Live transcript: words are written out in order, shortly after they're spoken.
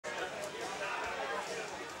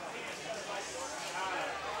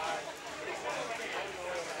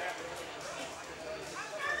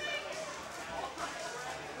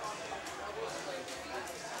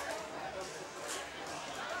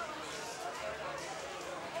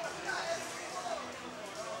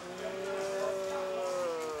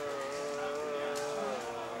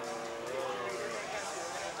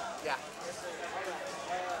Yeah. Yes, sir. All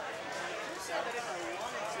right. You said that if I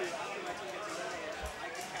wanted to, after my team gets eliminated, I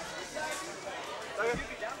could catch this game. Okay. You'd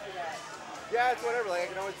be down for that. Yeah, it's whatever. Like,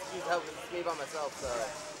 I can always use help with me by myself, so.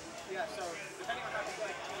 Yeah, so depending on how big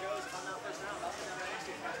like team goes, if I'm out first round, I'll come down right next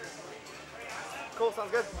to you. Cool,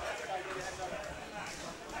 sounds good. I'll give you a heads up.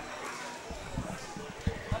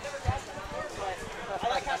 I've never cashed it before, but I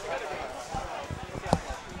like casting other games.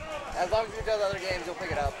 As long as you do other games, you'll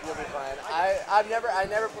pick it up. You'll be fine. I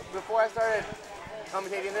never, before I started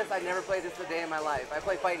commentating this, I never played this a day in my life. I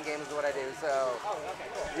play fighting games is what I do, so. Oh, okay,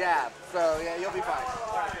 cool. Yeah, so yeah, you'll be fine.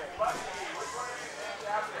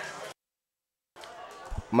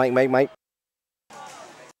 Mike. Mike.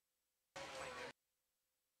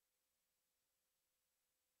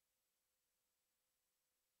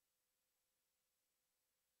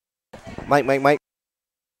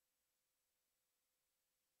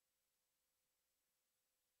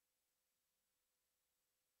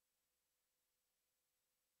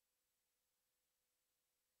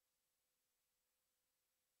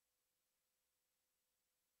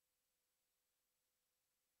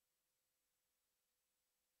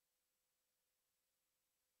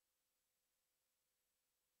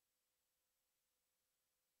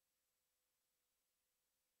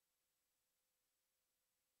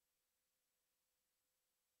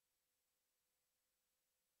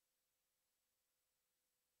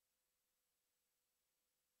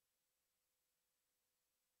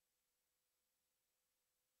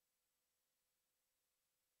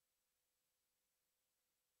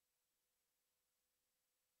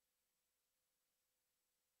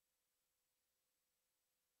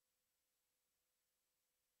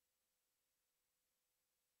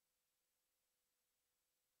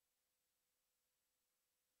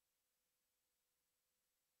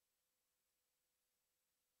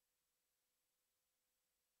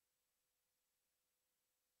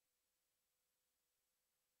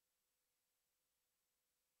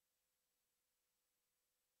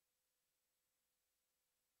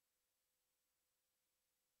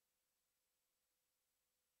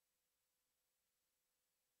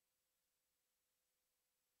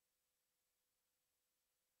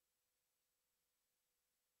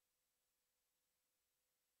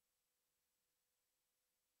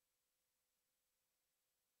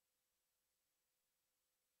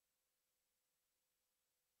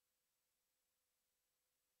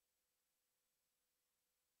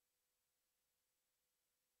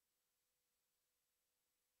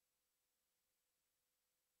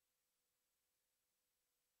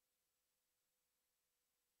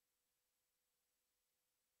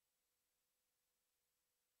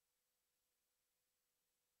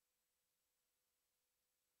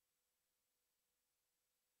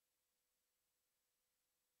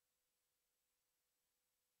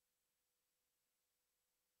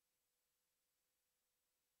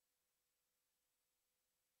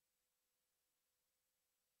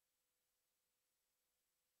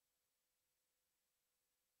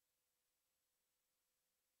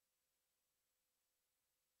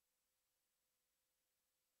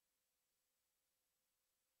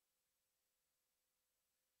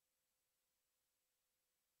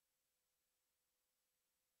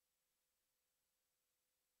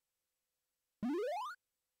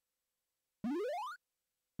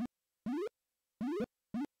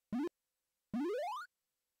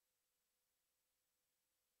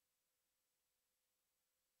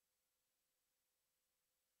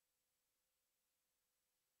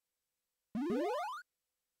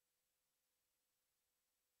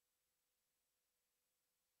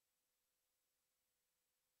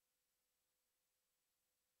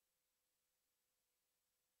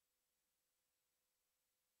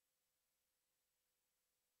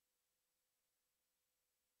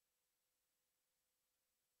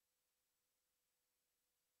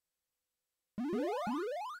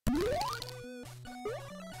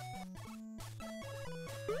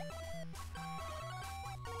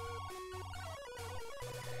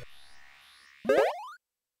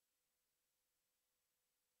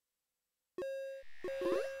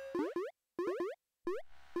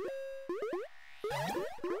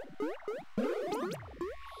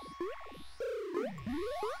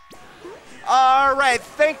 All right,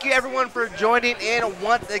 thank you everyone for joining in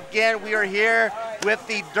once again. We are here with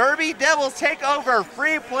the Derby Devils Takeover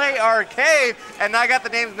Free Play Arcade, and I got the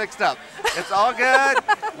names mixed up. It's all good.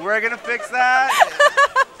 We're gonna fix that.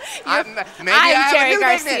 I'm Jerry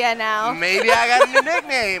Garcia now. Maybe I got a new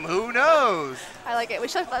nickname. Who knows? I like it. We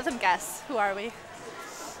should let them guess. Who are we?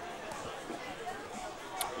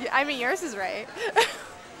 I mean, yours is right.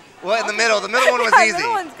 Well, in the middle. The middle one was Yeah, easy. the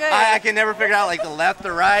middle one's good. I can never figure out like the left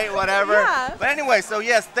or right, whatever. Yeah. But anyway, so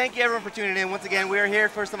yes, thank you everyone for tuning in. Once again, we are here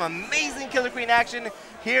for some amazing Killer Queen action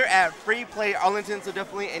here at Free Play Arlington. So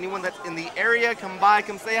definitely anyone that's in the area, come by,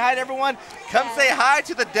 come say hi to everyone. Come say hi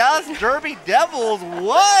to the Dallas Derby Devils.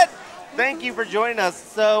 What? Thank you for joining us.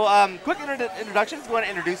 So quick introductions. You want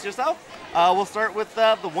to introduce yourself? We'll start with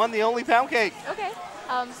the one, the only Pound Cake. Okay,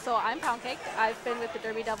 so I'm Pound Cake. I've been with the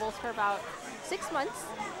Derby Devils for about 6 months.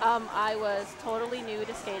 I was totally new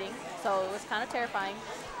to skating, so it was kind of terrifying.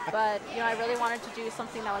 But you know, I really wanted to do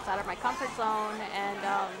something that was out of my comfort zone, and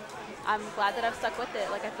I'm glad that I've stuck with it.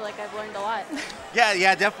 Like I feel like I've learned a lot.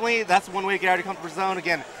 Yeah, definitely. That's one way to get out of your comfort zone.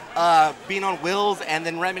 Again, being on wheels and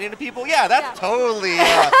then ramming into people. Yeah, that's totally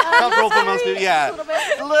comfortable for most people. Yeah,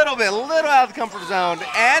 a little out of the comfort zone.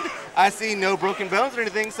 And I see no broken bones or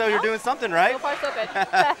anything, so you're doing something right. So far, so good.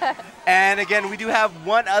 And again, we do have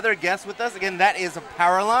one other guest with us. Again, that is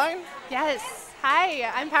Powerline. Yes. Hi,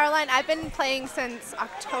 I'm Powerline. I've been playing since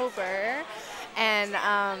October, and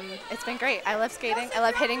it's been great. I love skating. I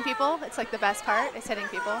love hitting people. It's like the best part is hitting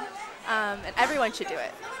people. And everyone should do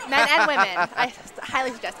it. Men and women. I highly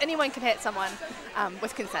suggest. Anyone can hit someone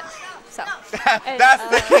with consent. So That's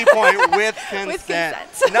the key point, with consent. With consent.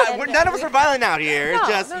 None of us are violent out here. It's No,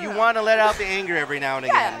 just you want to let out the anger every now and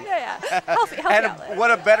again. Yeah. Healthy And outlet.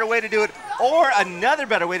 what a better way to do it, or another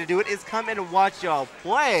better way to do it, is come in and watch y'all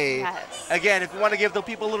play. Yes. Again, if you want to give the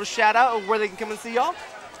people a little shout out of where they can come and see y'all.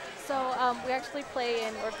 So we actually play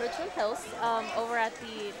in North Richland Hills over at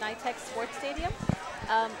the NITEC Sports Stadium.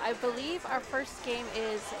 I believe our first game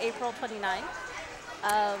is April 29th.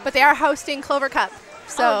 But they are hosting Clover Cup.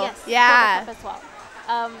 So oh, yes, yeah. Clover Cup as well.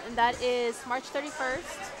 And that is March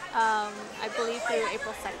 31st, I believe, through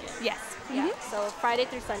April 2nd. Yes. Yeah, so Friday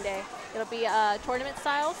through Sunday. It'll be tournament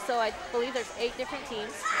style, so I believe there's 8 different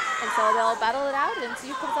teams. And so they'll battle it out and see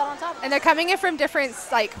who comes out on top. And they're coming in from different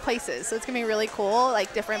places, so it's gonna be really cool.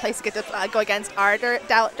 Like different places get to go against our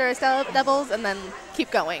Dallas Devils and then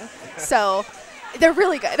keep going. So they're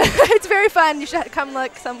really good. It's very fun. You should come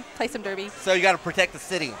look, play some derby. So you got to protect the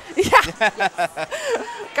city. Yeah.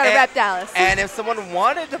 Gotta rep Dallas. And if someone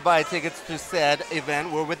wanted to buy tickets to said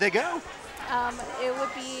event, where would they go? It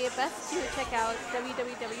would be best to check out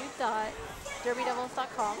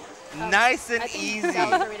www.derbydevils.com. Nice and I think easy.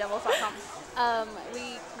 derbydevils.com.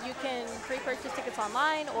 You can pre-purchase tickets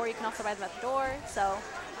online, or you can also buy them at the door. So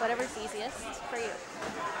whatever's easiest for you.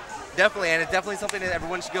 Definitely, and it's definitely something that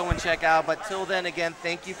everyone should go and check out. But till then, again,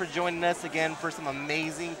 thank you for joining us again for some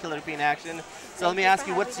amazing Killer Queen action. So let me ask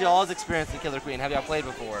you, what's y'all's experience in Killer Queen? Have y'all played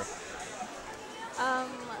before?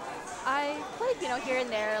 I played, here and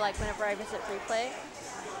there, like whenever I visit Free Play.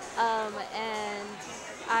 And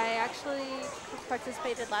I actually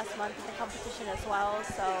participated last month in the competition as well.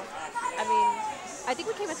 So, I mean, I think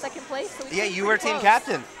we came in second place. So we You were team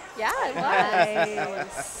captain. Yeah, I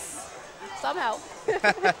was. Somehow.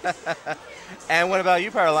 And what about you,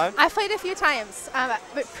 Caroline? I've played a few times.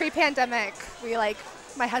 But pre-pandemic,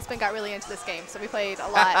 my husband got really into this game, so we played a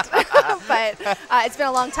lot. But it's been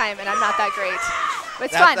a long time, and I'm not that great. But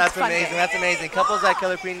it's fun. That's it's fun amazing. game. That's amazing. Couples that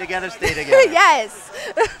Killer Queen together stay together. Yes.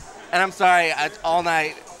 And I'm sorry, all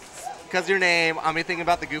night, because your name, I'm thinking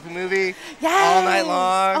about the Goofy movie. Yes. All night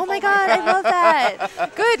long. Oh my God, I love that.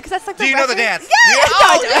 Good, because that's like the Do you know the reference. dance? Yeah. Yeah.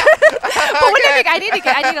 Oh, yeah. But what do you think? I need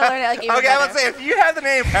to learn it even Okay, better. I would say if you have the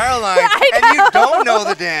name Caroline I and you don't know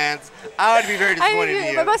the dance, I would be very disappointed in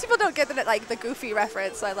you. But most people don't get the Goofy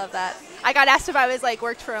reference, so I love that. I got asked if I was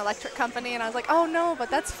worked for an electric company, and I was like, oh no,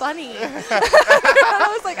 but that's funny. I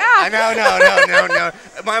was like, No.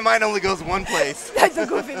 My mind only goes one place. That's a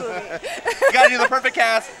Goofy movie. You gotta do the perfect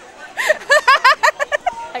cast.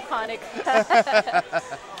 Iconic.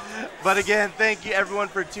 But again, thank you everyone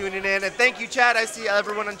for tuning in, and thank you, chat. I see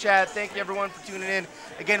everyone on chat. Thank you everyone for tuning in.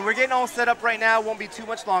 Again, we're getting all set up right now. Won't be too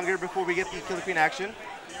much longer before we get the Killer Queen action.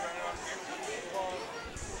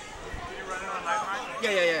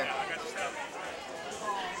 Yeah.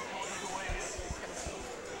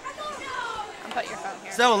 I'll put your phone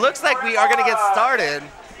here. So it looks like we are gonna get started.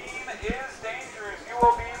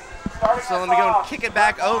 So let me go and kick it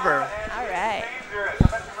back over. All right.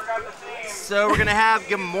 So we're gonna have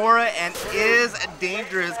Gamora and Is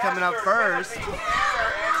Dangerous coming up first.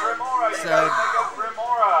 So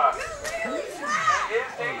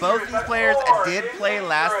both these players did play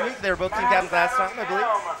last week. They were both team captains last time, I believe.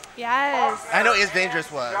 Yes. I know Is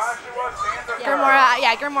Dangerous was.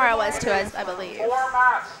 Gamora was too, I believe.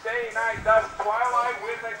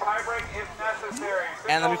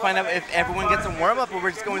 And let me find out if everyone gets a warm up or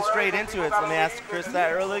we're just going straight into it. So let me ask Chris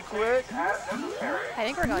that really quick. I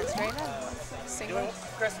think we're going straight in. Single.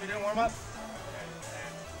 Chris, we doing warm up?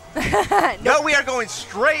 No, we are going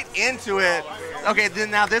straight into it. Okay, then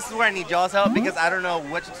now this is where I need y'all's help because I don't know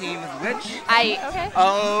which team is which. Okay.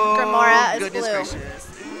 Oh, Grimora is goodness blue. gracious.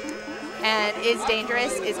 And Is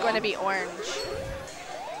Dangerous is going to be orange.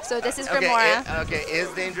 So this is Okay, Grimora. okay, Is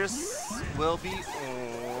Dangerous will be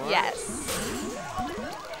orange. Yes.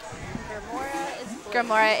 Grimora is blue.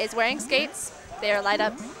 Grimora is wearing skates. They are light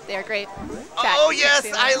up. They are great. Chat, Oh, you yes,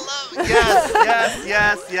 can see I them. love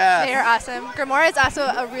yes. They are awesome. Grimora is also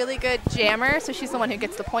a really good jammer, so she's the one who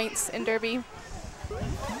gets the points in Derby.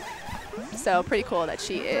 So pretty cool that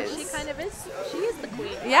she is. She kind of is. She is the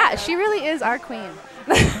queen. Yeah, she really is our queen.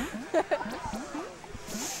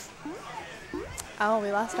 Oh,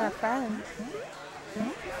 we lost our friend.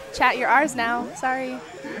 Chat, you're ours now. Sorry.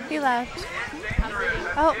 He left.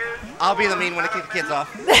 Oh, I'll be the mean one to keep the kids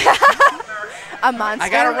off. a monster. I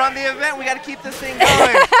gotta run the event. We gotta keep this thing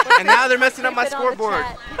going. And now they're messing up my Keep it on the scoreboard.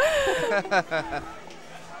 chat.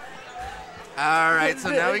 All right, so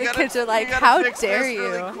now we The gotta. kids are like, we gotta "How fix dare this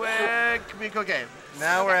really you." quick. Okay,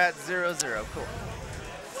 now we're at 0-0. Cool.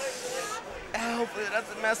 Hopefully it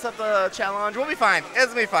doesn't mess up the challenge. We'll be fine. It's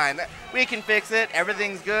gonna be fine. We can fix it.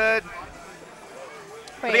 Everything's good.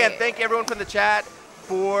 But again, thank everyone from the chat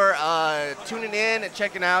for tuning in and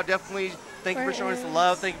checking out. Definitely thank you for showing us the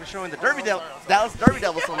love. Thank you for showing the Dallas Derby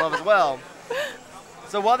Devils some love as well.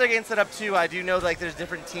 So while they're getting set up too, I do know like there's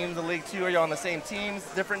different teams in League 2. Are you on the same teams,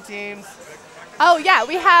 different teams? Oh yeah,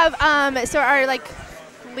 we have. So our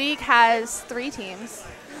league has 3 teams,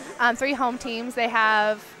 3 home teams. They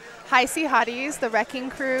have High Sea Hotties, the Wrecking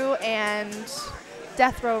Crew, and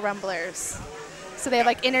Death Row Rumblers. So they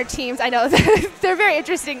have inner teams. I know they're very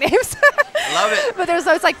interesting names. Love it. But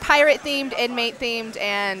it's like pirate themed, inmate themed,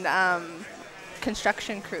 and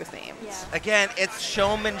construction crew themed. Yeah. Again, it's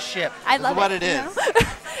showmanship. I is love what it. it you is. know?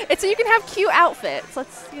 It's so you can have cute outfits.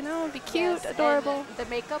 Let's be cute, Yes, and adorable. the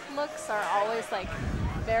makeup looks are always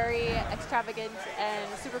very extravagant and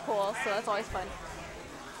super cool, so that's always fun.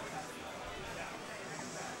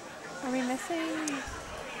 Are we missing?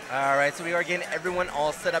 All right, so we are getting everyone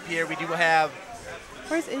all set up here. We do have.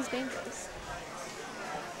 Where's Is Dangerous?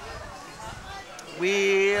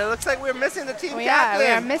 Looks like we're missing the team Oh, yeah, we are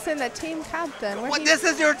captain. missing the team captain. What? This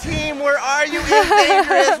is your team. Where are you? Is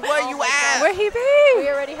Dangerous. Where you at? Where he We be?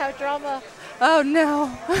 already have drama. Oh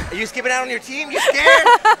no. Are you skipping out on your team? You scared?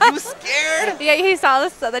 You scared? Yeah, he saw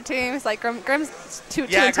this other team. He's like Grim's too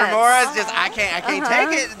Yeah, intense. Grimora's just I can't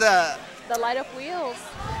take it. The light up wheels.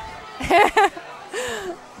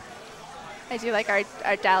 I do like our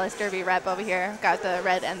Dallas Derby rep over here. Got the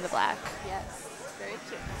red and the black. Yes, very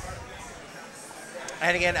cute.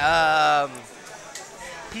 And again,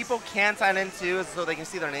 people can sign in too, so they can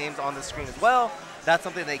see their names on the screen as well. That's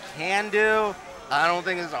something they can do. I don't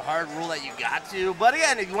think there's a hard rule that you got to. But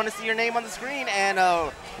again, if you want to see your name on the screen and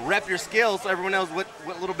rep your skills so everyone knows what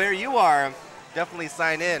little bear you are, definitely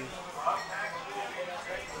sign in.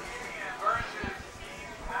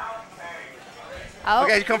 Oh,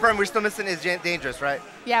 Okay, you confirm we're still missing Is Dangerous, right?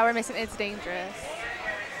 yeah, we're missing It's Dangerous.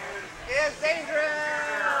 Is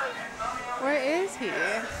Dangerous! Where is he? Do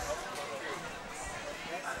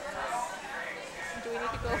we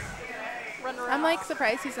need to go run around? I'm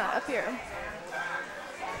surprised he's not up here.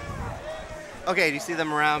 Okay, do you see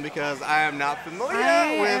them around because I am not familiar I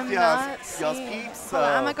am with not y'all's seeing- peeps. Hold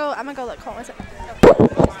on, So. I'm gonna go look. Hold on a second. Go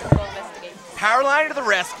investigate. Powerline to the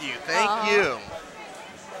rescue. Thank you.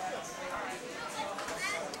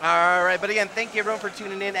 All right, but again, thank you everyone for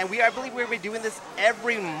tuning in. And I believe we're going to be doing this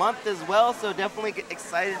every month as well, so definitely get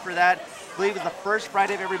excited for that. I believe it's the first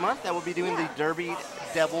Friday of every month that we'll be doing the Derby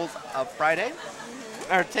Devils of Friday.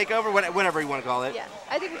 Or Takeover, whatever you want to call it. Yeah,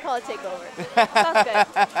 I think we call it takeover. Sounds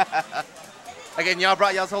good. Again, y'all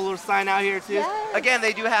brought y'all's whole little sign out here too. Yes. Again,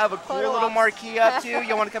 they do have a cool Photo little ops. marquee up too.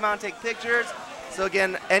 You want to come out and take pictures. So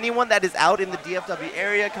again, anyone that is out in the DFW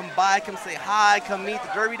area, come by, come say hi, come meet the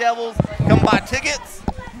Derby Devils, come buy tickets.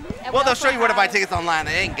 And Well, we they'll also show you where to buy have- tickets online.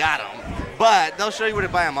 They ain't got them, but they'll show you where to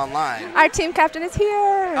buy them online. Our team captain is here.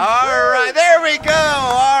 All right, there we go.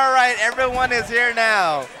 All right, everyone is here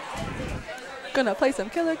now. Gonna play some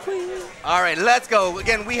Killer Queen. All right, let's go.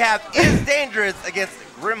 Again, we have Is Dangerous against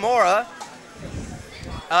Grimora.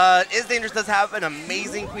 Is Dangerous does have an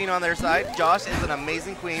amazing queen on their side. Josh is an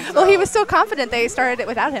amazing queen. Well, he so- was so confident they started it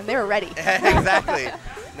without him. They were ready. Exactly.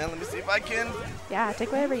 Now let me see if I can. Yeah, take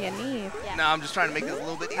whatever you need. Yeah. No, I'm just trying to make this a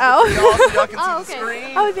little bit easier Oh. for y'all so y'all can Oh, see the okay.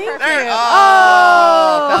 screen. Oh, thank There. you.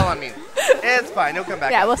 Oh, fell on me. It's fine. He'll come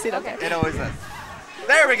back. Yeah, up. we'll see it. Okay. It always does.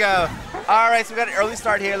 There we go. All right, so we got an early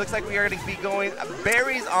start here. Looks like we are going to be going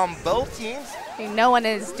berries on both teams. No one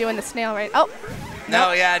is doing the snail right. Oh,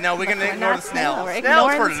 No, yeah, no, we can We're ignore the not snail. We're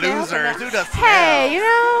Snails ignoring for the snails. losers. Who does Hey, snails? you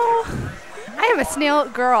know, I am a snail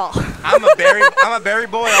girl. I'm a berry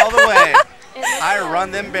boy all the way. It looks I like-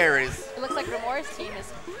 run them berries. It looks like Remore's team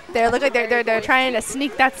is. They look like they're trying to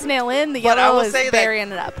sneak that snail in. The But I yellow will is say that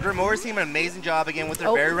burying it up. Grimoire's team an amazing job again with their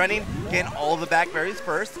Oh. berry running, getting all the back berries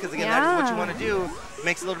first, because again, that is what you Yeah. want to do.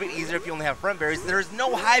 Makes it a little bit easier if you only have front berries. There's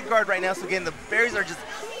no hive guard right now, so again, the berries are just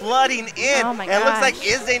flooding in. Oh my and it looks like gosh.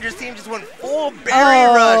 Is Dangerous team just went full berry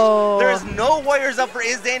Oh. rush. There's no warriors up for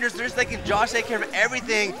Is Dangerous. They're just letting Josh take care of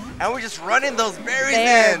everything, and we're just running those berries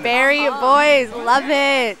They're in. berry boys. Love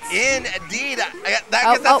it. Indeed. I guess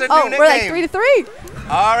Oh, that's their new nickname. we're like 3-3.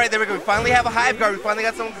 All right, there we go. We finally have a hive guard. We finally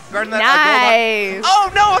got someone guarding that gold. Nice.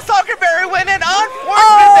 Oh no, a soccer berry went in.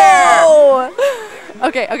 Unfortunate there. Oh.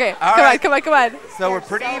 Okay. All Come right. on. So we're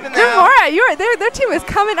pretty even now. Gamora, their team is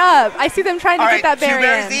coming up. I see them trying to All get right, that berry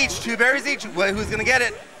in. two berries each. Who's gonna get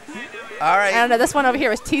it? All right, I don't know. This one over here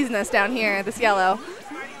was teasing us down here. This yellow.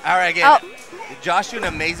 all right. Again, Oh. Josh doing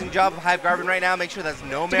an amazing job of hive guarding right now. Make sure there's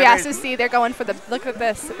no Do we berries. also see they're going for the look at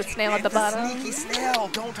this, the snail at the It's a bottom. sneaky snail.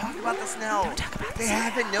 Don't talk about the snail. Don't talk about They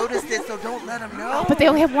haven't noticed it, so don't let them know. But they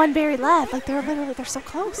only have one berry left. Like they're so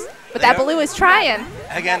close. But They that are- blue is trying.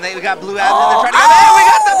 Again, we got blue abs and they're trying to go. There we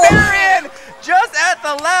got the berry in! Just at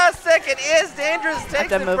the last second, Is Dangerous takes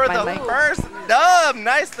to it move for my the mic. first dub.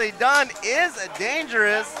 Nicely done, Is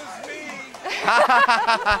Dangerous.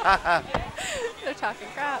 They're talking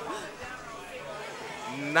crap.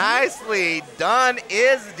 Nicely done,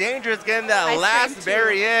 Is Dangerous getting that Ice last cream,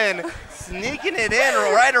 berry in, sneaking it in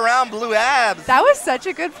right around blue abs. That was such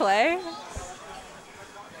a good play.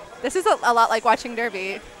 This is a lot like watching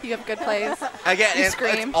Derby. You have good plays. Again, You it's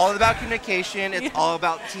scream. all about communication. It's all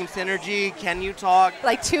about team synergy. Can you talk?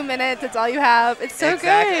 Like 2 minutes, it's all you have. It's so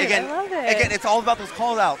Exactly. good. Again, I love it. Again, it's all about those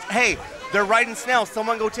call outs. Hey, they're riding snails.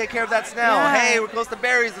 Someone go take care of that snail. Yeah. Hey, we're close to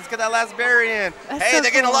berries. Let's get that last berry in. That's Hey, so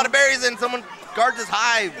they're getting a cool. lot of berries in. Someone guard this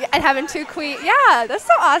hive. Yeah, and having 2 queen. Yeah, that's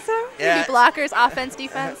so awesome. Yeah. You can be blockers, offense,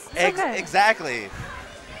 defense. So good. Exactly.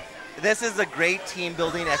 This is a great team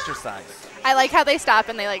building exercise. I like how they stop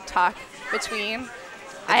and they like talk between.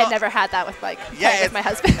 I had all- never had that with like Yeah, playing with my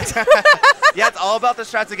husband. Yeah, it's all about the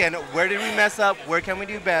strats again. Where did we mess up? Where can we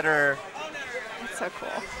do better? It's so cool.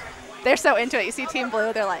 They're so into it. You see Team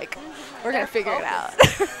Blue, they're like, we're gonna figure it out.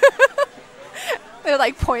 They're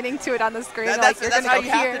like pointing to it on the screen. That- They're like, that's you're how gonna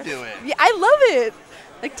you go have here. to do it. Yeah, I love it.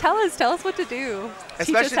 Like tell us what to do. Teach us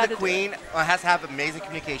Especially how the to do queen it. has to have amazing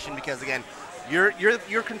communication because again,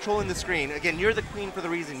 you're controlling the screen. Again, you're the queen for the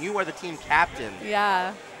reason. You are the team captain.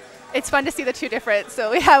 Yeah. It's fun to see the 2 different. So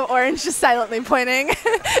we have Orange just silently pointing,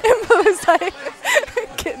 and Blue's like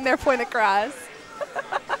getting their point across.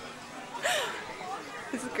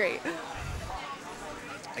 This is great.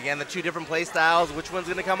 Again, the 2 different play styles. Which one's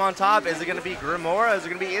going to come on top? Is it going to be Grimora? Is it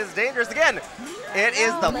going to be Is Dangerous? Again, it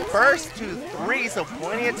is the first to 3, so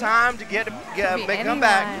plenty of time to Could be make a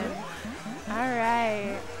comeback. anyone. All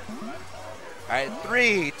right. All right,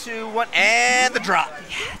 3, 2, 1, and the drop.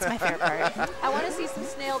 That's my favorite part. I want to see some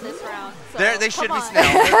snail this round. So They should come be on.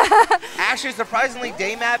 snail. Actually, surprisingly,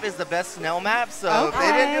 day map is the best snail map, so if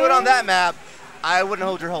they didn't do it on that map, I wouldn't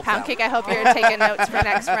hold your hopes Pound out. Cake, I hope you're taking notes for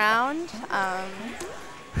next round.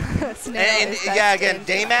 Snail And is yeah, best again, in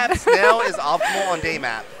day map, snail is optimal on day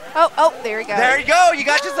map. Oh, there we go. There you go. You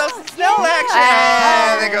got yourself some snail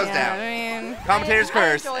action. And it goes yeah, down. I mean, Commentator's I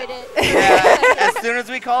curse. enjoyed it. Yeah, as soon as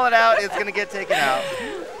we call it out, it's going to get taken out.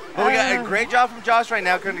 But we got a great job from Josh right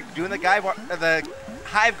now doing the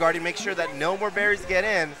hive guarding, make sure that no more berries get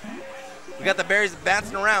in. We got the berries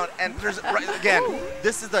bouncing around, and again,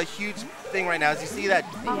 this is a huge thing right now. As you see that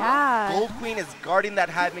yeah. Gold Queen is guarding that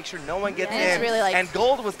hive, make sure no one gets And in. it's really like- and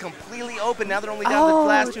Gold was completely open. Now they're only down to the Oh,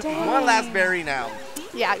 last 2. dang. One last berry now.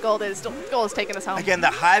 Yeah, Gold is taking us home. Again, the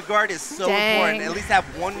hive guard is so Dang. important. At least have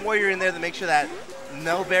one warrior in there to make sure that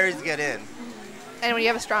no berries get in. And when you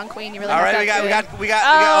have a strong queen, you really All have right, that we got Come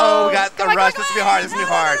the on, rush. come This will be hard. This will be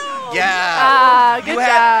hard. Yeah. Ah, good You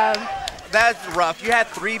had- job. That's rough. You had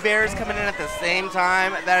 3 bears coming in at the same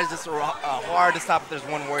time. That is just hard to stop if there's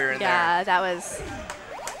one warrior in there. Yeah, that was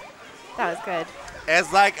good.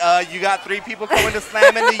 It's like you got 3 people coming to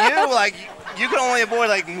slam into you. Like you can only avoid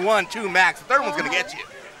like 1, 2 max. The third one's gonna get you.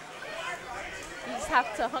 You just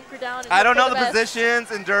have to hunker down. And I don't hope know for the best.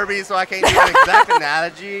 positions in Derby, so I can't do an exact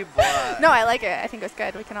analogy. But No, I like it. I think it was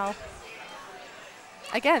good. We can all.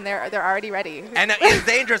 Again, they're already ready. and it's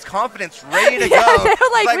dangerous confidence, ready to Yeah, go. they're It's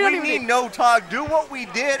like, like we we, don't even need need- no talk. Do what we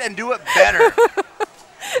did and do it better.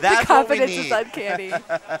 That's The what we confidence need. is uncanny.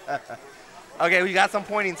 Okay, we got some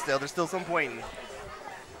pointing still. There's still some pointing.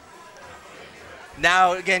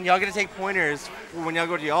 Now, again, y'all gonna take pointers when y'all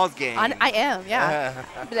go to y'all's game. I am, yeah.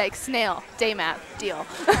 Be like, snail, day map, deal.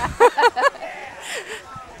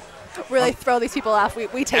 Really throw these people off.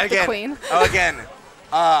 We take the queen. Again,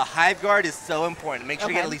 hive guard is so important. Make sure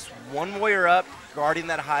you get at least one warrior up guarding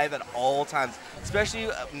that hive at all times. Especially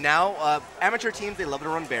now, amateur teams, they love to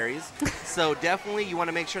run berries. So definitely you want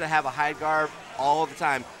to make sure to have a hive guard all the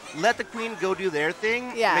time. Let the queen go do their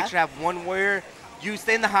thing. Yeah. Make sure to have one warrior. You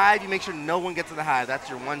stay in the hive, you make sure no one gets in the hive. That's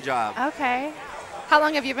your one job. Okay. How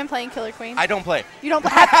long have you been playing Killer Queen? I don't play. You don't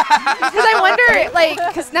play? Because I wonder, like,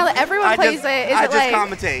 because now that everyone plays it, is I it just like...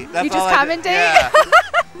 commentate. That's you all just I do. commentate? Yeah.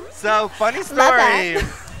 So, funny story. Love that.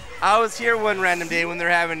 I was here one random day when they're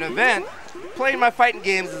having an event, playing my fighting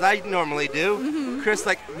games as I normally do. Chris,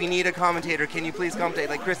 like, we need a commentator. Can you please commentate?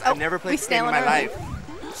 Like, Chris, I've never played this game in my life.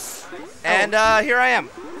 And here I am.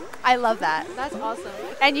 I love that. That's awesome.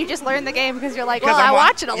 And you just learn the game because you're like, well, I I'm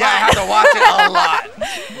watch it a lot. Yeah, I have to watch it a lot.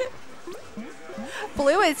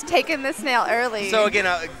 Blue is taking the snail early. So again,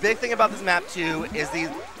 a big thing about this map too is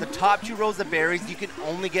the top 2 rows of berries you can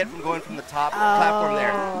only get from going from the top platform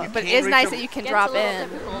there. But it is nice that you can drop in.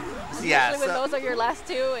 Yeah, Especially when those are your last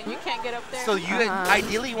 2 and you can't get up there. So you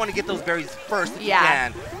ideally you want to get those berries first if you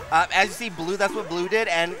Yeah. can. As you see, blue, that's what blue did,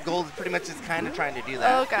 and gold pretty much is kind of trying to do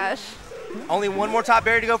that. Oh gosh. Only one more top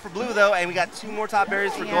berry to go for blue though, and we got 2 more top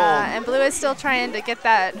berries for gold. Yeah, and blue is still trying to get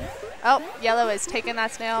that. Oh, yellow is taking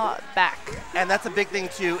that snail back. And that's a big thing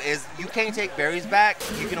too, is you can't take berries back,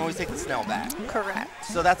 you can always take the snail back. Correct.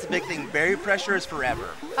 So that's a big thing. Berry pressure is forever.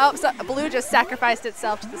 Oh, so blue just sacrificed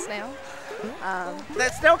itself to the snail.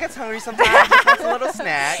 That snail gets hungry sometimes, just wants a little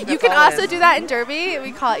snack. You That's can all it also is. do that in Derby.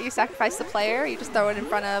 We call it you sacrifice the player. You just throw it in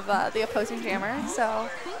front of the opposing jammer. So,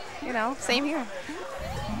 you know, same here.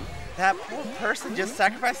 That poor person just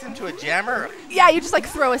sacrificed him to a jammer. Yeah, you just like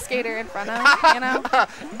throw a skater in front of, you know.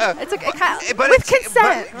 It's like it kind of, But with it's-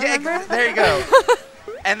 consent. but- yeah, remember? there you go.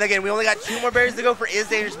 And again, we only got 2 more berries to go for is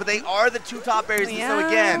dangerous, but they are the 2 top berries. And so Yeah.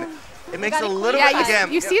 again, it makes it a little Yeah, bit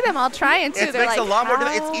again. you see them all trying too. It They're makes like, a lot more.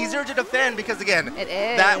 how? It's easier to defend because again, It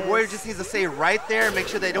is. that warrior just needs to stay right there, make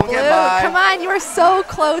sure they don't Blue, get by. come on, you are so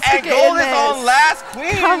close to And getting gold this. is on last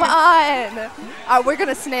queen. Come on. We're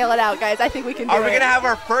gonna snail it out, guys. I think we can do it. Are we gonna have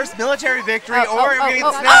our first military victory, or are we gonna get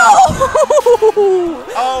snailed?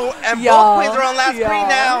 Oh, and both queens are on last queen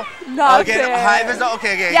now. Not Okay, fair. hive is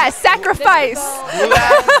okay. Yeah, sacrifice. Blue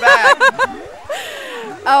ass is back.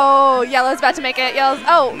 Oh, yellow's about to make it. Yellow's.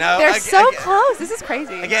 Oh, No, they're ag- so ag- close. This is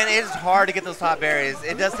crazy. Again, it is hard to get those top berries.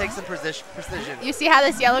 It does take some precision. You see how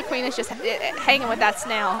this yellow queen is just hanging with that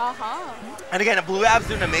snail. And again, Blue Abs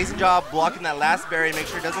doing an amazing job blocking that last berry, make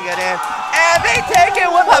sure it doesn't get in. And they take it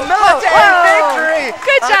with a military victory.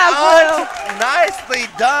 Good job, Blue. Nicely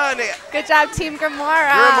done. Good job, Team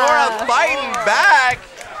Grimora. Grimora fighting back.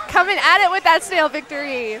 Coming at it with that snail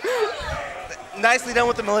victory. Nicely done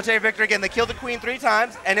with the military victory. Again, they killed the queen 3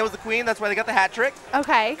 times, and it was the queen. That's why they got the hat trick.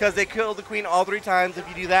 Okay. Because they killed the queen all 3 times. If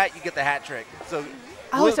you do that, you get the hat trick. So.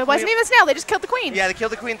 Oh, so it wasn't even a snail. They just killed the queen. Yeah, they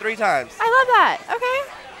killed the queen 3 times. I love that. Okay.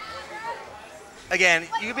 Again,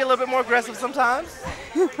 you can be a little bit more aggressive sometimes.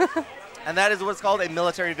 And that is what's called a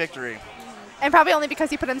military victory. And probably only because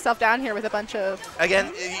he put himself down here with a bunch of...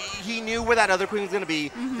 Again, he knew where that other queen was going to be.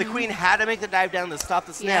 The queen had to make the dive down to stop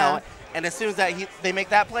the snail. Yeah. And as soon as they make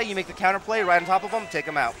that play, you make the counter play right on top of them, take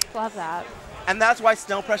them out. Love that. And that's why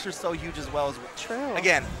snail pressure is so huge as well. True.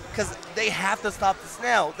 Again, because they have to stop the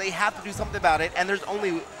snail. They have to do something about it. And there's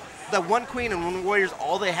only the one queen and 1 warrior's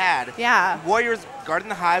all they had. Yeah. Warriors guarding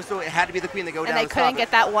the hive, so it had to be the queen to go down And they to couldn't stop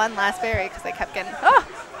get that one last berry because they kept getting... Oh,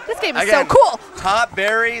 this game is Again, so cool. Top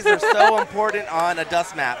berries are so important on a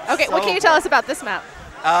dust map. Okay, So what can you tell us about this map?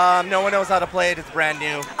 No one knows how to play it. It's brand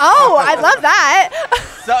new. Oh, I love that.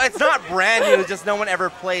 So it's not brand new. Just no one ever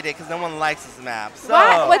played it because no one likes this map. So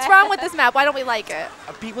What? What's wrong with this map? Why don't we like it?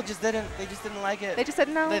 people just didn't. They just didn't like it. They just said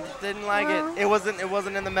no. They just didn't like Well. it. It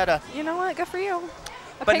wasn't in the meta. You know what? Good for you.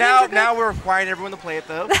 But Opinions are good. now we're requiring everyone to play it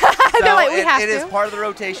though. They're like, we have it is to. part of the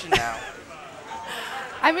rotation now.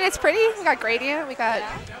 I mean, it's pretty. We got gradient. We got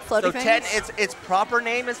floaty So things. its proper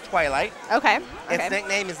name is Twilight. Okay. Its Okay.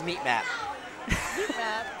 nickname is Meat Map.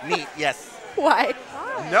 Meat, yes. Why?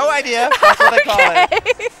 No idea. That's what they call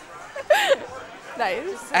it.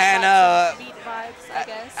 Nice. And Beat vibes, I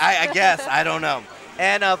guess. I guess I don't know.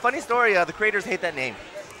 And funny story, the creators hate that name.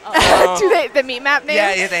 Do they the meat map name?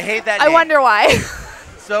 Yeah, they hate that I name. wonder why.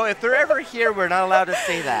 So if they're ever here, we're not allowed to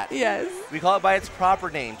say that. Yes. We call it by its proper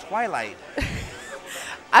name, Twilight.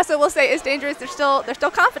 Also, we'll say it's dangerous. They're still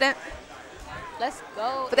confident, Let's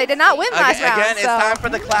go. but they did not win last round. Again, it's so. time for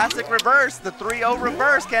the classic reverse, the 3-0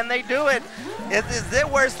 reverse. Can they do it? Is it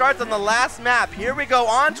where it starts on the last map? Here we go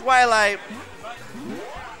on Twilight.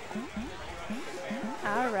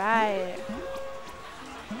 All right.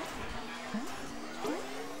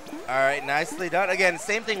 All right, nicely done. Again,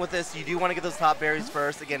 same thing with this. You do want to get those top berries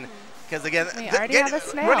first. Again, because again, We already have a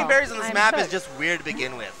snail. running berries on this I'm map is shook. just weird to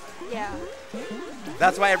begin with. Yeah.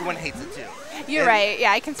 That's why everyone hates it too. You're And- right.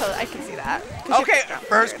 Yeah, I can see that. 'Cause you- Okay,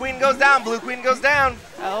 first queen goes down. Blue queen goes down.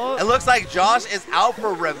 Oh. It looks like Josh is out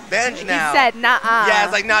for revenge now. He said, "Nuh-uh." Yeah,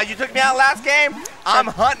 it's like, nah, you took me out last game. I'm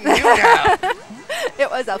hunting you now. It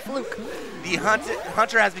was a fluke. The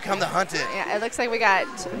hunter has become the hunted. Yeah, it looks like we got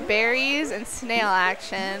berries and snail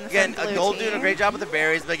action. Again, from blue Gold doing a team. great job with the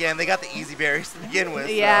berries, but again, they got the easy berries to begin with.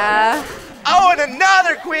 so. Yeah. Oh, and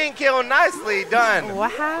another queen kill. Nicely done.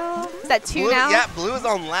 Wow. Is that two Blue, now? yeah, blue is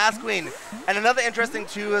on last queen. And another interesting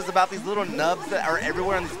too is about these little nubs that are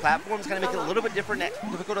everywhere on these platforms, kind of make it a little bit difficult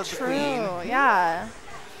as the queen. True. Yeah.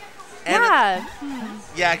 And Yeah.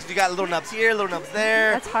 yeah, because you got little nubs here, little nubs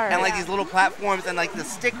there. That's hard. And like Yeah. these little platforms and like the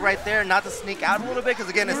stick right there, not to sneak out a little bit, because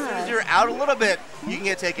again, as soon Yeah. as you're out a little bit, you can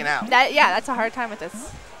get taken out. That's a hard time with this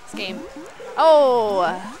game.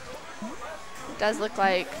 Oh. Does look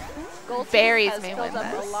like Gold team berries has may filled win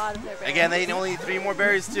up this. a lot of their berries. Again, they only need 3 more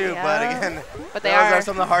berries too, but Yeah. again, But they those are. are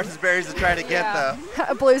some of the hardest berries to try to get Yeah.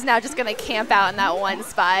 though. Blue's now just gonna camp out in that one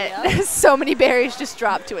spot. Yep. So many berries just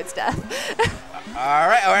dropped to its death. All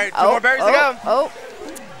right, 2 more berries to go. Oh,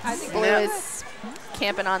 I think Blue Yeah. is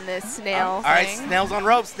camping on this snail All right, thing. snails on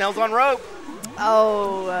rope, snails on rope.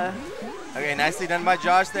 Oh, Okay, nicely done by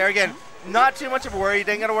Josh there. Again, not too much of a worry. You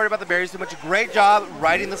didn't got to worry about the berries too much. Great job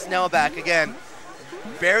riding the snail back. Again,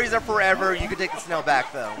 berries are forever. You can take the snail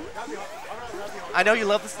back, though. I know you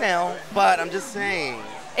love the snail, but I'm just saying.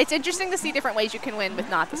 it's interesting to see different ways you can win with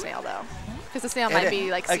not the snail though, because the snail It might is. be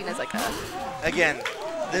like seen as like a. Again,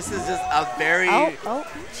 this is just a very Oh.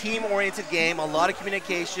 team-oriented game. A lot of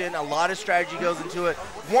communication, a lot of strategy goes into it.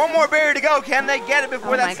 One more berry to go. Can they get it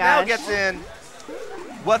before Oh that my snail gosh. gets in?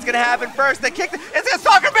 What's going to happen first? They kick it's a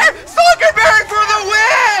soccer berry! Soccer berry for the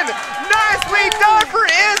win! Nicely done for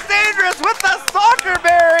Is Dangerous with the soccer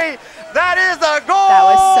berry! That is a goal! That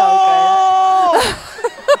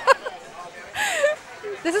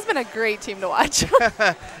was This has been a great team to watch.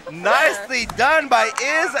 Nicely done by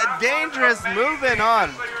Is Dangerous. Moving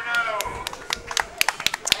on.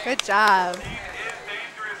 Good job.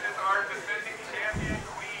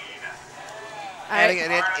 All And right,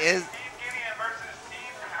 again, it is.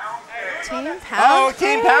 Team Pound. Oh,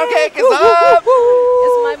 Team Pound Cake is Woo, woo, woo, up! woo.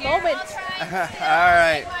 It's my moment. All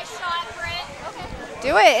right.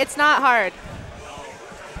 Do it. It's not hard.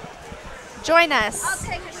 Join us. I'll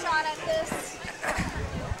take a shot at this.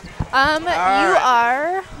 You right.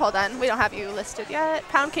 are. Hold on. We don't have you listed yet.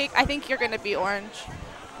 Pound Cake. I think you're going to be orange.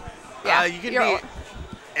 Yeah. You can you're be. or-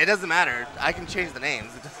 It doesn't matter. I can change the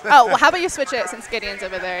names. Oh, well, how about you switch it since Gideon's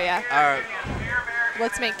over there? Yeah. All right.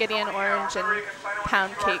 Let's make Gideon orange and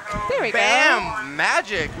Pound Cake. There we go. Bam!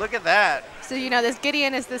 Magic. Look at that. So you know this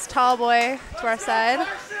Gideon is this tall boy to our side.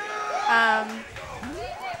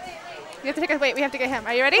 You have to take a wait. We have to get him.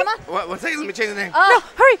 Are you ready? Come on. What? One second. Let me change the name. No,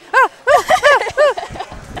 hurry!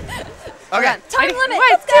 Okay. Hold on. Time Ready? limit, One,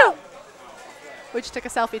 let's go. two. We just took a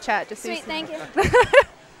selfie chat. Just so you Sweet, see. thank you.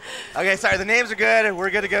 Okay. Sorry. The names are good. We're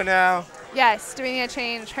good to go now. Yes. Do we need to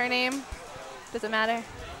change her name? Does it matter?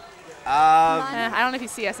 Um, I don't know if you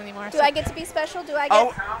see us anymore. Do I get to be special? Do I get?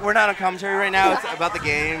 oh, we're not on commentary right now. It's about the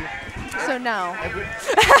game. So no. If we-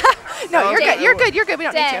 No, you're okay. good. You're good. You're good. We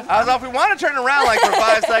don't need Dang. to. I was like, if we want to turn around like for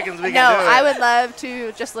 5 seconds, we No, can do it. I would love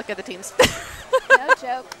to just look at the teams. No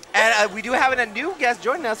joke. And we do have a new guest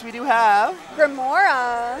joining us. We do have.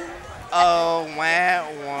 Remora. Oh, wah,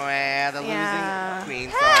 wah, the Yeah. losing queen.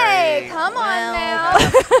 Hey, Sorry. come Well. on now.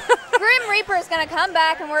 Grim Reaper is gonna come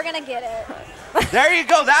back and we're gonna get it. There you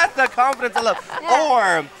go. That's the confidence I love.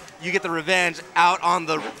 Yeah. Or you get the revenge out on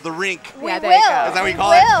the rink. We Yeah, will. there you go. Is that what you we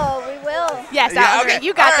call it? will. We will. Yes, Yeah, that okay.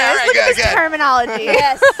 you got All right, this. all right, Look at good, this good. terminology.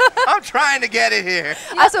 Yes. I'm trying to get it here.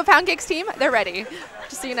 Also, Pound Cake's team, they're ready.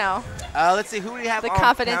 Just so you know, Let's see who we have. the on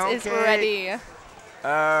confidence Pound is Cake. ready. All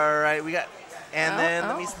right, we got. And Oh, then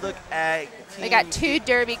let oh. me look at. We got two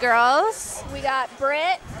Derby girls. We got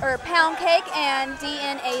Britt, or Pound Cake, and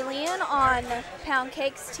DN Alien on Pound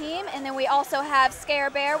Cake's team. And then we also have Scare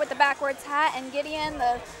Bear with the backwards hat and Gideon,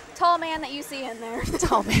 the tall man that you see in there.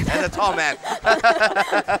 Tall man. And the tall man.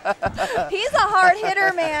 He's a hard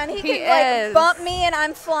hitter, man. He He can is. bump me and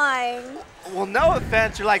I'm flying. Well, no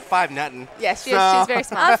offense, you're like 5'0". Yes, she So- is. She's very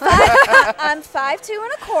small. I'm 5'2".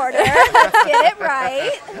 Let's get it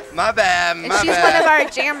right. My bad. And My she's bad. one of our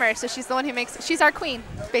jammers, so she's the one who makes. She's our queen,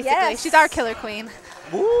 basically. Yes. She's our killer queen.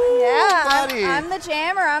 Woo, Yeah, buddy. I'm the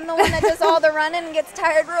jammer. I'm the one that does all the running and gets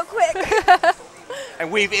tired real quick.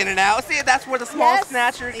 and weave in and out. See, that's where the small Yes.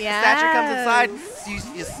 snatcher Yes. comes inside. So you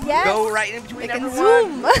just Yes. go right in between They can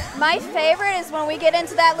everyone. zoom. My favorite is when we get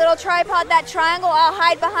into that little tripod, that triangle, I'll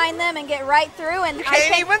hide behind them and get right through. And I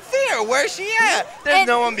Can't can even see her. Where's she at? There's And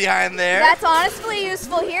no one behind there. That's honestly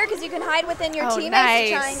useful here because you can hide within your Oh, teammates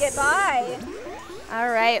to try and nice. get by. All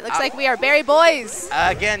right, looks like we are berry boys.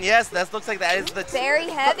 Again, yes, that looks like that is the. Very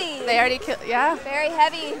heavy. They already killed. Yeah. Very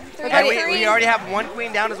heavy. 3 And to 3. we already have one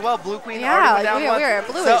queen down as well. Blue queen Yeah, already went down we are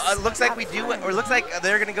one. blue So is it looks like we do, or it looks like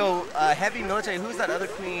they're gonna go heavy military. Who's that other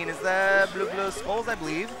queen? Is that blue skulls, I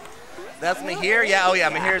believe? That's Mahir. Yeah. Oh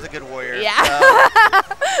yeah, Mahir is a good warrior. Yeah. So,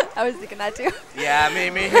 I was thinking that too. yeah,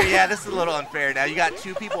 Mahir. Yeah, this is a little unfair. Now you got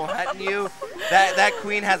 2 people hunting you. That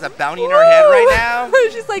queen has a bounty in her head right now.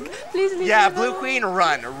 She's like, please leave Yeah, me blue alone. queen,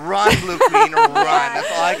 run, blue queen, run.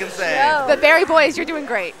 That's all I can say. No. The berry boys, you're doing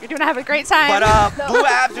great. You're doing having a great time. But Blue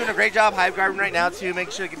Ab's doing a great job hive guarding right now too.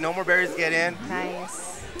 Make sure no more berries get in. Nice.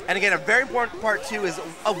 And again, a very important part too is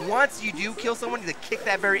once you do kill someone, to kick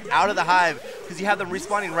that berry out of the hive because you have them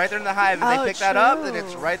respawning right there in the hive. If Oh, they pick that up, then true.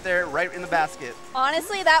 it's right there, right in the basket.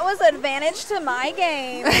 Honestly, that was an advantage to my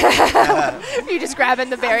game. You just grabbing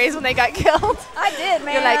the berries when they got killed. I did,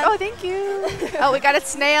 man. You're like, oh, thank you. Oh, we got a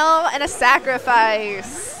snail and a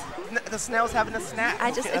sacrifice. The snail's having a snack.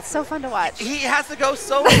 It's so fun to watch. He has to go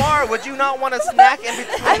so far. Would you not want a snack in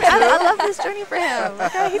between? I love this journey for him.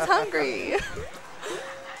 Okay, he's hungry.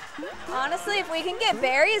 Honestly, if we can get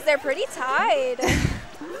berries, they're pretty tied.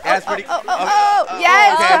 That's pretty.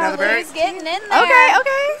 Yes. Okay, another berry. Blue's getting in there.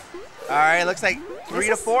 Okay. All right, looks like 3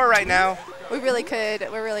 to 4 right now. We really could.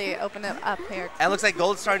 We're really opening up here. And it looks like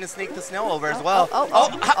Gold's starting to sneak the snail over as well. Oh,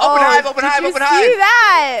 open hive, open hive, open Did hive. you see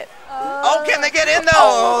that? Oh, can they get in though?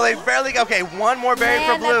 Oh, they barely. Okay, one more berry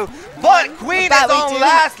for Man, Blue. But Queen But is we on do-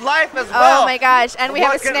 last life as well. Oh my gosh! And we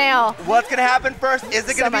have a What's gonna- snail. What's gonna happen first? Is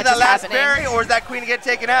it So gonna be much the is last happening. berry, or is that Queen get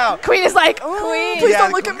taken out? Queen is like, ooh, Queen. please Yeah,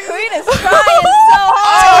 don't look at me. Queen is trying so Oh,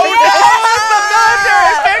 hard. it's the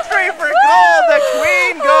military victory for Gold. The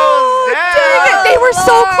Queen goes down. Dang it! They were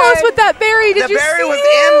so close with that berry. Did The you berry see was it?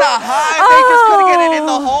 in the hive. They just couldn't get it in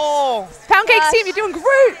the hole. Pound Cake Gosh. team, you're doing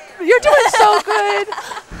great. You're doing so good.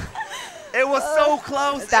 It was so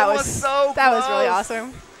close. That it was so close. That was really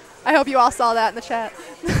awesome. I hope you all saw that in the chat.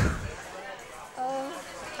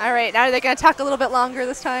 All right, now they're gonna talk a little bit longer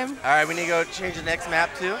this time. All right, we need to go change the next map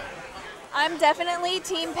too. I'm definitely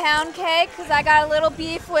Team Pound Cake because I got a little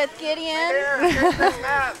beef with Gideon. Here, here's the next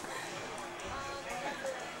map.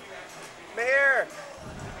 Here.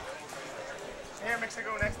 Here, Mixer,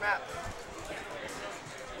 go next map.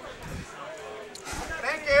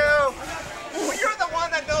 Thank you. Well, you're the one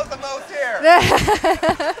that knows the most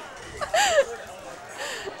here.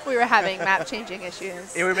 We were having map changing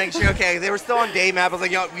issues. They were making sure, okay, they were still on day map. I was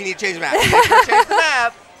like, yo, we need to change the map. Make sure to change the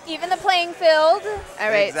map. Even the playing field. All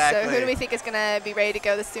right, Exactly. so who do we think is gonna be ready to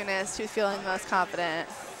go the soonest? Who's feeling the most confident?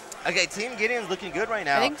 Okay, Team Gideon's looking good right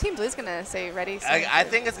now. I think Team Blue's gonna say ready. soon. I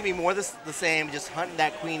think it's going to be more the same, just hunting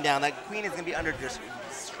that Queen down. That Queen is going to be under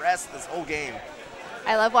stress this whole game.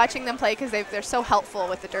 I love watching them play because they're so helpful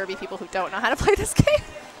with the Derby people who don't know how to play this game.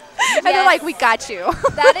 And they're Yes. like, we got you.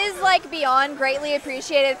 That is like beyond greatly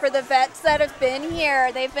appreciated for the vets that have been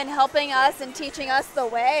here. They've been helping us and teaching us the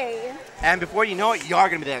way. And before you know it, you are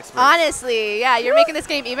going to be the expert. Honestly, yeah, you're making this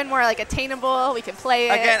game even more like attainable. We can play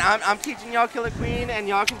it. Again, I'm teaching y'all Killer Queen, and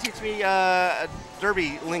y'all can teach me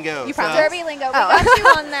Derby lingo. You so- promise? Derby lingo, we Oh. got you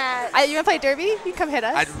on that. You want to play Derby? You can come hit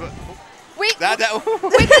us. We, Calm down,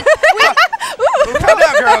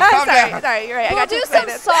 girl. Calm sorry, down. sorry, you're right. I we'll got you do some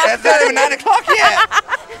excited. soft It's not even 9 o'clock yet.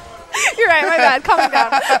 You're right, my bad. Calm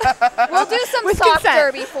down. We'll do some With soft consent.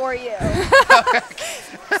 derby for you.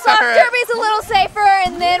 Soft All right. derby's a little safer,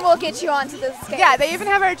 and then we'll get you onto the skate. Yeah, they even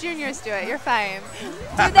have our juniors do it. You're fine.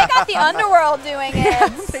 Dude, they got the underworld doing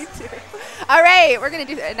it. They do. All right, we're going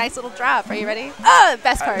to do a nice little drop. Are you ready? Oh,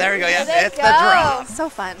 best part. There we go. Yes, There it's you the go. drone. So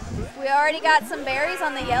fun. We already got some berries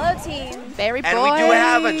on the yellow team. Berry boys. And we do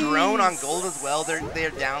have a drone on Gold as well. They're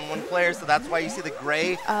down one player, so that's why you see the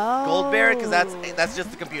gray Gold berry, because that's just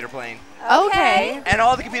the computer playing. Okay. And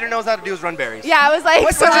all the computer knows how to do is run berries. Yeah, I was like,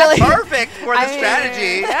 Which so is really. perfect for the I mean,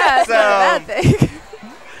 strategy. Yeah, it's so not a bad thing.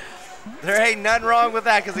 there ain't nothing wrong with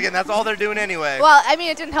that, because again, that's all they're doing anyway. Well, I mean,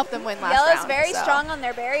 it didn't help them win last Yellow's round. very so. strong on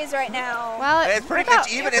their berries right now. Well, It's pretty worked out.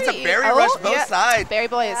 much even. You're It's a pretty- berry oh, rush both yeah. sides. Berry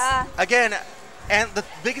boys. Yeah. Again, and the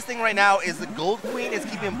biggest thing right now is the Gold Queen is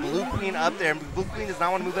keeping Blue Queen up there, and Blue Queen does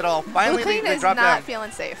not want to move at all. Finally, Blue Queen they is drop not down.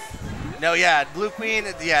 feeling safe. No, yeah, Blue Queen,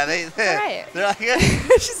 yeah, right. they're like,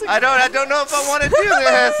 She's like, I don't know if I want to do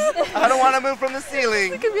this. I don't want to move from the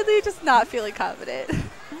ceiling. like really just not feeling confident.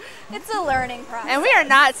 It's a learning process. And we are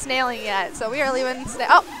not snailing yet, so we are leaving.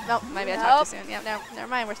 Oh, no, maybe I talked too soon. Yeah, no, never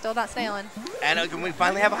mind. We're still not snailing. And we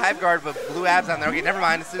finally have a hive guard with blue abs on there. Okay, never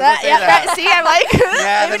mind. As soon as I say that. See, I'm like,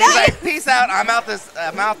 Yeah, maybe then he's not. like, peace out. I'm out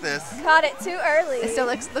this. Caught it too early. It still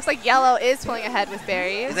looks like yellow is pulling ahead with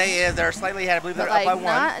berries. They're slightly ahead. I believe they're But up by like one.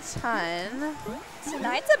 not a ton.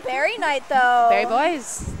 Tonight's a berry night, though. Berry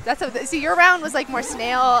boys. See, your round was like more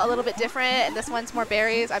snail, a little bit different, and this one's more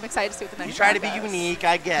berries. I'm excited to see what the next You try to round be does. unique.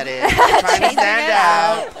 I get it. Trying to Changing stand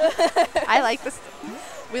it out. I like this.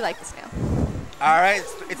 We like the snail. All right,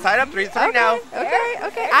 it's tied up 3-3 now.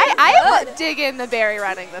 Okay. I am digging the berry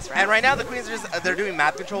running this round. And right now the queens are just they're doing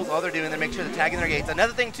map controls. All they're doing, they make sure they're tagging their gates.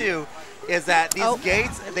 Another thing too is that these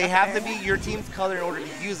gates, they have to be your team's color in order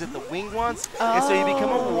to use it. The winged ones is so you become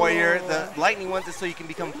a warrior. The lightning ones is so you can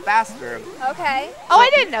become faster. Okay. Oh, I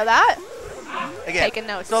didn't know that. Again, Taking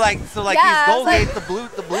notes. So like Yeah, these gold like- gates,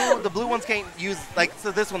 the blue ones can't use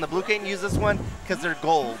this one. The blue can't use this one because they're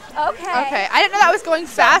gold. Okay. I didn't know that was going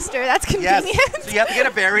faster. That's Yes. convenient. So you have to get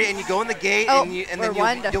a berry and you go in the gate and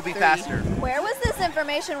then you'll be faster. Where was this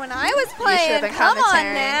information when I was should've playing? been Come on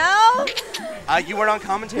commentating. now. You weren't on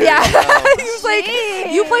commentary. Yeah. so- He was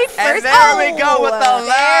like, you played first. And there we go with the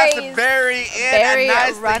last berries. berry in. Berry And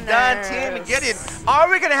nicely done, runners. Team Gideon. Are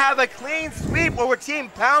we gonna have a clean sweep or will Team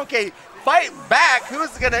Pound Cake fight back?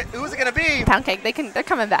 Who's it gonna be? Pound cake. They're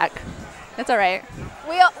coming back. It's all right.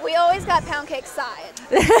 We always got Pound Cake's side.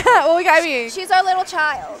 Well, I mean, She's our little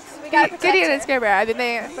child. We gotta protect Gideon her. and Scare Bear. I mean,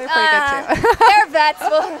 they're pretty good too. They're vets.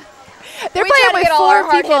 Well, They're we try playing to with get all our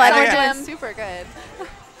 4 hard people and hits we're on doing them. super good.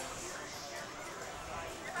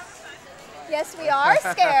 yes, we are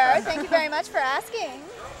scared. Thank you very much for asking.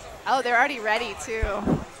 Oh, they're already ready too.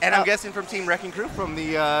 And I'm guessing from Team Wrecking Crew from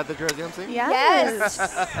the Jersey MC. Yes.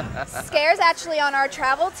 Scare's actually on our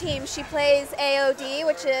travel team. She plays AOD,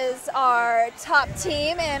 which is our top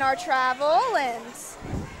team in our travel, and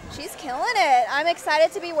she's killing it. I'm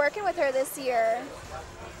excited to be working with her this year.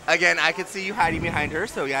 Again, I could see you hiding behind her,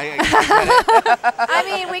 so yeah. I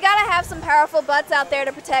mean, we gotta have some powerful butts out there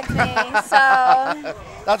to protect me. So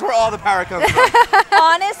That's where all the power comes from.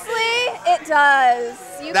 honestly, it does.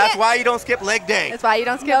 That's why you don't skip leg day. That's why you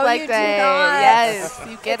don't skip No, leg you do day. not. Yes,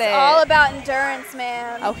 you get It's it. all about endurance,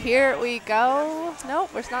 man. Oh, here we go. Nope,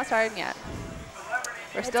 we're not starting yet.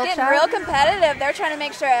 We're It's still getting real competitive. They're trying to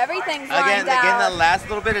make sure everything's lined Again, out. the last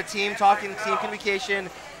little bit of team talking, team communication.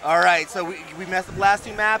 All right, so we messed up the last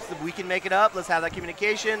 2 maps. If we can make it up, let's have that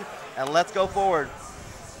communication, and let's go forward.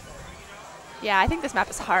 Yeah, I think this map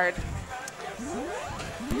is hard.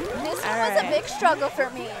 This one was a big struggle for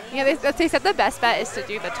me. Yeah, they said the best bet is to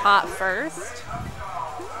do the top first,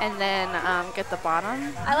 and then get the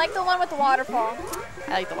bottom. I like the one with the waterfall.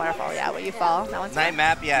 I like the waterfall. Yeah, where you fall. That one's Night fun.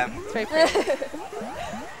 map, yeah. It's very pretty.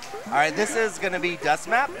 All right, this is going to be Dust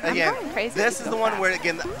Map. Again, going crazy this so is the one fast. where,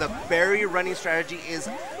 again, the berry running strategy is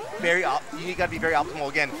you got to be very optimal.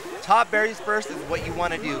 Again, top berries first is what you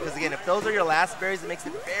want to do, because, again, if those are your last berries, it makes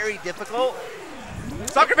it very difficult.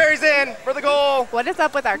 Soccer berries in for the goal. What is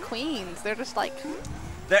up with our queens? They're just like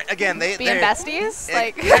Again, being they're besties.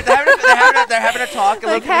 Like they're having a talk.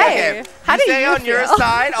 Like, Okay, hey, how you do stay you on your feel?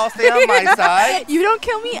 side, I'll stay on my side. you don't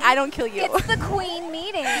kill me, I don't kill you. It's the queen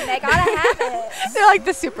meeting. They gotta have it. They're like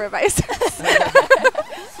the supervisors.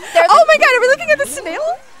 Oh my god, are we looking at the snail?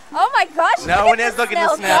 Oh my gosh. No look one at is the looking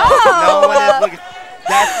at snail snail. go. No one is looking.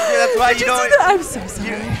 That's why you don't. I'm so sorry.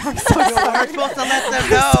 I'm so You sorry. are supposed to let them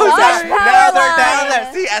know. so sorry. Now they're down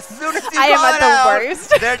there. See, as soon as you I am call at it the out,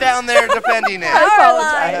 worst. they're down there defending it.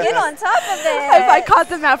 Caroline, get on top of it. If I caught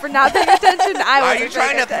them out for not paying attention, I would. Are you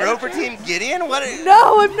trying to throw for Team Gideon? What?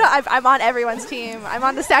 No, I'm not. I'm on everyone's team. I'm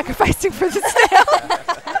on the sacrificing for the snail.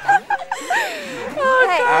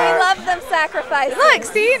 Hey, we love them sacrifices. Look,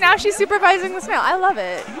 see, now she's supervising the snail. I love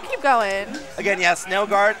it. You keep going. Again, yeah, snail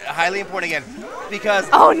guard, highly important again. Because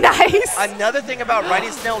Oh, nice. another thing about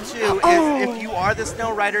riding snail too is if you are the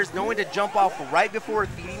snail riders, knowing to jump off right before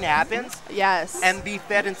feeding happens Yes. and be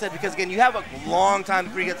fed instead, because again, you have a long time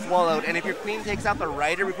before you get swallowed, and if your queen takes out the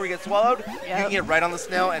rider before you get swallowed, you can get right on the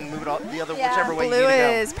snail and move it all, the other Yeah. whichever way you Blue need to go.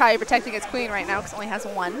 is probably protecting its queen right now because it only has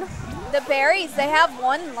one. The berries, they have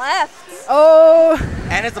one left. Oh.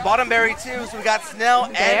 And it's the bottom berry too, so we got snail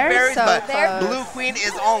and They're berries, so but close. Blue Queen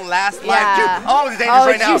is on last Yeah. life too. Oh, it's dangerous Oh,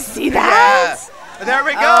 right did now. you see that? Yeah. There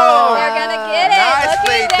we go. Oh. They're gonna get it.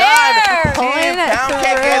 Nicely Looky done. there. Pulling Team it Pound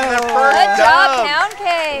Cake in the through. first Good job, dub. Pound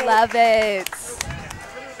Cake. Love it.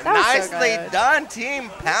 That was so Nicely good. done, Team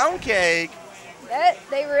Pound Cake.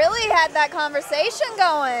 They really had that conversation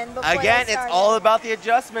going before Again, they it's started. all about the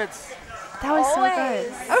adjustments. That was Always.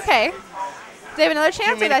 so good. Okay. Do they have another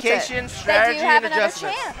chance or that's it? Communication, They strategy, do have and another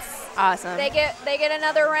adjustments. chance. Awesome. They get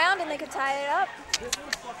another round and they could tie it up.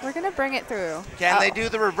 We're going to bring it through. Can they do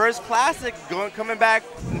the reverse classic, coming back,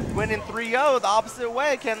 winning 3-0 the opposite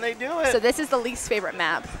way? Can they do it? So this is the least favorite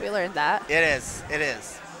map. We learned that. It is. It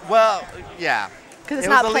is. Well, yeah. Because it's It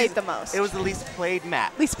was not played least- the most. It was the least played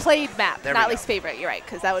map. Least played map, There we not go. least favorite. You're right,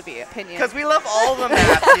 because that would be opinion. Because we love all the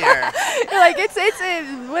maps here. You're like, it's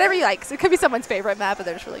whatever you like. So it could be someone's favorite map, but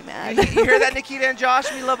they're just really mad. You hear that, Nikita and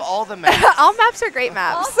Josh? We love all the maps. All maps are great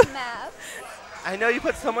maps. All maps. I know you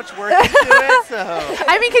put so much work into it, so.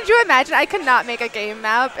 I mean, could you imagine? I could not make a game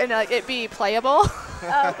map and like it be playable.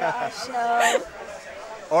 Oh gosh, no.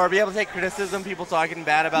 Or be able to take criticism, people talking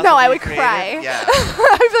bad about No, something I you would created. cry. Yeah.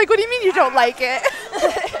 I'd be like, what do you mean you don't like it?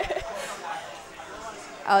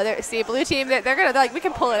 Oh, see, blue team, they're like, we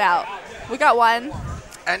can pull it out. We got one.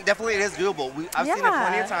 And definitely it is doable. I've seen it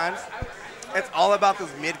plenty of times. It's all about those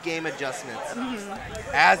mid-game adjustments.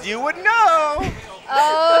 As you would know.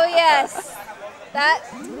 Oh yes. That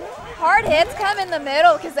hard hits come in the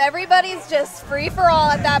middle because everybody's just free for all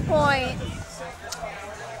at that point.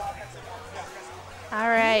 All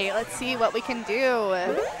right, let's see what we can do.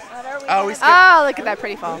 What are we Oh, we gonna- skipped. Oh, look at that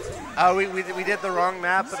pretty fall. Oh, we did the wrong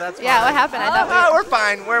map, but that's Yeah, fine. what happened? I thought Oh, we're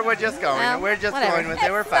fine. We're just going. No, we're just whatever. going with it.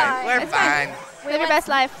 We're It's fine. fine. We're It's fine. fine. we Live your went- best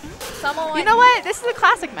life. Someone You went- know what? This is a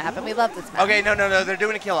classic map, and we love this map. Okay, no. They're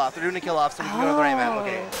doing a kill off. They're doing a kill off, so we can go to the right map. Oh.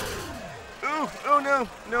 Okay. Ooh, oh no.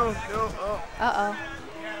 Oh. Uh-oh.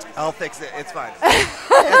 I'll fix it. It's fine.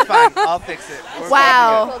 It's fine. I'll fix it. We're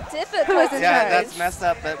Wow. gonna be Difficult. Who was good. in Yeah, charge? that's messed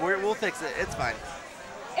up, but we'll fix it. It's fine.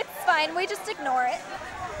 It's fine. We just ignore it.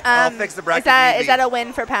 I'll fix the bracket Is that easy. a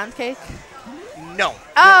win for Pound Cake? No.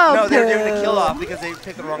 Oh, No, they're doing the boo. kill off because they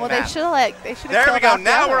picked the wrong Well, map. they should have There we go.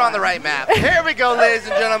 Now we're on the right map. Here we go, ladies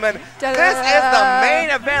and gentlemen. This is the main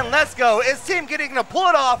event. Let's go. Is Team Getting to pull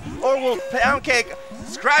it off, or will Pound Cake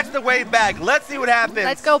scratch the way back? Let's see what happens.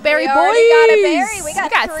 Let's go, Berry We boys. already got a berry. We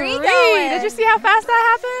got three going. Did you see how fast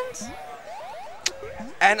that happened?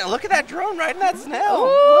 And look at that drone riding that snail.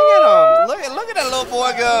 Ooh. Look at him. Look at that little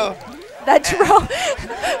boy go. That drone.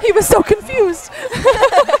 He was so confused.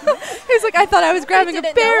 He was like, I thought I was grabbing a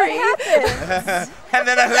Didn't know berry, what happened. And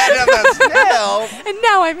then I landed on the snail. and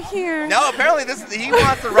now I'm here. No, apparently he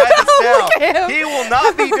wants to ride the Look at snail. him. He will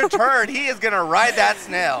not be deterred. He is going to ride that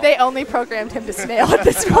snail. They only programmed him to snail at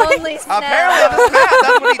this point. Only snail. Apparently on this map,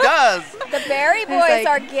 that's what he does. The berry boys like,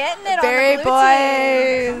 are getting it Berry on the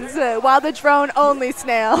blue team. boys, while the drone only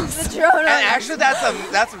snails. The drone And on actually,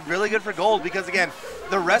 that's really good for gold because, again,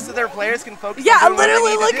 the rest of their players can focus Yeah, on doing what they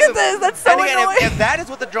literally, need to look do. at this. That's so And again, annoying. if that is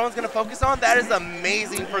what the drone's going to focus on, that is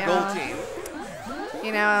amazing for Yeah. gold team.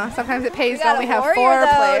 You know, sometimes it pays We to got only a have warrior, 4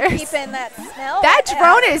 though, players. keeping that snail. That right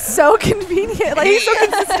drone there. is so convenient. Like, he's so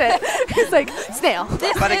consistent. He's like, snail.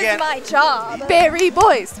 This But is again- my job. Berry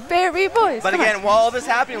boys. Berry boys. But Come on. again, while all this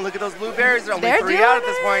happening, look at those blueberries. There are only They're 3 doing out at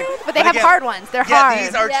this it. point. But they have again, hard ones. They're yeah, hard.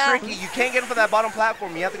 these are Yeah. tricky. You can't get them from that bottom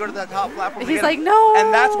platform. You have to go to that top platform. to He's get like, 'em. no.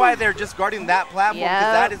 And that's why they're just guarding that platform because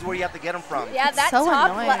Yep. that is where you have to get them from. Yeah, that so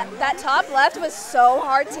top annoying. that top left was so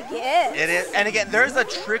hard to get. It is, and again, there's a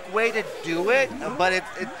trick way to do it, but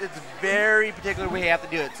it's very particular way you have to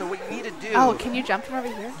do it. So what you need to do, Oh, can you jump from over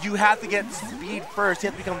here? you have to get speed first. You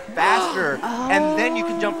have to become faster, and then you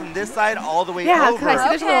can jump from this side all the way Yeah, over. because I see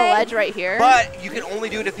there's a little Okay. ledge right here. But you can only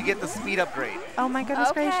do it if you get the speed upgrade, Oh my goodness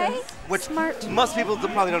Okay. gracious. which Smart. most people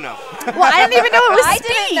probably don't know. Well, I didn't even know it was I speed.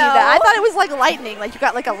 didn't know. I thought it was like lightning. Like you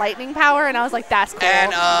got like a lightning power, and I was like, that's cool.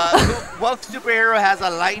 And what superhero has a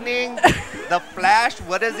lightning? The Flash.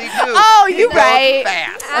 What does he do? Oh, he you goes right.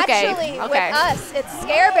 Fast. Okay, Actually, okay. with us, it's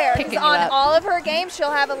Scare Bear. 'cause Picking you on up. all of her games,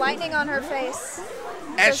 she'll have a lightning on her face.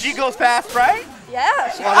 And she goes fast, right?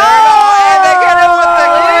 Yeah. She Well, there you go. And they get it with the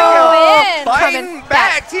win. kill. Fighting Coming back,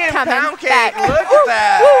 back. Team Coming Pound Cake. back. Look at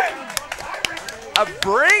that.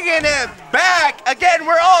 Bringing it back. Again,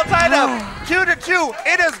 we're all tied up 2-2.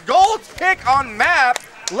 It is Gold's pick on map.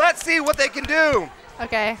 Let's see what they can do.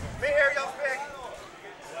 Okay. Let me hear y'all's pick.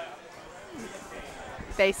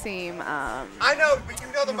 They seem I know, but you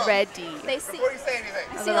know the most. ready. They see, Before you say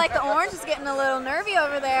anything. see like the orange is getting a little nervy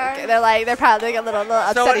over there. They're probably a little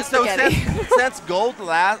upsetty So spaghetti. since Gold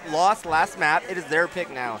lost last map, it is their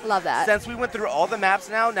pick now. Love that. Since we went through all the maps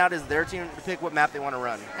now it is their team to pick what map they want to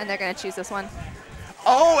run. And they're gonna choose this one.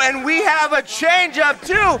 Oh, and we have a change up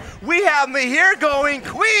too. We have Mahir going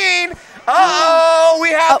queen. Uh-oh, we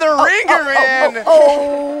have the ringer in.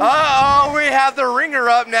 Oh. Uh-oh, we have the ringer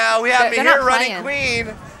up now. We have They're Mahir not running playing.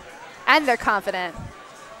 queen. And they're confident.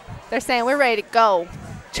 They're saying we're ready to go.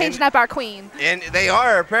 Changing up our queen. And they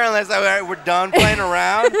are. Apparently, it's like, all right, we're done playing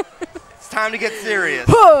around. It's time to get serious.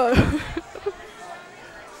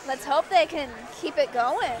 Let's hope they can keep it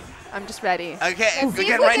going. I'm just ready. Okay, Let's see if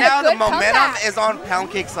again, we right get a now the good momentum comeback. is on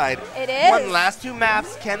Pound Cake side. It is. One last 2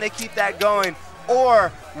 maps, can they keep that going?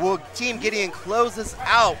 Or will Team Gideon close this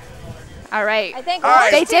out? All right. I think All right.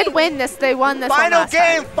 They Orange team- did win this. They won this one Final last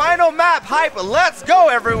game, time. final map, hype. Let's go,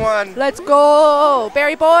 everyone. Let's go,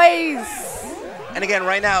 Berry Boys. And again,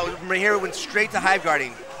 right now, right here, went straight to hive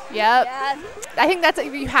guarding. Yep. Yeah. I think that's what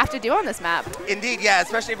you have to do on this map. Indeed, yeah,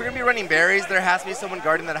 especially if you're going to be running berries, there has to be someone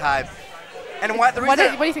guarding that hive. And what the What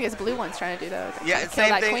reason... do you think is blue one's trying to do, though? Yeah, Kill it's same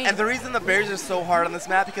that thing. queen. And the reason the berries are so hard on this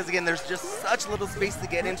map, because again, there's just such little space to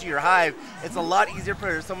get into your hive. It's a lot easier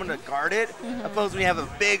for someone to guard it, opposed when you have a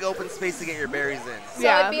big open space to get your berries in. So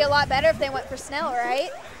Yeah. it'd be a lot better if they went for Snell,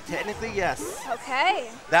 right? Technically, yes. Okay.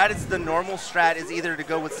 That is the normal strat, is either to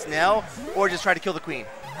go with snail or just try to kill the queen.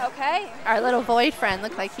 Okay. Our little void friend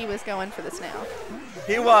looked like he was going for the snail.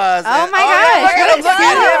 He was. Oh and- my yeah, gosh, look at him, look look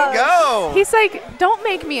at at him go. He's like, don't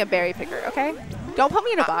make me a berry picker, okay? Don't put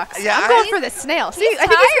me in a box. yeah, I'm going I- for the snail. See, He's I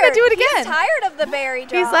think he's going to do it He's again. tired of the berry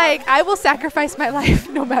job. He's like, I will sacrifice my life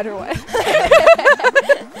no matter what.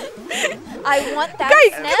 I want that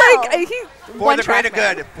Guy, Snell. he For one the track greater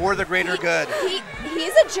man. good. For the greater good.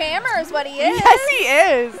 He's a jammer is what he is. Yes, he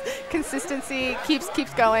is. Consistency keeps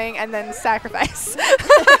going, and then sacrifice.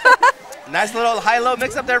 Nice little high-low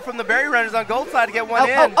mix-up there from the berry runners on gold side to get one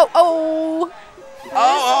in. Oh.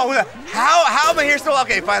 How am I here still?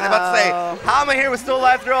 Okay, finally about to say. How am I here was still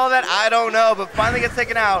alive through all that? I don't know, but finally gets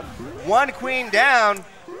taken out. One queen down.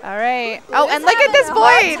 All right. Oh, and look at Having this a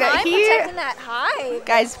hard Void. time He, protecting that hive.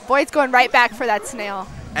 guys, Void's going right back for that snail.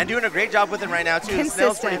 And doing a great job with him right now, too. The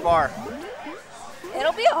snail's pretty Consistent. far.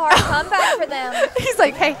 It'll be a hard comeback for them. He's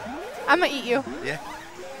like, hey, I'm going to eat you. Yeah.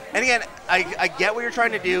 And again, I get what you're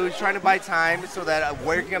trying to do. You're trying to buy time so that a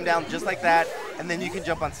warrior can come down just like that, and then you can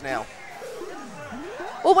jump on snail.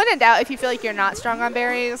 Well, when in doubt, if you feel like you're not strong on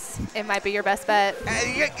berries, it might be your best bet.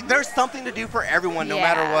 There's something to do for everyone, no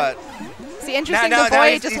matter Yeah. what. See, interesting, the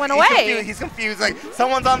Void just went away. He's confused. Like,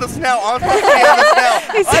 someone's on the snail. I'm supposed to be on the snail.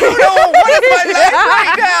 I don't know. What is my life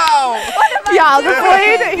right now? Yeah, the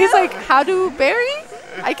Void, he's like, how do berry?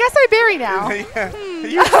 I guess I berry now.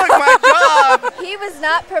 You took my job. He was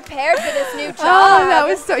not prepared for this new job. Oh, that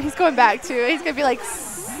was so. He's going back to. He's gonna be like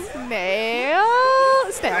snail.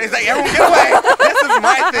 He's like, everyone get away. This is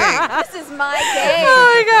my thing. This is my game.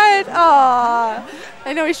 Oh my god. Aw.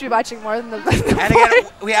 I know we should be watching more than the. And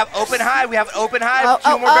again, we have open hive. We have open hive.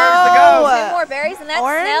 Oh, 2 more berries to go. 2 more berries, and that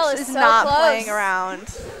Orange Snell is is so not close. playing around.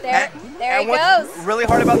 There And he what's goes. really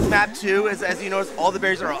hard about this map too is, as you notice, all the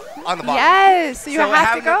berries are on the bottom. Yes, so you have to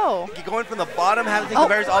having go. Going from the bottom, having to take Oh. the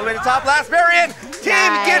berries all the way to the top. Last berry in.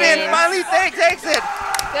 Team Gideon Nice. finally takes it.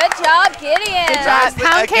 Good job, Gideon. Good job. Nicely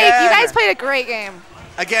Pound Cake, you again. guys played a great game.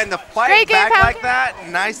 Again, the fight Great game, back Pound like Cake. that,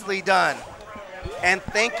 nicely done. And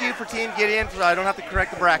thank you for Team Gideon, so I don't have to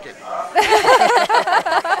correct the bracket.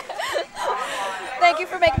 Thank you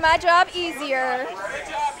for making my job easier.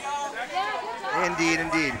 Indeed,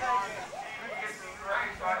 indeed.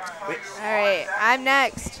 All right, I'm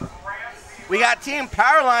next. We got Team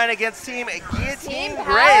Powerline against Team Guillotine Team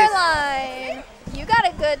Grace. Powerline. You got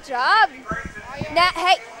a good job. Now,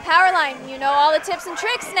 hey, Powerline, you know all the tips and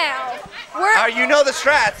tricks now. You know the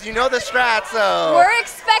strats. You know the strats. So We're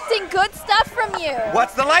expecting good stuff from you.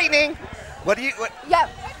 what's the lightning? What do you? What? Yep.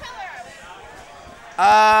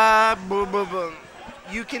 Boom.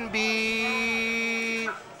 You can be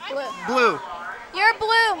Blue. blue. You're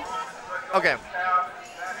blue. Okay.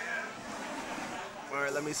 All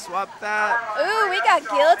right, let me swap that. Ooh, we got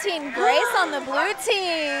Guillotine Grace on the blue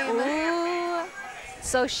team. Ooh.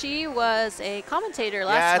 So she was a commentator Yeah,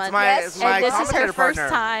 last it's month. my, Yes, it's my and this is commentator her first partner.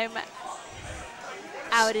 time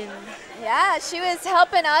out in. Yeah, she was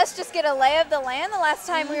helping us just get a lay of the land the last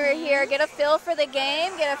time we were here, get a feel for the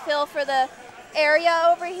game, get a feel for the area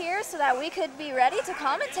over here so that we could be ready to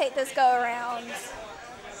commentate this go around.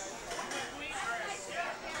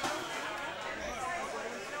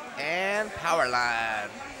 And Powerline.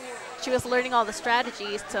 She was learning all the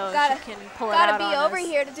strategies so Gotta- she can pull it out Gotta be on over us.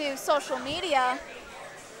 here to do social media.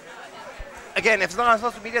 Again, if it's not on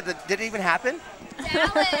social media, did it even happen?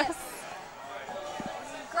 Dallas.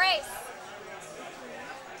 Grace.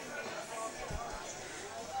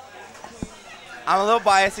 I'm a little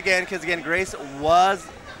biased again because, again, Grace was,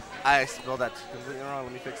 I spelled that completely wrong.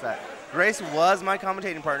 Let me fix that. Grace was my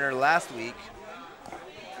commentating partner last week.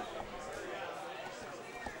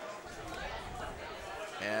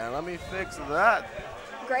 And let me fix that.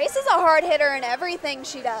 Grace is a hard hitter in everything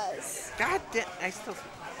she does. God damn,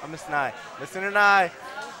 I'm missing an eye. Missing an eye.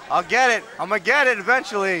 I'll get it. I'm going to get it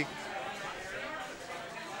eventually.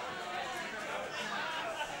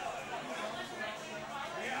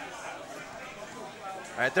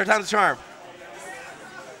 All right, third time's the charm.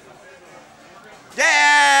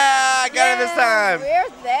 Yeah, I got it this time.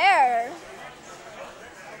 We're there.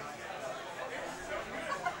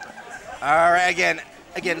 All right,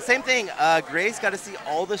 again, same thing. Grace got to see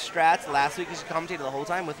all the strats last week. She commentated the whole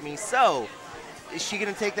time with me. So, is she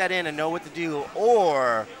going to take that in and know what to do,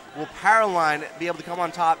 or will Powerline be able to come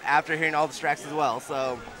on top after hearing all the strats as well?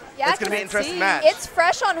 So, Yeah, it's going to be an interesting match. It's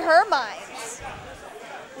fresh on her mind.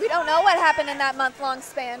 We don't know what happened in that month-long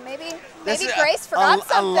span. Maybe Grace forgot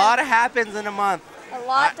something. A lot happens in a month. A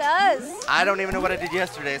lot does. I don't even know what I did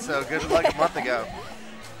yesterday, so good luck a month ago.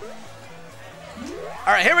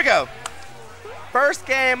 All right, here we go. First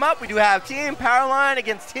game up, we do have Team Powerline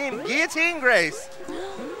against Team Guillotine Grace.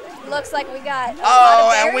 Looks like we got a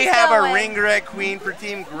lot of and we berries have going. a ring red queen for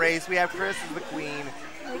Team Grace. We have Chris as the queen.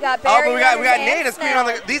 We got But berry we got runners Nate and as queen on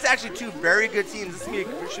the. Snell. These are actually two very good teams.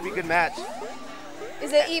 This should be a good match.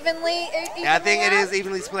 Is it evenly? Yeah, I think it out? is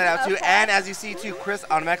evenly split out too. Okay. And as you see too, Chris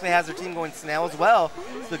automatically has their team going Snail as well,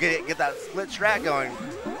 so get that split strat going.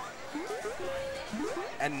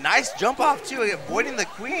 And nice jump off too, avoiding the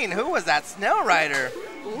queen. Who was that? Snail Rider.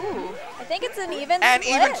 Ooh. I think it's an even And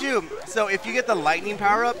split. even too, so if you get the lightning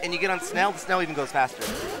power up and you get on Snail, the Snail even goes faster.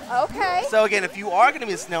 Okay. So again, if you are going to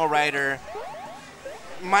be a Snail Rider,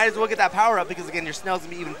 might as well get that power up because again, your Snail's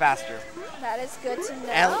going to be even faster. That is good to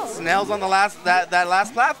know. And Snail's on the last that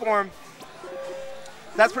last platform.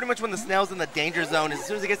 That's pretty much when the Snail's in the danger zone. As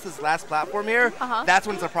soon as it gets to this last platform here, that's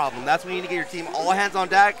when it's a problem. That's when you need to get your team all hands on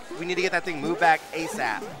deck. We need to get that thing moved back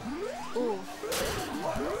ASAP. Ooh.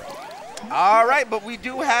 All right, but we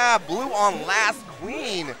do have blue on last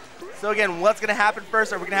queen. So again, what's going to happen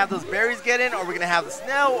first? Are we going to have those berries get in? Or are we going to have the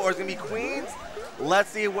Snail? Or is it going to be queens? Let's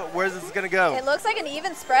see where's this going to go. It looks like an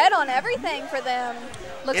even spread on everything for them.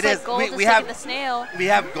 Looks It like is. gold We is taking have- the snail. We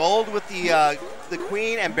have gold with the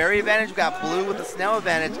queen and berry advantage. We got blue with the Snail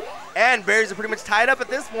advantage. And berries are pretty much tied up at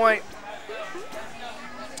this point.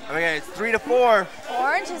 Okay, it's 3-4.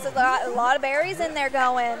 Orange is a lot of berries in there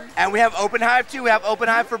going. And we have open hive too. We have open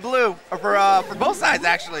hive for blue, or for both sides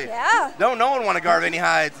actually. Yeah. No one want to guard any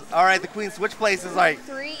hives. All right, the queen switch places like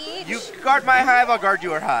 3 each. you guard my hive, I'll guard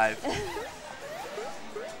your hive.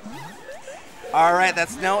 All right, that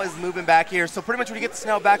Snail is moving back here. So pretty much when you get the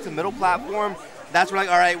Snail back to middle platform, that's where like,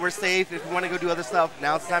 all right, we're safe. If we want to go do other stuff,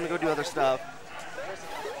 now it's time to go do other stuff.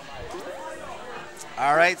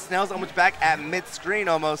 All right, Snail's almost back at mid-screen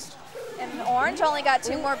almost. And orange only got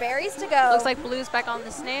 2 more berries to go. Looks like blue's back on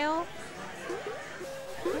the snail.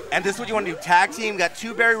 And this is what you want to do, tag team. Got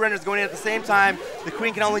 2 berry runners going in at the same time. The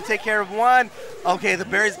queen can only take care of 1. Okay, the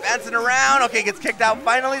berry's bouncing around. Okay, gets kicked out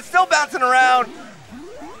finally. Still bouncing around.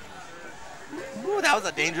 Ooh, that was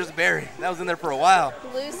a dangerous berry. That was in there for a while.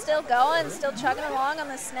 Blue's still going, still chugging along on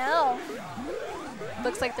the Snell.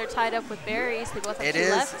 Looks like they're tied up with berries. They both have It 2 is.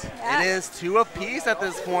 left. Yeah. It is 2 apiece at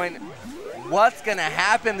this point. What's gonna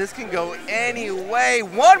happen? This can go any way.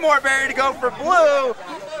 1 more berry to go for blue.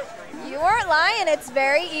 You weren't lying. It's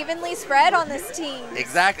very evenly spread on this team.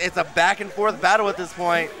 Exactly. It's a back and forth battle at this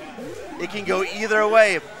point. It can go either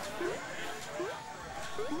way.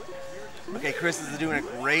 Okay, Chris is doing a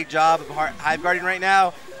great job of hive guarding right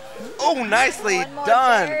now. Oh, nicely 1 more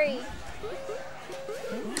done. berry.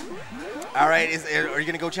 All right, are you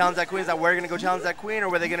gonna go challenge that queen? Is that where you're gonna go challenge that queen, or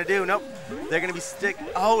what are they gonna do? Nope, they're gonna be stick.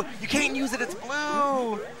 Oh, you can't use it, it's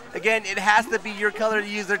blue. Again, it has to be your color to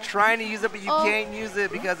use. They're trying to use it, but you can't use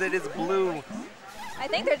it because it is blue. I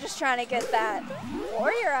think they're just trying to get that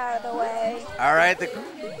warrior out of the way. All right,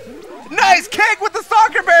 nice kick with the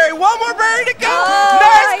soccer berry. 1 more berry to go. Oh,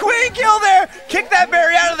 Nice queen kill there. Kick that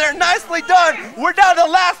berry out of there. Nicely done. We're down to the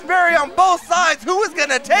last berry on both sides. Who is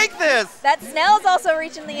gonna take this? That Snell's also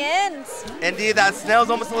reaching the end. Indeed, that Snail's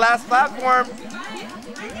almost the last platform.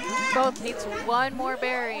 Both needs 1 more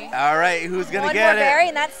berry. All right, who's gonna 1 get more it? berry,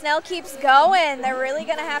 and that Snell keeps going. They're really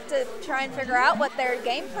gonna have to try and figure out what their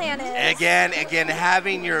game plan is. Again,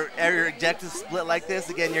 having your objectives split like this.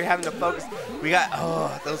 Again, you're having to focus. We got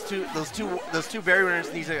those two berry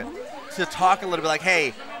runners need to talk a little bit. Like,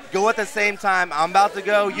 hey, go at the same time. I'm about to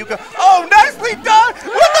go. You go. Oh, nicely done with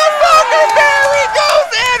the soccer berry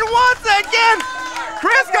goes in once again.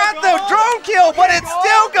 Chris got the drone kill, but it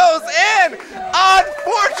still goes in.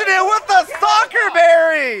 Unfortunate with the soccer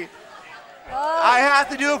berry. I have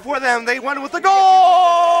to do it for them. They won with the goal.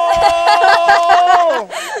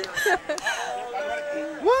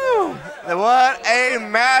 Woo! What a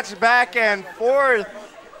match back and forth.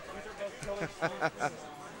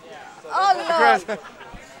 Oh, Lord. Chris.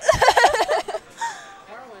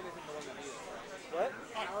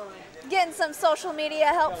 Getting some social media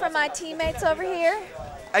help from my teammates over here.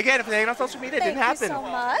 Again, if they ain't on social media, it Thank didn't happen. you so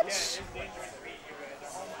much.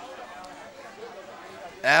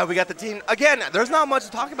 We got the team. Again, there's not much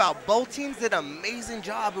to talk about. Both teams did an amazing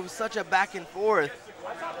job. It was such a back and forth.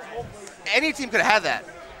 Any team could have had that.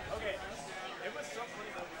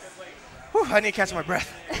 Whew, I need to catch my breath.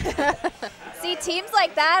 See, teams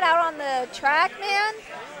like that out on the track, man,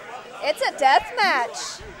 it's a death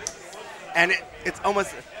match. And it's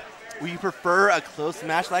almost, would you prefer a close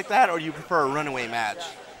match like that, or do you prefer a runaway match?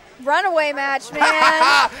 Runaway match,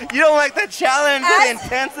 man. You don't like the challenge, the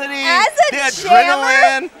intensity, the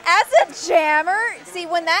jammer, adrenaline. As a jammer, see,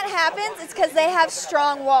 when that happens, it's because they have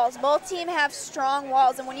strong walls. Both teams have strong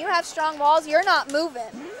walls, and when you have strong walls, you're not moving.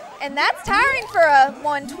 And that's tiring for a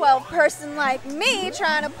 112 person like me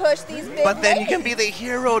trying to push these big But then you weights. can be the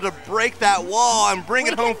hero to break that wall and bring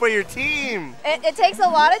it home for your team. It takes a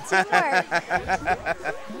lot of teamwork.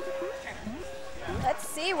 Let's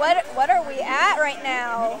see, what are we at right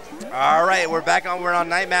now? All right, we're on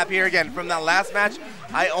night map here again. From that last match,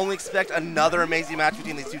 I only expect another amazing match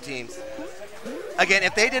between these two teams. Again,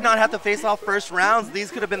 if they did not have to face off first rounds,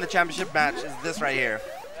 these could have been the championship match, is this right here.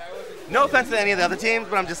 No offense to any of the other teams,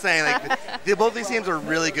 but I'm just saying, like, both these teams are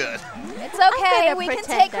really good. It's okay, gonna we can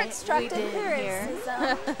pretend take that we constructive didn't hear.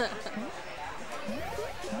 criticism.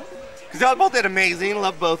 Because y'all both did amazing,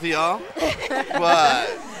 love both of y'all. But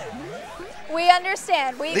We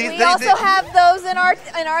understand. We These- also have those in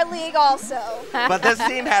our league also. but this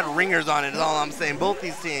team had ringers on it, is all I'm saying. Both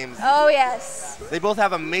these teams. Oh yes. They both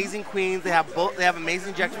have amazing queens. They have amazing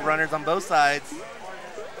objective runners on both sides.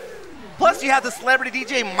 Plus, you have the celebrity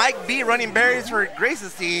DJ Mike B running berries for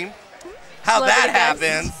Grace's team. How that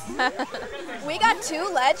happens. We got two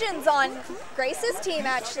legends on Grace's team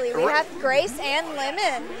actually. We have Grace and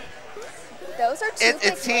Lemon. Those are two big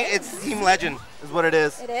names. It's team legend, is what it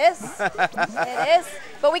is. It is. It is.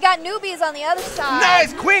 But we got newbies on the other side.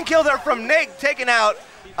 Nice queen kill there from Nate, taking out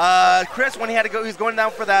Chris when he had to go. He was going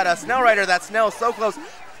down for that snail rider. That snail is so close.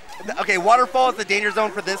 Okay, waterfall is the danger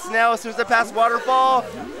zone for this snail. As soon as it passes waterfall,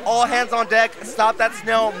 all hands on deck. Stop that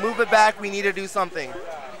snail. Move it back. We need to do something.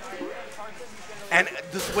 And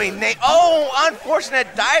this way, Nate. Oh, unfortunate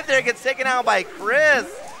dive there. Gets taken out by Chris.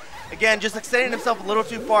 Again, just extending himself a little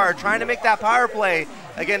too far. Trying to make that power play.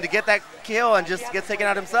 Again, to get that kill and just gets taken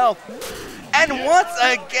out himself. And once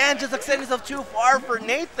again, just extending himself too far for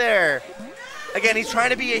Nate there. Again, he's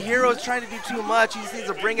trying to be a hero. He's trying to do too much. He just needs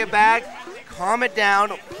to bring it back. Calm it down,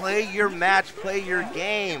 play your match, play your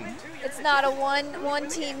game. It's not a one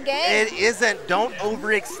team game. It isn't. Don't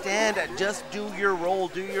overextend. Just do your role,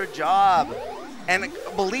 do your job. And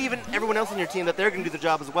believe in everyone else in your team that they're going to do the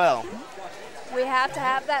job as well. We have to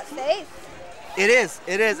have that faith. It is.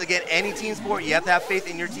 It is. Again, any team sport, you have to have faith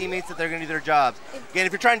in your teammates that they're going to do their jobs. Again,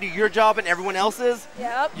 if you're trying to do your job and everyone else's,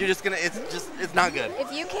 Yep. you're just going to, it's not good.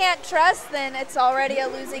 If you can't trust, then it's already a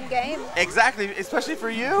losing game. Exactly, especially for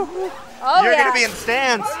you. Oh, You're yeah. going to be in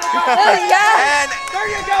stands. Yeah. And there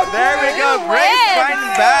we go. Grace win.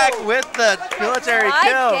 fighting back with the military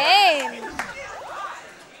kill. Game.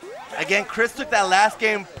 Again, Chris took that last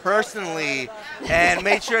game personally and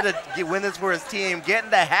made sure to win this for his team, getting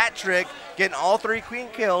the hat trick, getting all 3 queen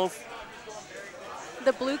kills.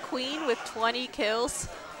 The blue queen with 20 kills.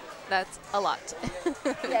 That's a lot.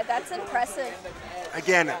 Yeah, that's impressive.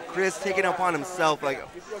 Again, Chris taking it upon himself, like,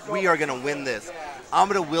 we are going to win this. I'm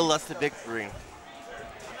going to will us to victory.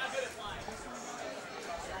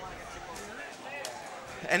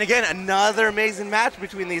 And again, another amazing match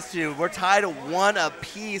between these two. We're tied at 1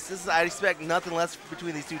 apiece. I expect nothing less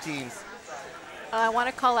between these two teams. I want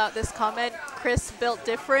to call out this comment. Chris built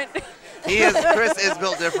different. Chris is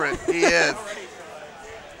built different. He is.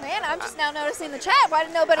 Man, I'm just now noticing the chat. Why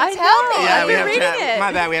did nobody I tell know. me? Yeah, I've we been have reading chat. it.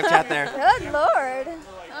 My bad, we have chat there. Good Lord.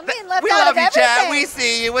 I'm being left We out love of you, chat. everything. We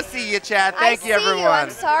see you. We'll see you, chat. Thank you, I see everyone. you. I'm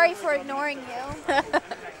sorry for ignoring you.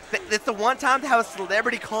 It's the one time to have a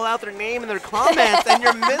celebrity call out their name in their comments, and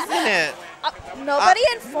you're missing it. Nobody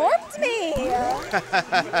informed me.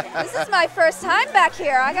 This is my first time back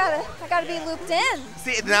here. I gotta be looped in.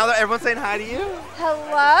 See, now that everyone's saying hi to you.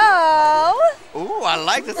 Hello. Ooh, I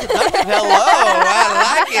like this seductive hello.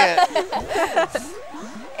 I like it.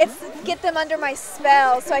 It's get them under my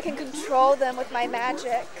spell so I can control them with my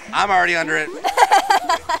magic. I'm already under it.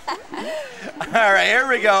 All right, here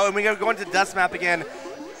we go. And we're going to dust map again.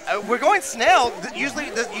 We're going snail. Usually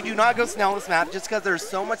you do not go snail on this map just because there's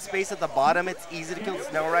so much space at the bottom. It's easy to kill the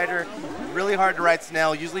snail rider. Really hard to ride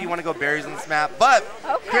snail. Usually you want to go berries on this map. But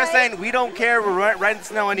Okay. Chris saying we don't care. We're riding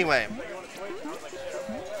snail anyway.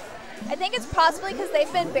 I think it's possibly because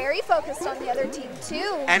they've been very focused on the other team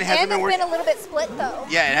too. And it hasn't been it's working. been a little bit split though.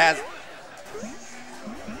 Yeah, it has.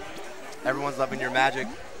 Everyone's loving your magic.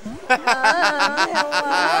 Hello.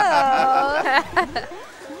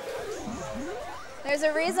 There's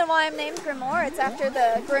a reason why I'm named Grimoire. It's after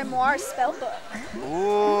the Grimoire spell book.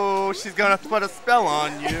 Ooh, she's gonna put a spell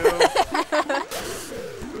on you.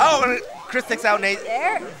 Oh, and Chris takes out Nate.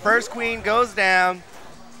 There. First queen goes down.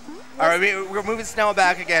 All right, we're moving Snell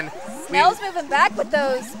back again. Snell's moving back with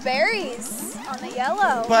those berries on the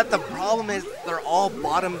yellow. But the problem is they're all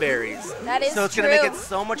bottom berries. That is So it's true. going to make it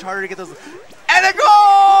so much harder to get those. And a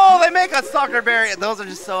goal! They make a soccer berry. Those are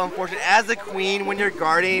just so unfortunate. As a queen, when you're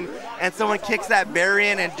guarding and someone kicks that berry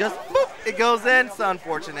in and just boop, it goes in, so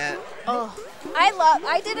unfortunate. Oh,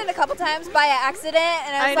 I did it a couple times by accident,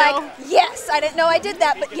 and I was I know. like, yes. I didn't know I did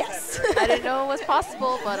that, but yes. I didn't know it was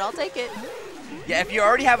possible, but I'll take it. Yeah, if you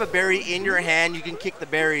already have a berry in your hand, you can kick the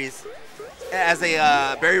berries as a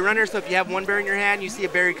berry runner. So if you have one berry in your hand, you see a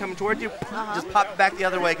berry coming towards you, just pop it back the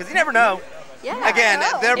other way because you never know. Yeah. Again,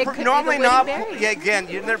 Oh. they're It could be normally the winning not. berry. Yeah, again,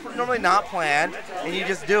 they're normally not planned, and you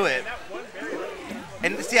just do it.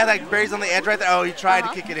 And see how that berry's on the edge right there? Oh, he tried to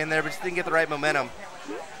kick it in there, but just didn't get the right momentum.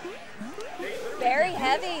 Very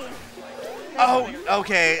heavy. Oh,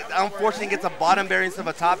 okay. Unfortunately, gets a bottom berry instead of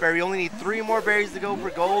a top berry. You only need 3 more berries to go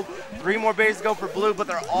for gold, 3 more berries to go for blue, but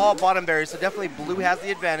they're all bottom berries, so definitely blue has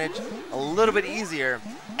the advantage. A little bit easier.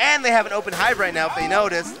 And they have an open hive right now, if they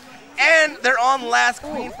noticed. And they're on last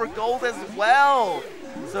queen for gold as well.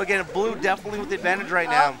 So again, blue definitely with the advantage right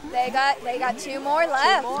now. Oh, they got 2 more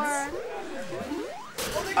left.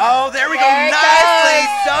 Oh, there we There it go. Nicely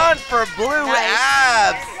goes. done for blue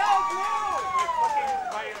abs.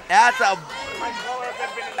 That's a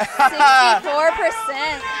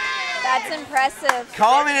 64%. That's impressive.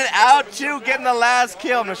 calling it out too, getting the last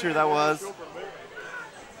kill. I'm not sure who that was.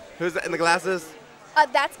 Who's that in the glasses?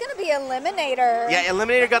 That's going to be Eliminator. Yeah,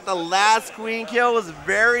 Eliminator got the last queen kill. Was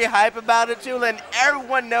very hype about it too, letting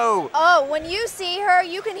everyone know. Oh, when you see her,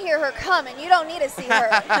 you can hear her coming. You don't need to see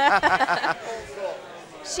her.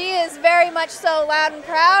 She is very much so loud and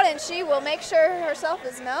proud, and she will make sure herself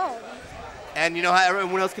is known. And you know how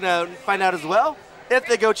everyone else can find out as well? If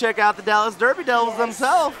they go check out the Dallas Derby Devils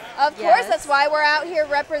themselves. Of Yes. course, that's why we're out here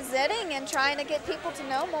representing and trying to get people to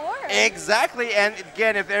know more. Exactly, and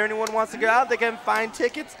again, if anyone wants to go out, they can find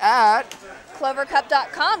tickets at.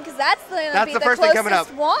 Clovercup.com, because that's going to That's be the the first thing closest coming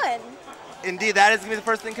up. one. Indeed, that is going to be the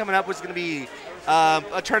first thing coming up, which is going to be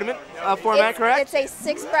a tournament format, correct? It's a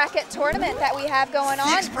 6-bracket tournament that we have going on.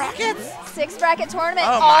 6 brackets? 6-bracket tournament.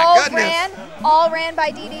 Oh, my all goodness. all ran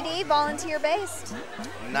by DDD, volunteer based.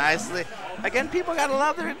 Nicely. Again, people got to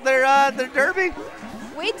love their derby.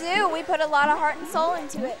 We do. We put a lot of heart and soul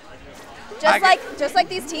into it. I Just like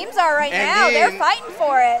these teams are right now. They're Indeed. fighting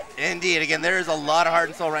for it. Indeed. Again, there is a lot of heart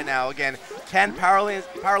and soul right now. Again, can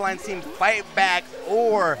Powerline's team fight back,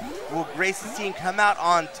 or will Grace's team come out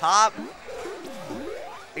on top?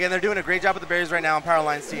 Again, they're doing a great job with the berries right now on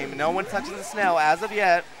Powerline's team. No one touching the snail as of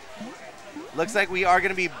yet. Looks like we are going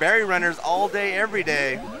to be berry runners all day, every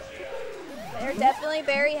day. They're definitely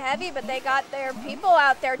very heavy, but they got their people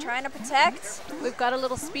out there trying to protect. We've got a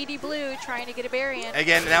little speedy blue trying to get a berry in.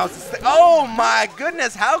 Again, now it's oh my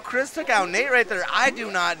goodness, how Chris took out Nate right there, I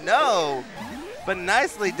do not know. But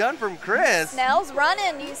nicely done from Chris. Snell's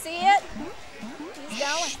running. You see it? He's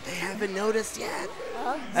going. They haven't noticed yet.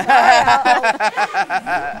 Oh, sorry.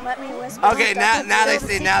 Let me whisper. Okay, now they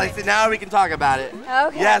see. Now we can talk about it.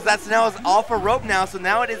 Okay. Yes, that Snell is off a rope now, so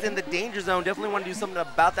now it is in the danger zone. Definitely want to do something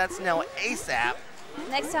about that Snell ASAP.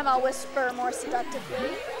 Next time I'll whisper more seductively.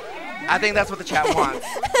 I think that's what the chat wants.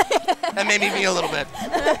 And maybe me a little bit.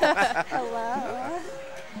 Hello.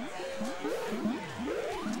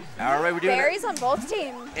 All right, we're doing it. Berries on both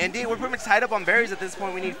teams. Indeed, we're pretty much tied up on berries at this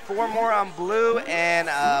point. We need 4 more on blue and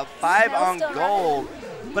 5 Snell's on still gold.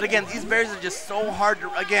 But again, these berries are just so hard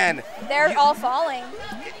to, again. They're all falling.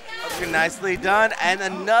 Okay, nicely done. And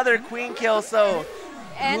another queen kill, so.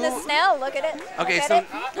 And the snail, look at it. Okay, Look so at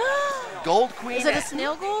it. gold queen. Is it a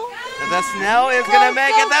snail goal? The Snell is going to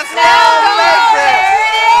make it. The Snell Snell goal! makes it.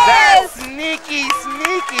 That sneaky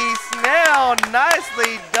Snell.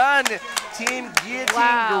 Nicely done, Team Guillotine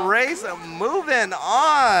Wow. Grace. Moving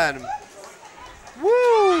on.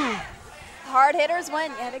 Woo! Hard hitters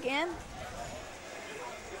win yet again.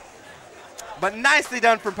 But nicely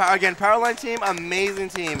done from Powerline team, amazing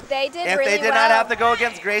team. They did If really they did well. not have to go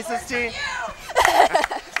against Grace's team.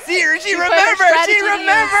 See, she put her remembered, strategy she to use.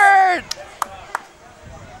 remembered.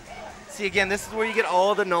 See, again, this is where you get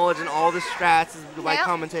all the knowledge and all the strats is by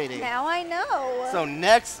commentating. Now I know. So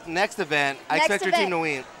next event, I Next expect your team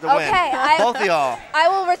event. to win. Okay, Both of y'all. I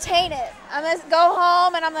will retain it. I'm going to go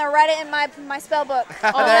home and I'm going to write it in my spell book.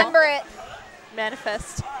 Remember it.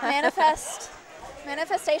 Manifest. Manifest.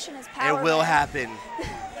 Manifestation is power. It will man. happen.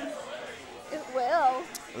 It will.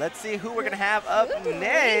 Let's see who we're going to have up Who do we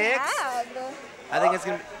next. have? I think it's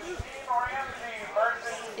going to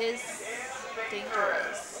be. Is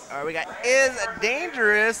dangerous. All right, we got Is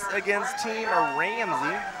Dangerous against Team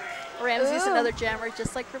Ramsey. Ramsey's Ooh. another jammer,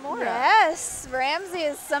 just like Remora. Yes, Ramsey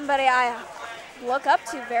is somebody I look up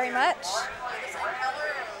to very much.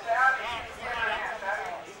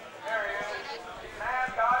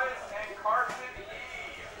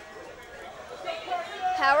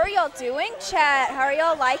 How are y'all doing, chat? How are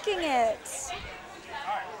y'all liking it?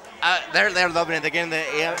 They're loving it. They're getting the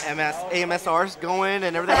AMSRs going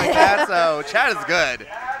and everything like that. So chat is good.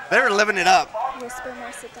 They're living it up. Whisper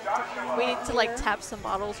more seductively. We need to like tap some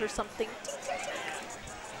bottles or something.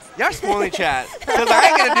 Y'all spoiling chat because I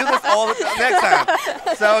ain't gonna do this all the next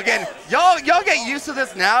time. So again, y'all get used to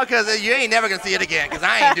this now because you ain't never gonna see it again because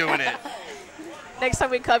I ain't doing it. Next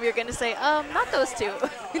time we come, you're gonna say, not those two.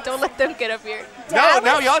 Don't let them get up here.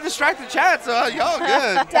 No, y'all distract the chat, so y'all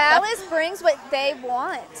good. Dallas brings what they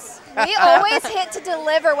want. We always hit to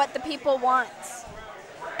deliver what the people want.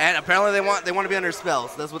 And apparently they want to be under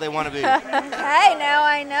spells. That's what they want to be. Okay, now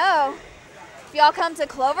I know. If y'all come to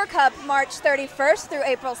Clover Cup March 31st through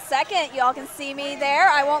April 2nd, y'all can see me there.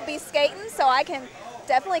 I won't be skating, so I can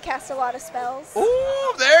definitely cast a lot of spells.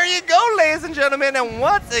 Ooh, there you go, ladies and gentlemen. And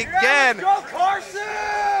once again, Go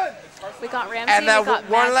Carson! We got Ramsey. and that we got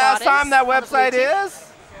one Mad last Goddess time, that on the blue website team.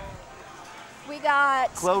 is We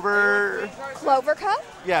got Clover. Clover Cup.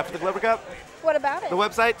 Yeah, for the Clover Cup. What about it? The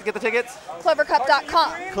website to get the tickets.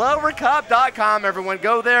 Clovercup.com. Clovercup.com, everyone.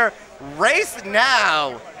 Go there. Race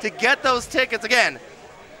now to get those tickets. Again,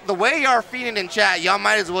 the way y'all are feeding in chat, y'all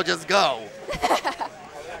might as well just go.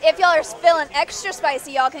 If y'all are feeling extra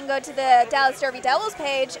spicy, y'all can go to the Dallas Derby Devils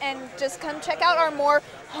page and just come check out our more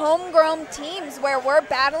homegrown teams where we're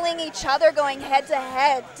battling each other, going head to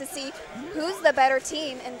head to see who's the better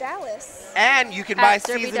team in Dallas. And you can buy At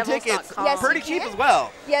season derbydevils.com. tickets Yes, pretty you cheap can. as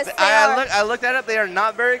well. Yes, they I are. looked at it. They are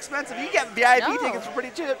not very expensive. You get VIP No. tickets for pretty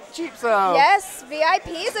cheap. So Yes, VIP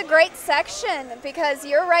is a great section because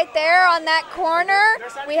you're right there on that corner.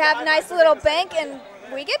 We have a nice little bank and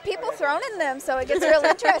we get people thrown in them, so it gets real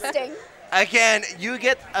interesting. again, you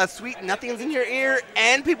get a sweet nothings in your ear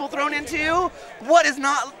and people thrown into you. What is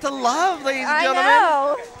not to love, ladies and I gentlemen?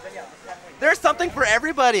 know. There's something for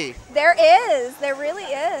everybody. There is. There really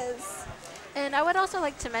is. And I would also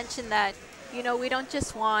like to mention that, you know, we don't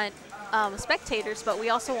just want spectators, but we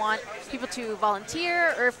also want people to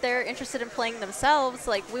volunteer, or if they're interested in playing themselves,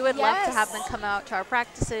 like we would love to have them come out to our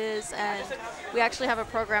practices. And we actually have a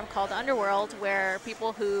program called Underworld where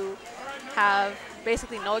people who have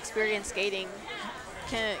basically no experience skating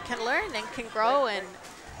can learn and can grow and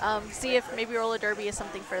see if maybe roller derby is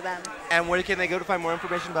something for them. And where can they go to find more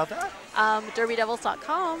information about that?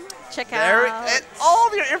 Derbydevils.com. Check There, out. and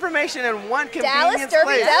all your information in one Dallas convenience Derby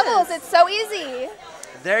place. Devils. It's so easy.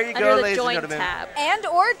 There you Under go, the ladies and join gentlemen. tab. And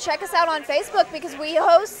or check us out on Facebook because we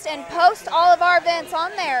host and post all of our events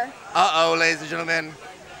on there. Uh-oh, ladies and gentlemen.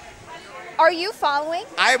 Are you following?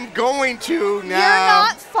 I'm going to now. You're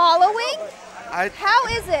not following? I, How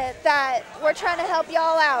is it that we're trying to help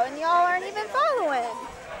y'all out and y'all aren't even following?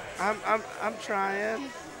 I'm trying.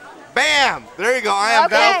 Bam! There you go. I am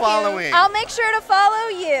now following. I'll make sure to follow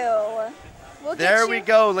you. We'll get There you. we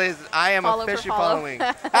go, ladies. I am Follow for officially follow. following.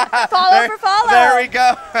 Follow there, for follow. There we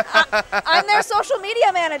go. I'm their social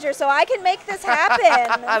media manager, so I can make this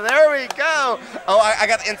happen. There we go. Oh, I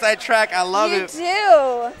got the inside track. I love you it.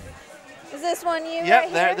 do. Is this one you Yep,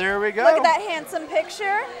 right there- here? there we go. Look at that handsome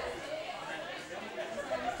picture.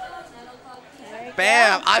 There you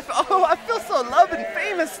Bam! go. I feel so loved and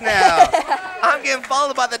famous now. I'm getting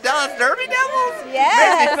followed by the Dallas Derby Devils.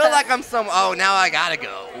 Yes. Makes me feel like I'm some. Oh, now I gotta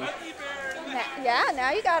go. Yeah,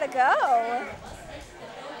 now you gotta go.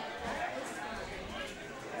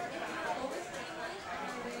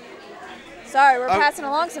 Sorry, we're Oh. passing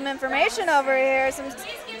along some information over here, some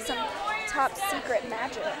top secret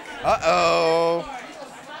magic. Uh-oh.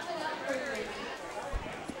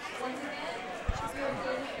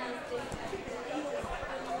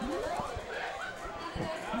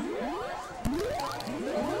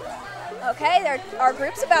 Okay, our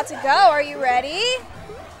group's about to go. Are you ready?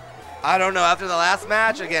 I don't know. After the last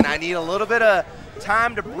match, again, I need a little bit of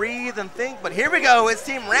time to breathe and think. But here we go. It's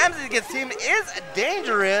Team Ramsey against Team Is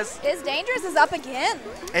Dangerous. Is Dangerous is up again.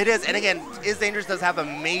 It is. And again, Is Dangerous does have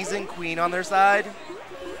amazing queen on their side.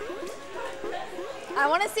 I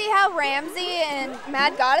want to see how Ramsey and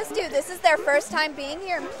Mad Goddess do. This is their first time being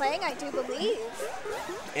here and playing, I do believe.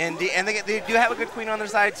 And they do have a good queen on their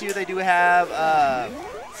side, too. They do have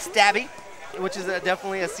Stabby, which is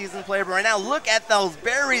definitely a seasoned player. But right now, look at those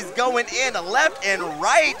berries going in left and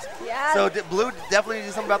right. Yeah. So Blue definitely do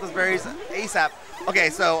something about those berries ASAP. Okay,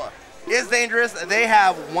 so Is Dangerous, they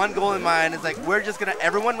have one goal in mind. It's like, we're just going to,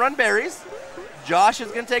 everyone run berries. Josh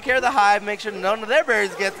is going to take care of the hive, make sure none of their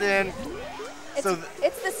berries gets in.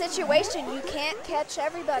 It's the situation. You can't catch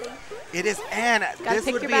everybody. It is, and this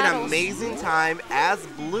would be an amazing time as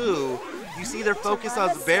Blue. You see their focus on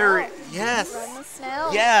berry. Yes. Run the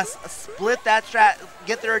snail. Yes. Split that strat.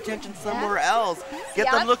 Get their attention somewhere else. Get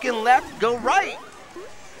them looking left. Go right.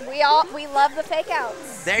 We love the fake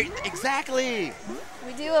outs. There, exactly.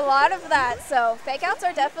 We do a lot of that, so fake outs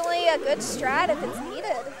are definitely a good strat if it's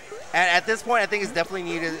needed. And at this point, I think it's definitely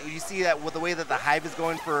needed. You see that with the way that the hive is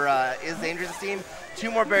going for Is Dangerous' team. 2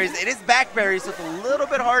 more berries. It is back berries, so it's a little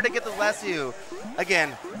bit hard to get the last few.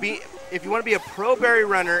 Again, if you want to be a pro berry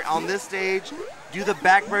runner on this stage, do the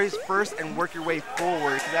back berries first and work your way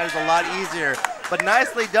forward, because that is a lot easier. But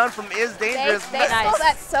nicely done from Is Dangerous. They stole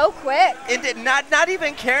that so quick. It did not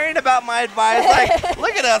even caring about my advice. Like,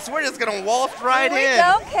 look at us. We're just going to waltz right in. We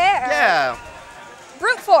don't care. Yeah.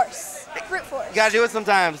 Brute force. Brute force. You got to do it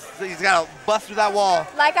sometimes. You just got to bust through that wall.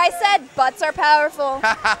 Like I said, butts are powerful.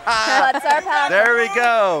 Butts are powerful. There we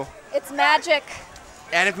go. It's magic.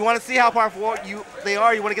 And if you want to see how powerful they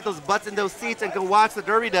are, you want to get those butts in those seats and go watch the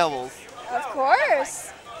Derby Devils. Of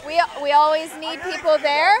course. We always need people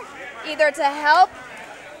there, either to help.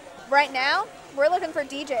 Right now, we're looking for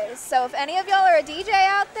DJs. So if any of y'all are a DJ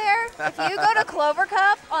out there, if you go to Clover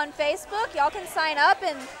Cup on Facebook, y'all can sign up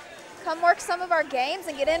and come work some of our games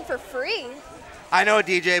and get in for free. I know a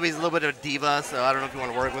DJ, but he's a little bit of a diva, so I don't know if you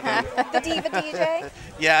want to work with him. The diva DJ?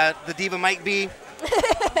 Yeah, the diva might be.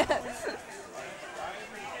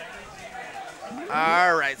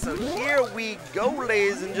 All right, so here we go,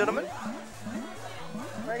 ladies and gentlemen.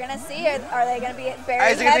 We're going to see, are they going to be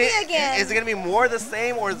very heavy again? Is it going to be more the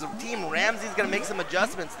same, or is Team Ramsey's going to make some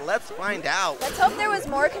adjustments? Let's find out. Let's hope there was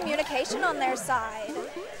more communication on their side.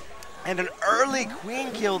 And an early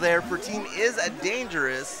queen kill there for Team Is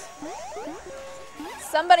Dangerous.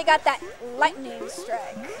 Somebody got that lightning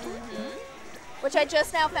strike. Which I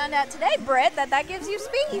just now found out today, Britt, that gives you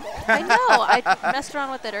speed. I know. I messed around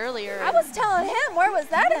with it earlier. I was telling him, where was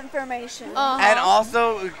that information? And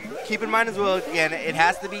also, keep in mind as well, again, it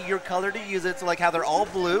has to be your color to use it. So like how they're all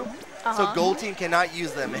blue, so gold team cannot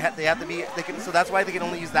use them. They have to be, so that's why they can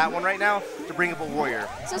only use that one right now to bring up a warrior.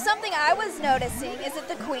 So something I was noticing, is it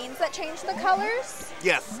the queens that change the colors?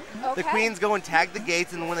 Yes. Okay. The queens go and tag the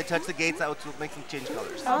gates, and when they touch the gates, that's what makes them change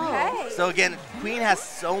colors. Okay. So again, queen has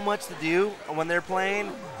so much to do when they're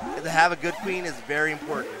playing. To have a good queen is very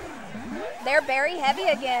important. They're berry heavy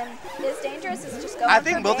again. Is Dangerous is just going I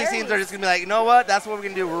think for both these berries. teams are just going to be like, you know what, that's what we're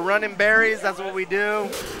going to do. We're running berries, that's what we do.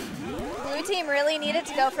 Blue team really needed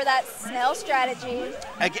to go for that snail strategy.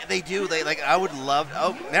 Again, they do. I would love.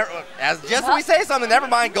 We say something. Never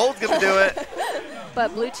mind. Gold's gonna do it.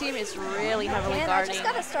 But blue team is really heavily Man, I guarding. just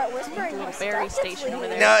gotta start whispering Little more berry stuff that's station over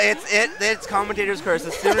leaving. there. No, it's commentator's curse.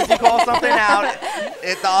 As soon as you call something out,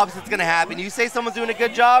 the opposite's gonna happen. You say someone's doing a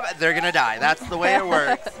good job, they're gonna die. That's the way it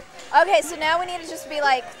works. Okay, so now we need to just be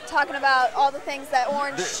like talking about all the things that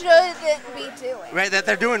Orange shouldn't be doing. Right, that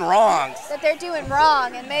they're doing wrong. That they're doing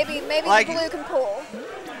wrong, and maybe Like- the blue can pull.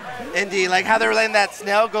 Indeed, like how they were letting that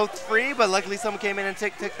snail go free, but luckily someone came in and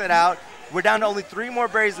took that out. We're down to only 3 more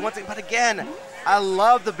berries. But again, I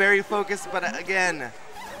love the berry focus, but again,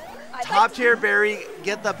 top tier berry,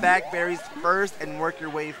 get the back berries first and work your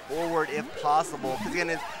way forward if possible. Because again,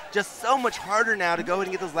 it's just so much harder now to go ahead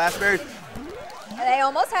and get those last berries. They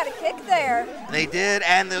almost had a kick there. They did,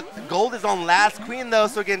 and the gold is on last queen though,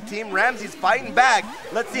 so again, Team Ramsey's fighting back.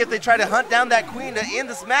 Let's see if they try to hunt down that queen to end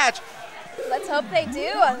this match. Let's hope they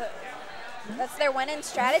do. That's their winning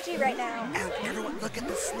strategy right now. And everyone, look at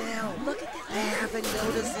the snail. Look at this. They haven't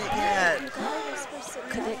noticed it yet.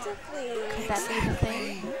 Could that be the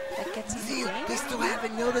thing that gets us See, the game? they still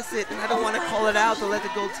haven't noticed it, and I don't want to call it out to let the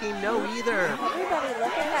gold team know either. Everybody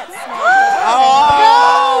look at that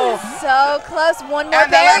Oh! snail. So close. One more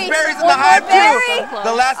And the berry. last berry's in One the hive more berry. too.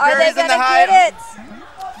 The last Are they berry's in the gonna hive. get it?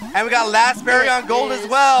 And we got last berry on gold as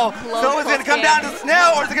well. So is it going to come down to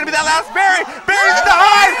snail, or is it going to be that last berry? Berry's in the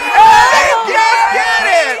hive, and they just get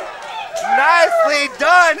it. Nicely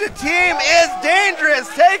done. The team Is Dangerous,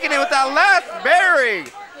 taking it with that last berry.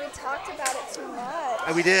 We talked about it too much.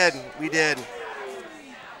 And we did.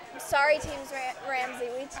 I'm sorry, Teams Ramsey.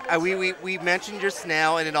 We mentioned your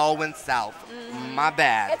snail, and it all went south. My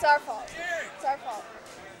bad. It's our fault. It's our fault.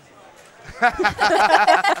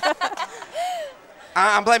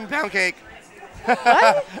 I'm blaming Pound Cake.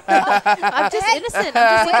 I'm just innocent.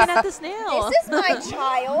 I'm just looking at the snail. This is my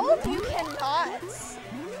child. You cannot.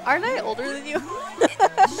 Aren't I older than you?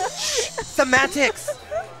 Semantics.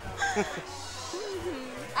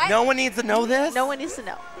 No one needs to know this. No one needs to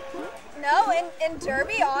know. No, in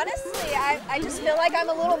Derby, honestly, I just feel like I'm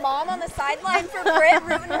a little mom on the sideline for Britt,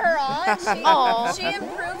 rooting her on. She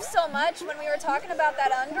improved so much when we were talking about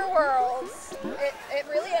that Underworld. It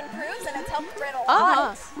really improves, and it's helped Britt a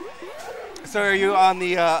lot. So are you on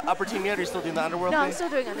the upper team yet, or are you still doing the Underworld No, thing? I'm still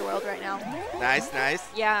doing Underworld right now. Nice, nice.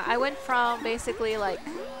 Yeah, I went from basically like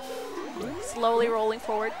slowly rolling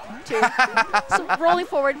forward to rolling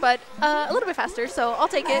forward, but a little bit faster, so I'll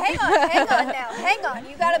take it. Hang on now. Hang on.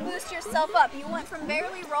 You got to boost yourself up. You went from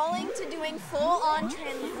barely rolling to doing full-on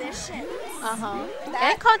transitions.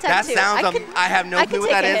 And contact That too. sounds, I have no clue what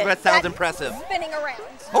that is, but it sounds impressive. Spinning around.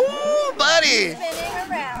 Oh, buddy.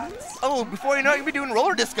 Spinning around. Oh, before you know it, you'll be doing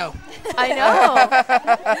roller disco. I know.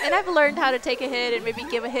 And I've learned how to take a hit and maybe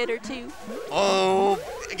give a hit or two. Oh,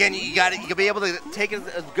 again, you'll be able to take it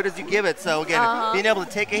as good as you give it. So again, being able to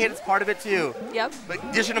take a hit is part of it too. Yep.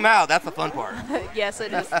 But dishing them out, that's the fun part. Yes,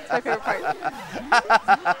 it is. It's my favorite part.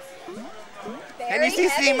 And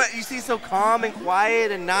you seem so calm and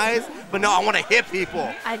quiet and nice, but no, I want to hit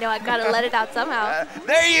people. I know. I gotta let it out somehow.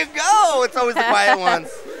 There you go. It's always the quiet ones.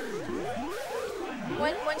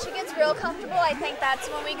 When she gets real comfortable, I think that's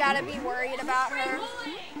when we gotta be worried about her.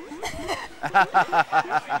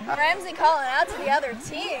 Ramsey calling out to the other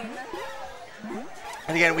team.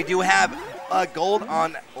 And again, we do have a gold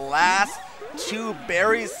on last two.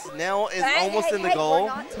 Barry Snell is almost in the goal.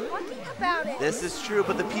 We're not talking about it. This is true,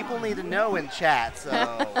 but the people need to know in chat. So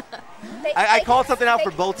I called something out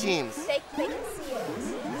for both teams. They can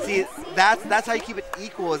see it. See, that's how you keep it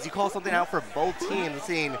equal. Is you call something out for both teams.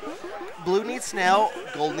 Seeing blue needs Snell,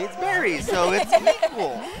 gold needs Barry, so it's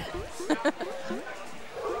equal.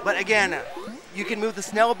 But again, you can move the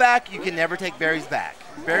Snell back. You can never take Barry's back.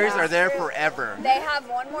 Berries are there forever. They have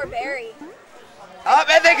one more berry. Up,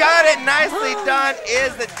 and they got it. Nicely done.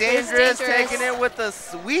 Is the Dangerous taking it with a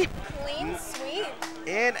sweep. Clean sweep.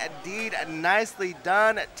 Indeed, nicely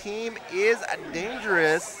done. Team is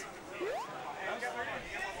Dangerous.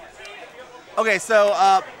 Okay,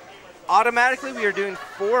 so automatically we are doing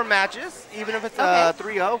 4 matches, even if it's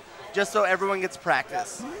 3-0, just so everyone gets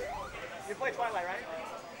practice. You play Twilight, right?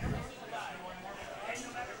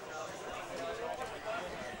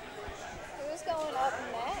 Who's going up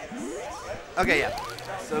next? Okay, yeah.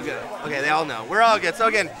 So good. Okay, they all know. We're all good. So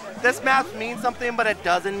again, this map means something, but it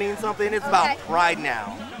doesn't mean something. It's about pride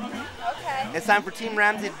now. Okay. It's time for Team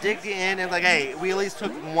Ramsey to dig in and like, hey, we at least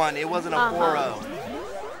took 1. It wasn't a 4-0.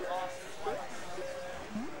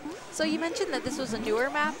 So you mentioned that this was a newer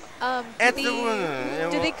map. It's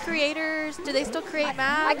do the creators, do they still create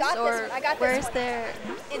maps? I got this one. I got this where is one. their?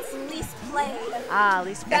 It's least played.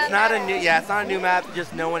 Least It's not a new, it's not a new map.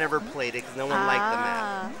 Just no one ever played it because no one liked the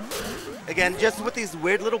map. Again, just with these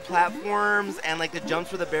weird little platforms and like the jumps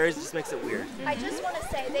for the berries, just makes it weird. I just want to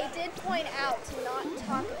say they did point out to not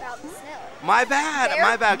talk about the snow. My bad.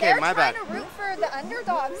 My bad. Okay, my bad. They're trying to root for the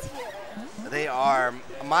underdogs here. They are.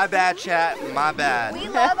 My bad, chat. My bad. We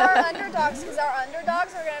love our underdogs because our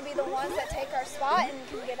underdogs are going to be the ones that take our spot and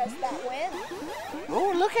can get us that win.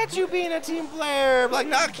 Oh, look at you being a team player. Like,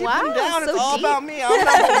 not keep them down. so It's all deep. about me. I'm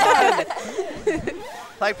number 1.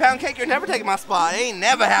 Like, Pound Cake, you're never taking my spot. It ain't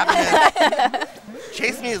never happening.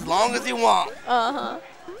 Chase me as long as you want.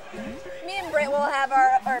 Me and Britt will have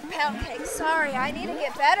our pound cake. Sorry, I need to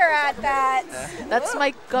get better at that. That's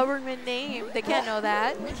my government name. They can't know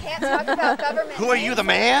that. We can't talk about government. Who are you, the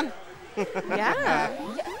man? Yeah.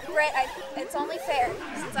 Britt, it's only fair.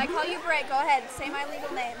 Since I call you Britt, go ahead. Say my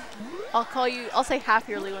legal name. I'll say half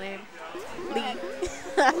your legal name. Lee.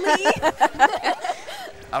 Lee?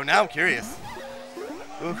 Oh, now I'm curious.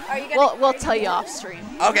 Are you gonna, We'll tell you off stream.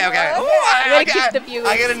 Okay. Ooh, We're gonna keep the viewers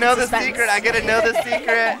I gotta know the suspense. secret. I gotta know the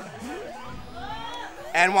secret.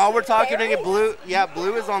 And while we're talking to get blue,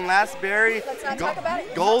 blue is on last berry. Let's not talk about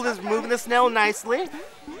it. Gold is moving the Snell nicely.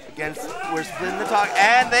 Against, we're splitting the talk,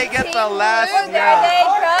 and they get the last Blue, there Snell. they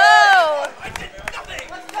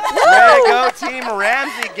go. Way to go, Team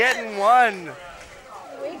Ramsey, getting 1.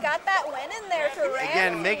 We got that win in there for Ramsey.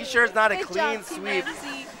 Again, making sure it's not a Good clean job, Team sweep.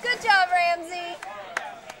 Ramsey. Good job, Ramsey.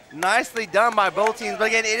 Nicely done by both teams. But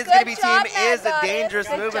again, it is Good going to be job, Team Mad Is the Goddess. Dangerous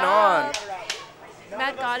Good moving job. on.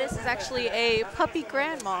 Mad Goddess is actually a puppy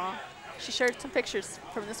grandma. She shared some pictures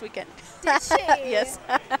from this weekend. Did she? Yes.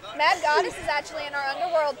 Mad Goddess is actually in our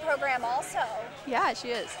Underworld program also. Yeah, she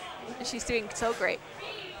is. And she's doing so great.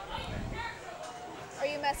 Are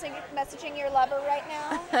you messaging your lover right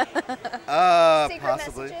now? Secret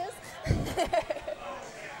Possibly. messages?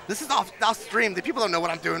 This is off stream. The people don't know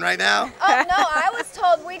what I'm doing right now. Oh, no, I was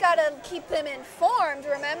told we got to keep them informed.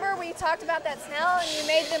 Remember we talked about that Snell and you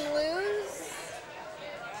made them lose?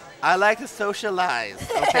 I like to socialize,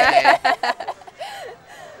 okay?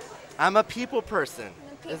 I'm a people person.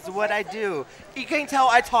 people Is what I person? do. You can tell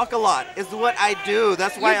I talk a lot. Is what I do.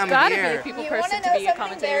 That's why I'm You've got to be here. a people You want person to to know be a something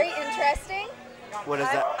commentator. very interesting? What is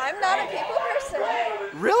that? I'm not a people person.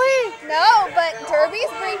 Really? No, but Derby's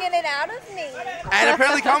bringing it out of me. And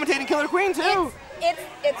apparently commentating Killer Queen too.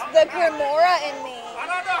 It's the Grimora in me.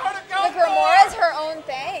 The Grimora is her own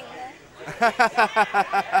thing.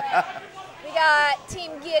 We got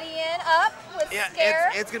Team Gideon up with Yeah,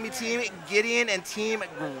 Scare. it's gonna be Team Gideon and Team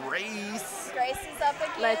Grace. Grace is up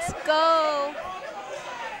again. Let's go.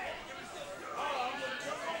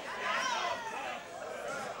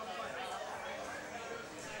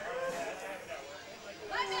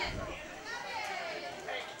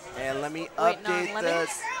 And let me Waiting on update Lemons.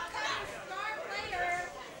 this.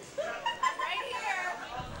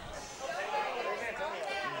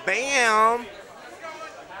 Bam!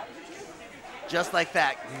 Just like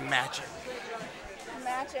that, magic.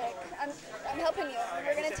 Magic. I'm helping you.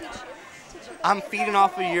 We're gonna teach you. I'm feeding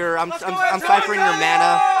off of your. I'm ciphering your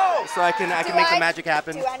mana, so I can make the magic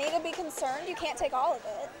happen. Do I need to be concerned? You can't take all of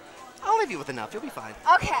it. I'll leave you with enough. You'll be fine.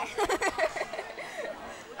 Okay.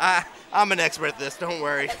 I'm an expert at this. Don't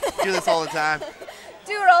worry. Do this all the time.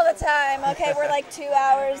 Do it all the time. Okay, we're like 2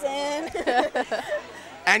 hours in.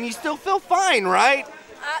 And you still feel fine, right?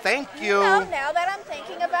 Thank you. No, now that I'm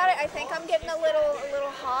thinking about it, I think I'm getting a little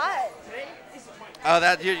hot.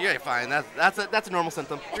 Oh, you're fine. That's a normal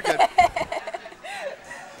symptom. You're good.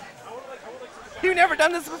 You've never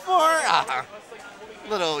done this before?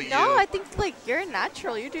 Little you. No, I think like you're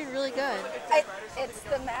natural. You're doing really good. It's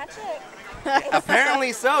the magic.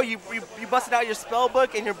 Apparently so. You busted out your spell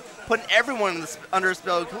book and you're putting everyone under a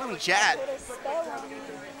spell, including chat. Put a spell on me.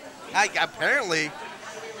 Apparently.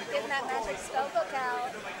 Getting that magic spell book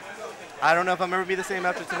out. I don't know if I'm ever be the same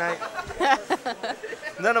after tonight.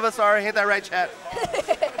 None of us are. Ain't that right, chat?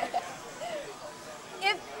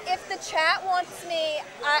 If the chat wants me,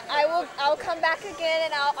 I'll come back again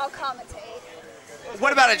and I'll commentate.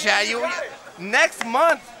 What about it, chat? Next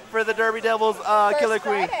month for the Derby Devils Killer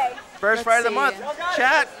Queen. Friday. First Friday of the month.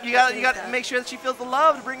 Chat, you got to make sure that she feels the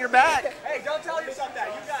love to bring her back. Hey, don't tell yourself that.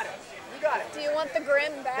 You got it. You got it. Do you want the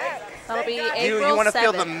Grim back? That'll be April You want to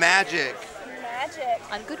feel the 7th magic. Magic.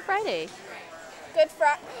 on Good Friday. Good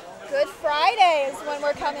Friday is when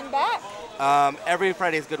we're coming back. Every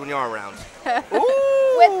Friday is good when you're around.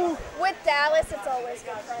 Ooh. With Dallas, it's always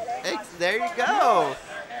Good Friday. There you go.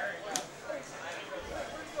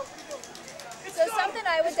 So something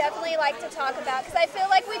I would definitely like to talk about, because I feel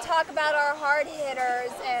like we talk about our hard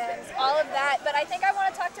hitters and all of that, but I think I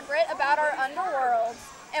want to talk to Britt about our underworld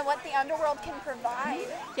and what the underworld can provide.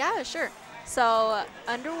 Yeah, sure. So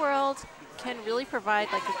Underworld can really provide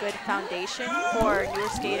like a good foundation for newer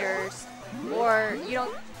skaters or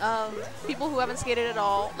people who haven't skated at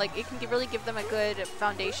all. Like it can really give them a good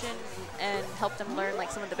foundation and help them learn like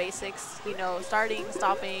some of the basics. Starting,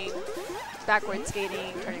 stopping, backward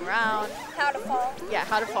skating, turning around. How to fall. Yeah,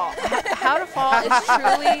 how to fall. How to fall is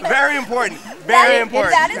truly Very important. Very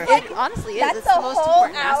important. That is like, it honestly is. that's It's a the most whole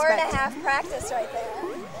important hour aspect. and a half practice right there.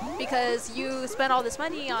 Because you spend all this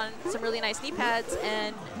money on some really nice knee pads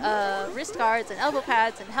and wrist guards and elbow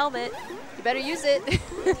pads and helmet. You better use it. You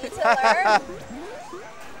need to learn.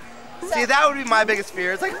 See, that would be my biggest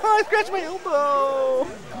fear. It's like, oh, I scratched my elbow.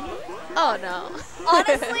 Oh no.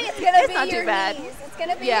 Honestly, it's going to be not too your bad. knees. It's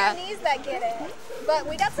going to be Yeah. your knees that get it. But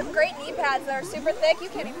we got some great knee pads that are super thick. You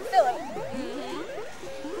can't even feel it.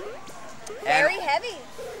 Very heavy.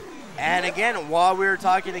 And again, while we were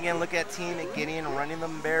talking again, look at Team Gideon running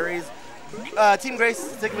them berries. Team Grace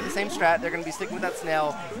is sticking with the same strat. They're going to be sticking with that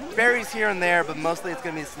snail. Berries here and there, but mostly it's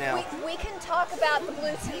going to be the snail. We can talk about the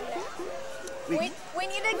blue team now. We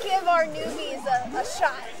need to give our newbies a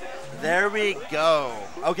shot. There we go.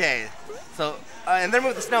 Okay, so and they're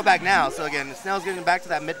moving the snail back now. So again, the snail's getting back to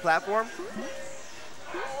that mid platform.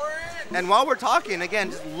 And while we're talking,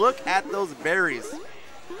 again, just look at those berries.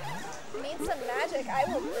 Need some magic, I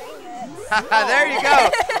will bring it. There you go.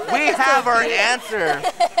 We have our answer.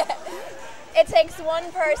 It takes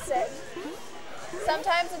one person.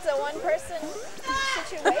 Sometimes it's a one-person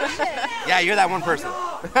situation. Yeah, you're that one person.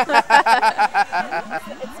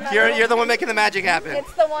 You're the one making the magic happen.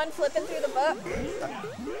 It's the one flipping through the book.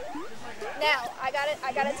 Now, I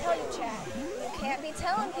gotta tell you, Chad, you can't be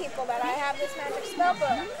telling people that I have this magic spell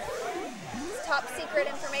book. It's top secret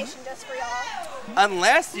information just for y'all.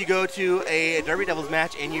 Unless you go to a Derby Devils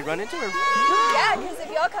match and you run into her. Yeah, because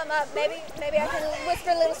if y'all come up, maybe I can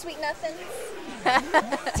whisper little sweet nothings.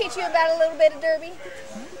 Teach you about a little bit of Derby.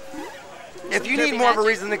 If you Derby need more of a magic.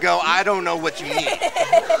 reason to go, I don't know what you need.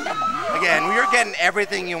 Again, you're getting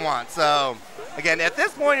everything you want. So, again, at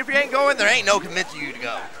this point, if you ain't going, there ain't no convincing you to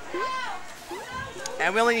go.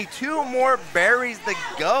 And we only need 2 more berries to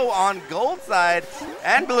go on gold side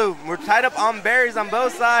and blue. We're tied up on berries on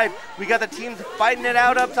both sides. We got the teams fighting it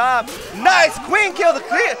out up top. Nice queen kill. The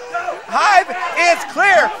clear. Hive is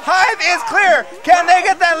clear. Hive is clear. Can they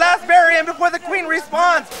get that last berry in before the queen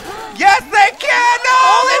respawns? Yes, they can.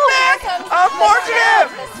 No, they missed. Unfortunate.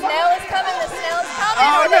 The snail is coming. The snail is coming.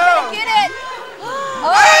 Oh, Are they no. gonna get it?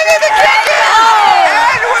 Oh, And with the kick in. Oh.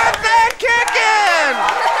 And with that kick in.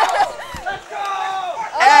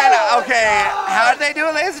 And, okay, how did they do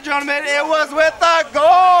it, ladies and gentlemen? It was with the goal!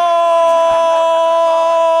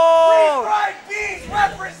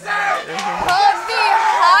 Put the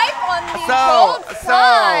hype on the gold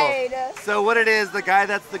side. So what it is, the guy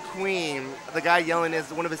that's the queen, the guy yelling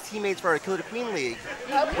is one of his teammates for our Killer Queen League.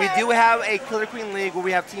 Okay. We do have a Killer Queen League where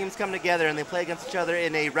we have teams come together and they play against each other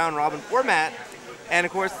in a round-robin format. And,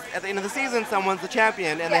 of course, at the end of the season, someone's the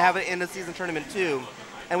champion, and they have an end-of-season tournament, too.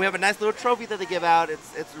 And we have a nice little trophy that they give out.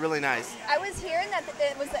 It's really nice. I was hearing that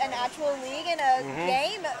it was an actual league in a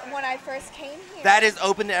game when I first came here. That is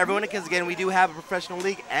open to everyone because, again, we do have a professional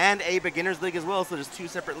league and a beginner's league as well, so there's 2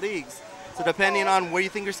 separate leagues. So depending on where you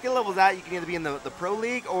think your skill level's at, you can either be in the pro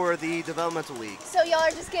league or the developmental league. So y'all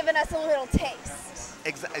are just giving us a little taste.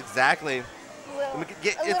 Exactly.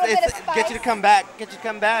 Bit of spice. Get you to come back. Get you to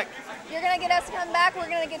come back. You're going to get us to come back. We're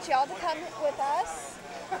going to get y'all to come with us.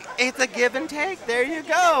 It's a give and take. There you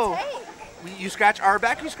go. You scratch our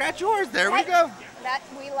back, you scratch yours. There we go.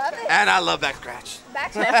 We love it. And I love back scratch.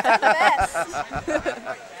 Back scratch is the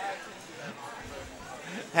best.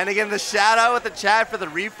 And again, the shout out with the chat for the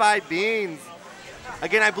Refi Beans.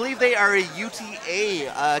 Again, I believe they are a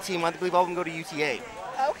UTA team. I believe all of them go to UTA.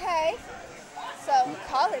 Okay. So,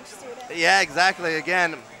 college students. Yeah, exactly.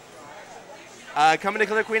 Again, coming to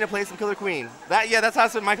Killer Queen and play some Killer Queen. That's how I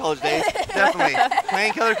spent my college days. Definitely.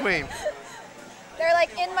 Playing Killer Queen. They're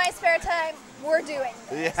like, in my spare time, we're doing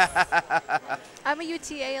this. Yeah. I'm a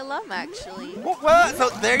UTA alum, actually. Well, so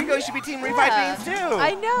there you go. You should be Team Refi Beans, too.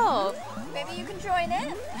 I know. Maybe you can join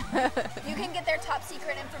in. You can get their top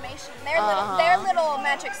secret information. Their little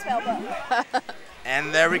magic spell book.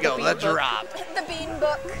 And there we go. The drop. The bean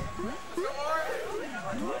book.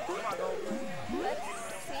 Let's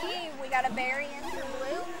see. We got a berry in for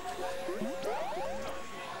blue.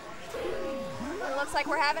 It looks like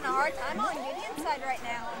we're having a hard time on Gideon's side right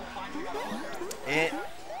now.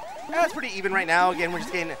 It's pretty even right now. Again, we're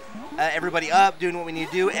just getting everybody up, doing what we need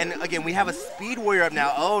to do. And again, we have a speed warrior up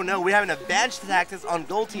now. Oh no, we have an advantage tactics on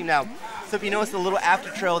gold team now. So if you notice the little after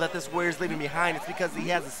trail that this warrior's leaving behind, it's because he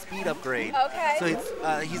has a speed upgrade. Okay. So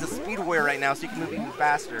he's a speed warrior right now, so he can move even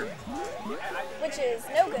faster. Which is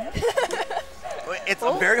no good. It's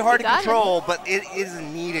very hard to control, but it is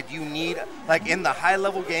needed. You need, like in the high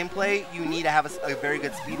level gameplay, you need to have a very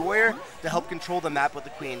good speed warrior to help control the map with the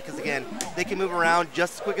queen. Because again, they can move around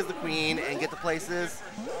just as quick as the queen and get to places.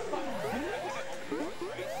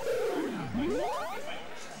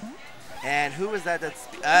 And who is that?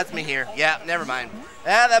 That's me here. Yeah, never mind.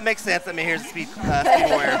 That makes sense. That me here's the speed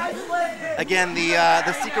warrior. Again,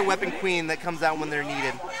 the secret weapon queen that comes out when they're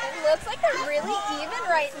needed. It looks like they're really even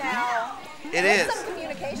right now. There's some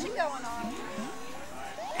communication going on.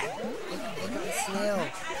 Look at the snail.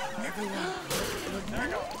 Everyone,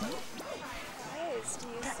 Guys, do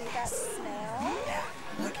you see that snail? Yeah,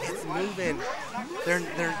 look, it's moving.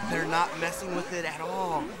 They're not messing with it at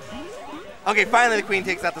all. Okay, finally the queen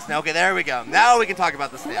takes out the snail. Okay, there we go. Now we can talk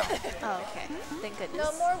about the snail. Oh, okay. Thank goodness.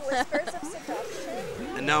 No more whispers of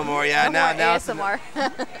seduction. No more, yeah. No now more it's ASMR.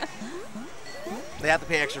 They have to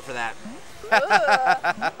pay extra for that.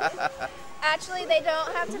 Actually, they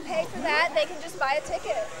don't have to pay for that. They can just buy a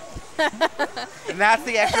ticket. And that's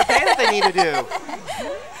the extra pay that they need to do.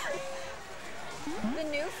 The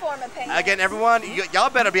new form of payment. Again, everyone, y'all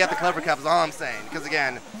better be at the Clever Cup is all I'm saying. Because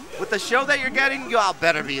again, with the show that you're getting, y'all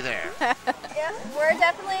better be there. Yeah, we're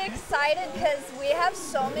definitely excited because we have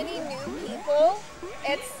so many new people.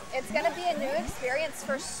 It's going to be a new experience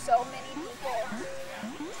for so many people.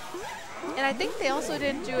 And I think they also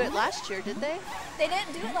didn't do it last year, did they? They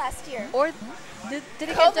didn't do it last year. Or did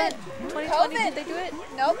it get done 2020? COVID. Did they do it?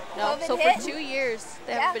 Nope. No. COVID So hit. for 2 years,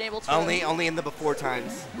 they haven't been able to. Only in the before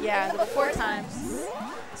times. Yeah, In the the before before times.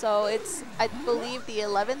 So it's, I believe, the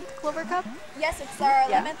 11th Clover Cup. Yes, it's our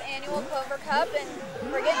Yeah. 11th annual Clover Cup, and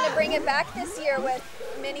we're getting to bring it back this year with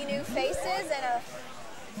many new faces and a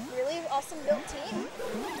really awesome built team.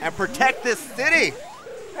 And protect this city.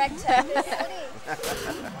 Protect the city.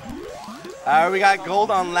 We got gold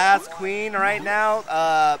on last queen right now.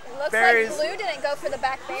 Looks berries. like blue didn't go for the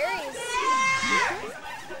back berries.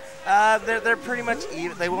 They're pretty much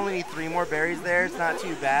even. They only need 3 more berries there. It's not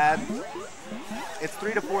too bad. It's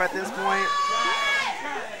 3 to 4 at this point.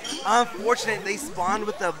 Unfortunate, they spawned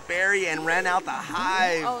with the berry and ran out the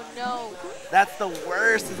hive. Oh no. That's the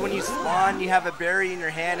worst, is when you spawn, you have a berry in your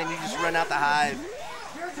hand and you just run out the hive.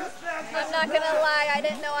 I'm not gonna lie, I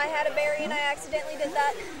didn't know I had a berry and I accidentally did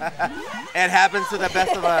that. It happens to the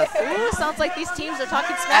best of us. Ooh, sounds like these teams are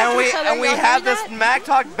talking smack And to we each other. and we Y'all have hear this that? smack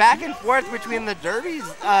talk back and forth between the Derbies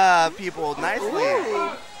people nicely.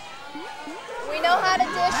 Ooh. We know how to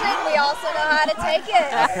dish it, we also know how to take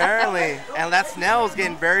it. Apparently. And that Snell's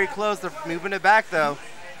getting very close. They're moving it back though.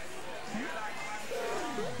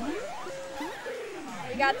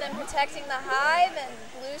 We got them protecting the hive and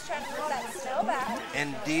Blue's trying to move that snow back.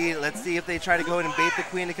 Indeed. Let's see if they try to go ahead and bait the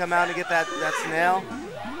queen to come out and get that Snell.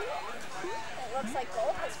 It looks like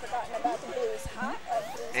Gold has forgotten about the Blue's hive.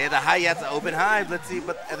 Yeah, the hive, yeah, it's an open hive. Let's see,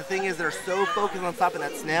 but the thing is, they're so focused on stopping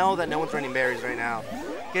that Snell that no one's running berries right now.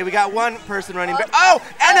 Okay, we got one person running berries. Oh,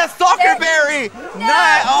 and a stalker berry! No.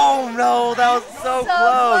 Nice! Oh no, that was so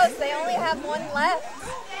close. They only have one left.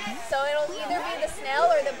 So it'll either be the Snell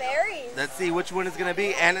or the berries. Let's see which one it's going to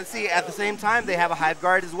be. And let's see, at the same time, they have a hive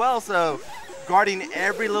guard as well, so guarding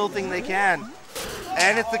every little thing they can.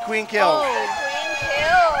 And it's the queen kill. Oh.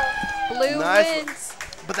 Queen kill. Blue Nice. wins.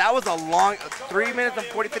 But that was a long, 3 minutes and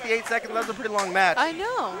 58 seconds. That was a pretty long match. I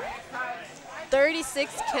know.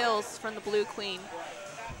 36 kills from the blue queen.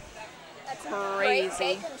 That's Crazy. great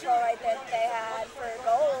take control right there that they had for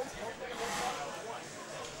Gold.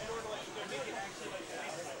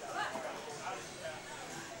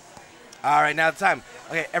 All right, now it's time.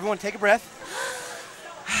 Okay, everyone take a breath.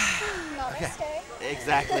 Namaste.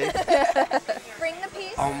 Exactly. Bring the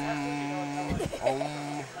peace.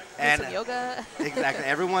 And Some yoga. exactly.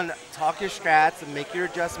 Everyone talk your strats and make your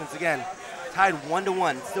adjustments. Again, tied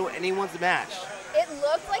 1-1. Still anyone's match. It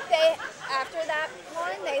looked like they, after that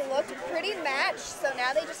one, they looked pretty matched. So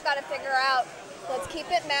now they just got to figure out, let's keep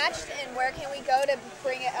it matched and where can we go to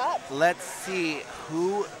bring it up? Let's see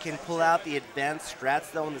who can pull out the advanced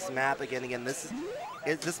strats though on this map. Again, this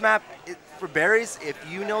map for berries. If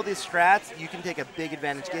you know these strats, you can take a big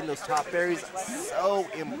advantage. Getting those top berries so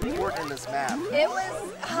important in this map. It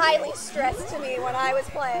was highly stressed to me when I was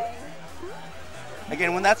playing.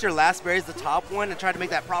 Again, when that's your last berries, the top one, and try to make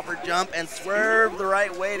that proper jump and swerve the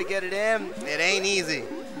right way to get it in, it ain't easy.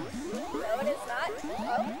 No, it is not.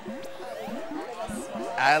 Oh.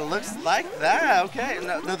 It looks like that. Okay.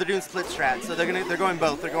 No, they're doing split strats, so they're going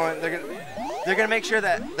both. They're gonna make sure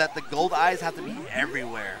that the gold eyes have to be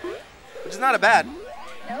everywhere, which is not a bad.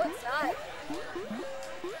 No, it's not.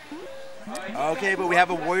 Okay, but we have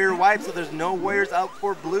a warrior wipe, so there's no warriors out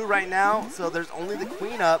for blue right now. So there's only the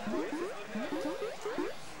queen up.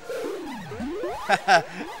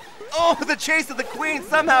 Oh, the chase of the queen!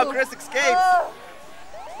 Somehow Chris escapes. Oh,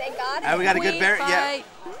 they got it. And we got a good Queen berry. Yeah. fight.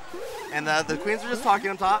 And the queens are just talking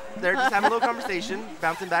on top. They're just having a little conversation,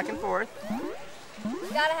 bouncing back and forth. You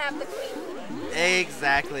gotta have the queen.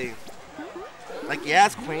 Exactly. Like,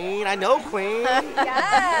 yes, queen. I know, queen.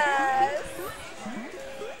 Yes.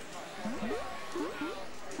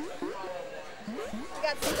 We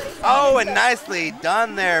got somebody Oh, saying and nicely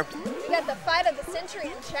done there. we got the fight of the century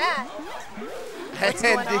in chat. What's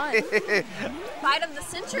going on? Fight of the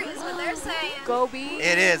century is what they're saying. Go B.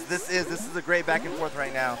 It is. This is a great back and forth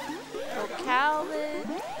right now. Go Calvin.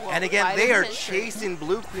 And again, Fight they of are the century. chasing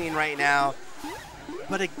blue queen right now.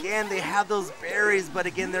 But again, they have those berries. But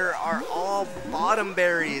again, there are all bottom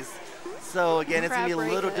berries. So again, it's gonna be a Crab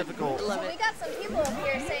little breaker. difficult. Love We it. got some people up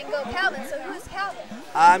here saying go Calvin. So who's Calvin?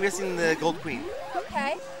 I'm guessing the gold queen.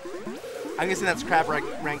 Okay. I'm guessing that's Crab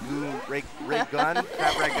Rangoon, Ray Gun,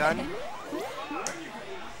 Crab Ray Gun.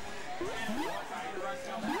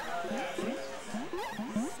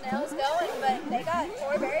 Snell's going, but they got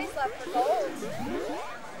 4 berries left for Gold.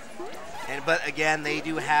 But again, they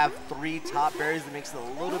do have 3 top berries that makes it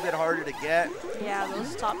a little bit harder to get. Yeah,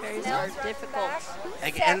 those top berries are Snell's running difficult.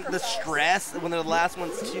 back. And the Sacrifice. stress when they're the last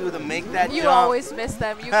ones too to make that You jump. always miss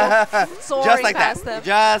them. You go soaring Just like past that. them.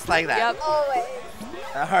 Just like that. Yep. Always.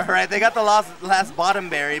 All right, they got the last bottom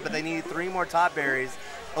berry, but they need 3 more top berries.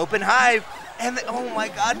 Open hive, and oh my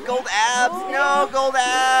God, gold abs! No, gold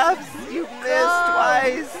abs! You missed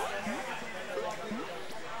twice.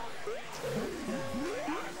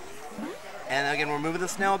 And again, we're moving the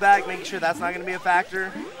snail back, making sure that's not going to be a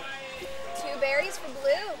factor. 2 berries for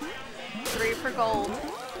Blue. 3 for gold.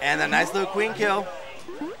 And a nice little queen kill.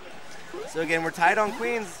 So again, we're tied on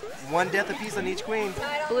queens. 1 death apiece on each queen.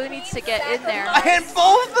 Right on Blue the needs queen, to get in there. sacrifice. And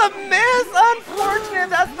both of them miss! Unfortunate,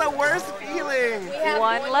 that's the worst feeling. We have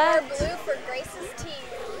One one left. more Blue for Grace's team.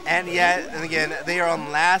 And yet, and again, they are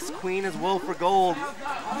on last queen as well for gold.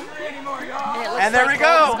 it looks And there like we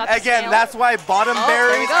Golden's go. got the Again, snail. that's why bottom Oh, there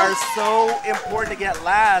we berries go. are so important to get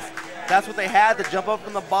last. That's what they had to jump up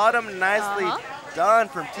from the bottom. Nicely done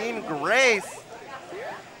from Team Grace.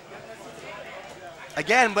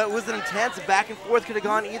 Again, but it was an intense back and forth. Could have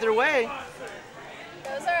gone either way.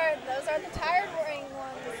 Those are the tired wearing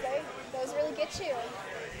ones. Those really get you.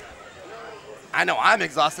 I know I'm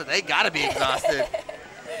exhausted. They got to be exhausted.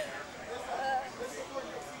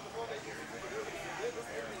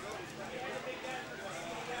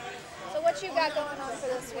 So what you got going on for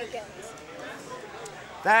this weekend?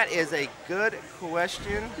 That is a good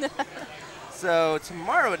question. So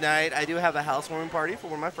tomorrow night, I do have a housewarming party for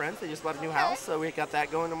one of my friends. They just bought a new house, so we got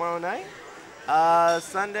that going tomorrow night.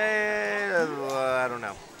 Sunday, I don't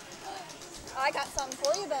know. I got something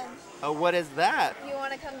for you then. What is that? You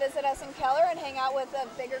want to come visit us in Keller and hang out with a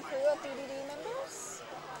bigger crew of BDD members?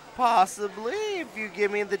 Possibly, if you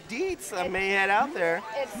give me the deets, I may head out there.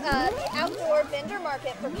 It's the outdoor vendor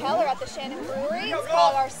market for Keller at the Shannon Brewery. It's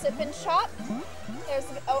called our Sip and Shop. There's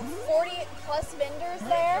 40 plus vendors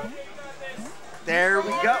there. There we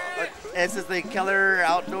go. This is the Keller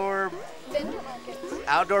Outdoor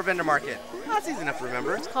Vendor Market. That's easy enough to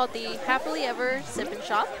remember. It's called the Happily Ever Sip and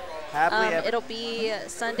Shop. Happily Ever. It'll be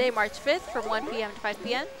Sunday, March 5th from 1 p.m. to 5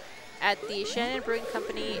 p.m. at the Shannon Brewing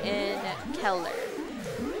Company in Keller.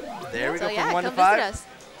 There we So go, yeah, from 1 to come 5. visit us.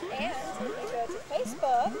 And if you go to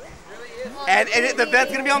Facebook. And the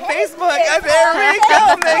event's going to be on Facebook. There we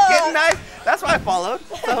go. Make it nice. That's why I followed.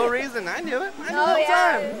 That's the whole reason. I knew it. I knew the whole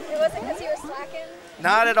time. It wasn't because you were slacking.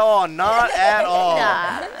 Not at all. Not at all.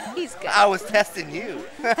 Nah, he's good. I was testing you.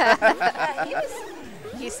 Yeah,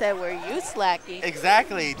 He said, were you slacking?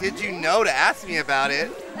 Exactly. Did you know to ask me about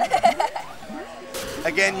it?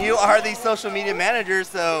 Again, you are the social media manager,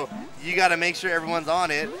 so you got to make sure everyone's on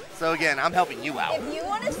it. So again, I'm helping you out. If you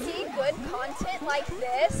want to see good content like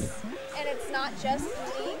this, and it's not just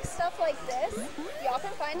league stuff like this, y'all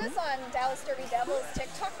can find us on Dallas Derby Devils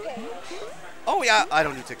TikTok page. Oh yeah, I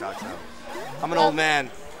don't do TikToks now. I'm an old man.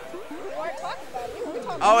 We weren't talking about it. We were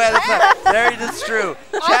talking Oh yeah, about that's right. There, that's true.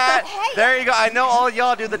 Chat. Hey. There you go. I know all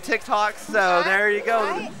y'all do the TikToks, so there you go.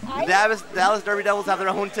 I- Dallas Derby Devils have their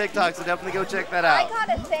own TikTok, so definitely go check that I out. got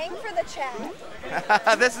a thing for the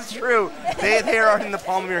chat. This is true. They are in the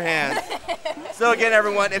palm of your hand. So again,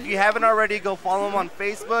 everyone, if you haven't already, go follow them on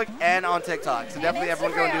Facebook and on TikTok. So definitely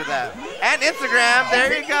everyone go and do that. And Instagram.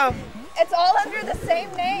 There you go. It's all under the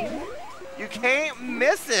same name. You can't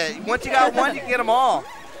miss it. Once you got one, you can get them all.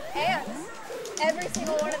 And every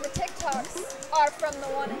single one of the TikToks are from the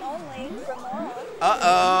one and only Ramon.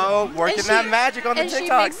 Uh-oh. Working that magic on the And she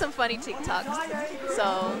TikTok. makes some funny TikToks,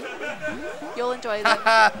 so you'll enjoy them.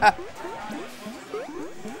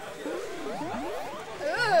 Ooh,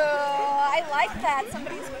 I like that.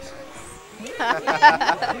 Somebody's wishes.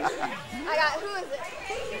 I got, who is it?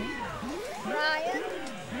 Ryan?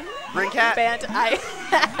 Bring cat. Band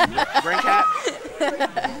Bring cat.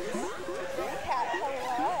 Cat,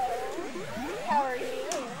 hello. How are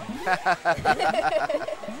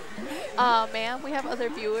you? ma'am, we have other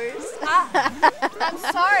viewers. I'm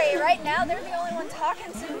sorry. Right now, they're the only one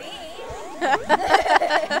talking to me.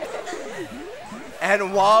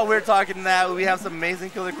 And while we're talking that, we have some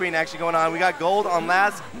amazing Killer Queen action going on. We got gold on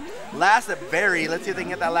last berry. Let's see if they can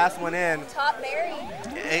get that last one in. Top berry.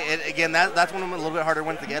 Again, that's one of them a little bit harder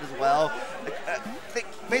ones to get as well. The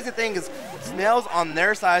amazing thing is snails on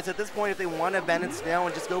their side. So at this point, if they want to abandon snail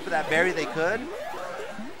and just go for that berry, they could.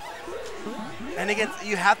 And again,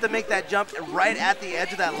 you have to make that jump right at the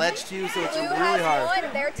edge of that ledge too, so it's Blue really has hard.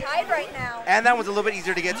 one. They're tied right now. And that one's a little bit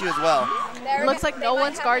easier to get to as well. Looks like They no might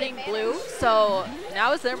one's have guarding the blue, advantage. so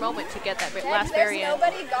now is their moment to get that last There's berry in.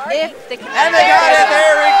 nobody guarding. If they can And they got it.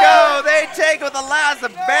 There we go. They take with the last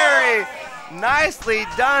berry. Nicely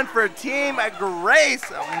done for Team Grace.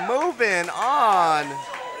 Moving on.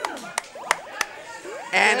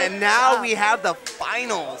 And now we have the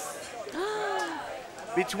finals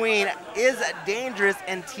between Is Dangerous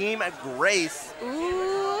and Team Grace.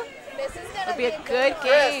 Ooh, This is gonna it'll be a good one.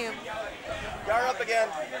 game. You're up again.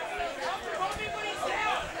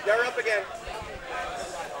 You're up again.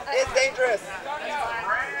 Is Dangerous.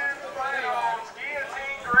 Grand finals,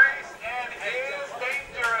 Guillotine Grace and Is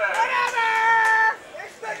Dangerous. Whatever!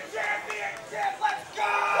 It's the championship. Let's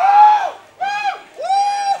go! Woo!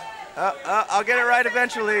 Woo! I'll get it right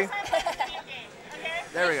eventually.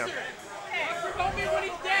 There we go.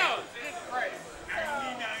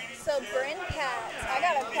 So Bryn Pat, I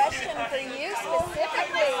got a question for you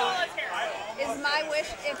specifically. Is my wish,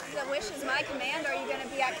 if the wish is my command, are you going to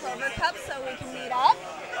be at Clover Cup so we can meet up?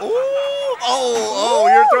 Ooh! Oh,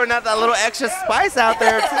 you're throwing out that little extra spice out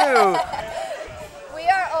there too. We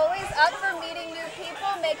are always up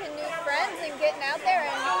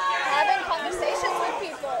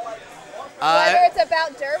Whether it's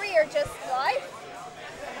about derby or just life.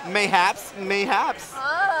 Mayhaps. Perhaps.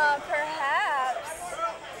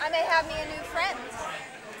 I may have me a new friend.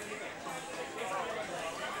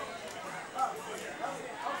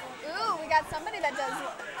 Ooh, we got somebody that does,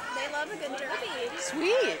 they love a good derby.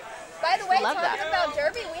 Sweet. By the way, Love talking that. about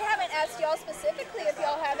derby, we haven't asked y'all specifically if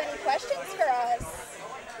y'all have any questions for us.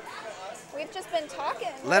 We've just been talking.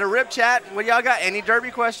 Let it rip, chat. What y'all got? Any derby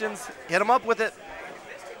questions? Hit them up with it.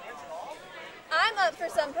 I'm up for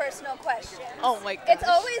some personal questions. Oh my gosh. It's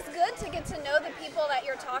always good to get to know the people that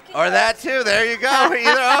you're talking Or with. that too. There you go.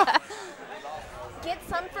 Either. Get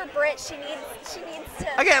some for Britt. She needs to.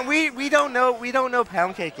 Again, we don't know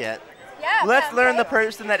pound cake yet. Yeah. Let's pound learn the cake.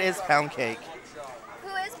 person that is pound cake.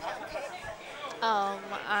 Who is pound cake?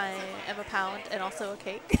 I am a pound and also a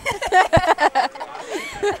cake.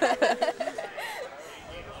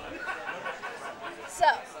 So,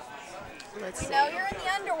 Let's you see. know you're in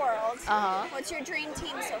the underworld. Uh-huh. What's your dream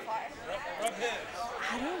team so far?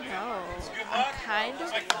 I don't know. I kind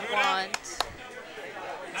of want.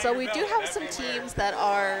 So we do have some teams that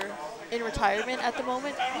are in retirement at the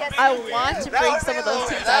moment. Yes, I we do. want to bring some of those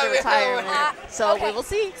teams out of retirement. So okay. we will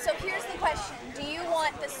see. So here's the question. Do you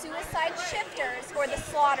want the Suicide Shifters or the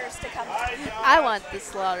Slaughters to come back? I want the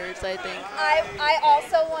Slaughters, I think. I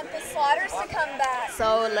also want the Slaughters to come back.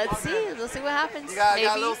 So let's see. Let's see what happens. Maybe.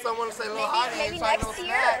 someone to say Maybe next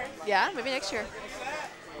year. Yeah, maybe next year.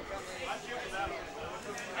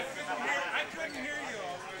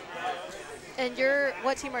 And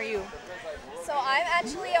what team are you? So I'm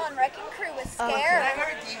actually on Wrecking Crew with Scare.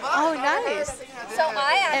 Oh, nice. So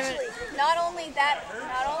I actually not only that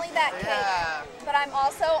cake, but I'm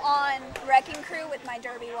also on Wrecking Crew with my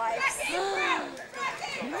derby wives.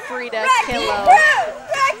 Frida Wrecking Killo. Crew!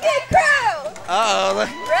 Wrecking Crew! Uh-oh.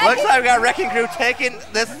 Looks like we got Wrecking Crew taking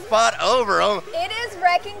this spot over. Oh. It is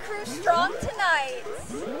Wrecking Crew strong tonight.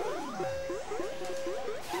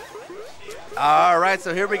 All right,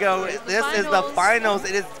 so here we go. This is the finals. finals.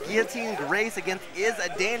 It is Guillotine Grace against Is a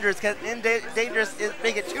Dangerous. Can Dangerous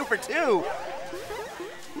make it 2 for 2?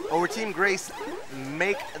 Or Team Grace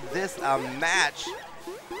make this a match?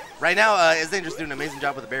 Right now, Is Dangerous doing an amazing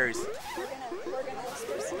job with the berries. We're gonna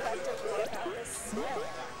whisper seductively about this snail.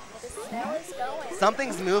 The snail is going.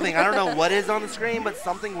 Something's moving. I don't know what is on the screen, but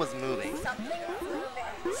something was moving. Something is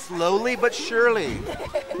moving. Slowly but surely.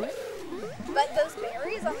 But those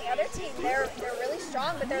berries on the other team, they're really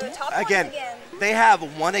strong, but they're the top ones Again, again. they have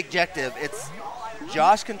one objective. It's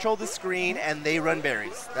Josh control the screen and they run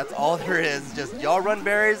berries. That's all there is. Just y'all run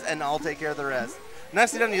berries and I'll take care of the rest.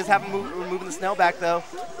 Nicely done. You just have them moving the snail back though.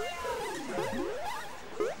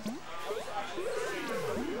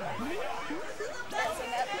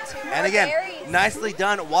 And again, nicely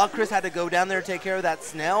done. While Chris had to go down there and take care of that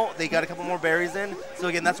snail, they got a couple more berries in. So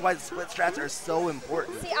again, that's why the split strats are so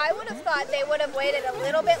important. See, I would have thought they would have waited a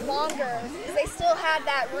little bit longer because they still had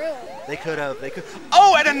that room. They could have.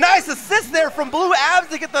 Oh, and a nice assist there from Blue Abs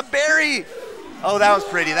to get the berry. Oh, that was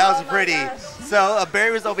pretty. That was pretty. Gosh. So a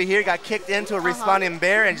berry was over here, got kicked into a respawning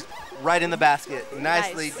bear, and just right in the basket.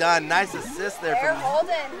 Nicely done. Nice assist there They're from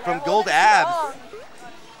holding Gold Abs.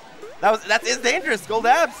 strong. That's Is Dangerous. Gold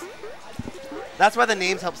Abs. That's why the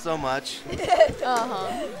names help so much.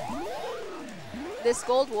 This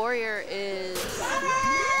Gold Warrior is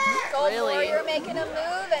Gold really. Warrior making a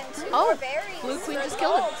move and two more berries. Blue Queen for just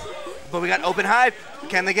killed him. gold. But we got Open Hive.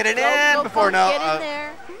 Can they get it in Go, before go, no? Get in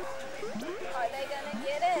there. Are they gonna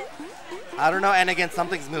get it? I don't know. And again,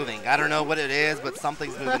 something's moving. I don't know what it is, but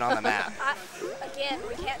something's moving on the map. Again,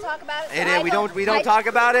 we can't talk about it. It so is. We don't talk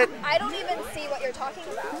about it. I don't even see what you're talking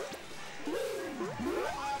about.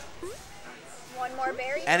 One more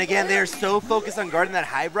berry. And again, they're so focused on guarding that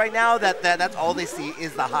hive right now that's all they see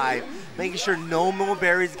is the hive, making sure no more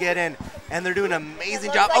berries get in. And they're doing an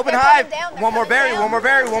amazing job. like Open they're hive. coming down, they're One more coming berry. down. One more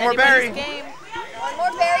berry. One more berry. Anybody's game. One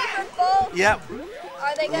more berry for both. Yep.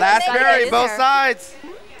 Are they gonna Last make berry, it? both sides.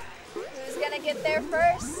 Who's gonna get there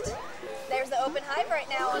first? There's the open hive right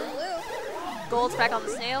now on blue. Gold's back on the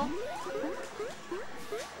snail.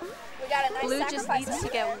 We got a nice Blue just sacrifice. needs to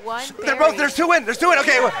get one They're berry. both. There's two in. There's two in.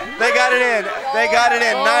 Okay, well, they got it in. They got it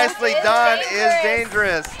in. Gold Nicely is done. dangerous. Is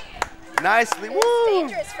Dangerous. Nicely. It's Woo.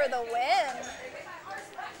 dangerous for the win.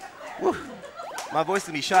 Woo. My voice is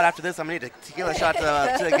gonna be shot after this. I'm gonna need a tequila shot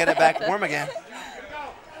to get it back warm again.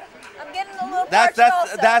 I'm getting a little That's parched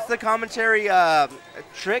also. that's the commentary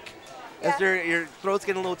trick. Yeah. If your throat's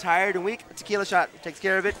getting a little tired and weak, a tequila shot takes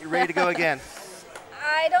care of it. You're ready to go again.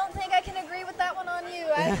 I don't think I can agree with that one on you.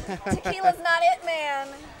 Tequila's not it, man.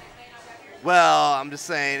 Well, I'm just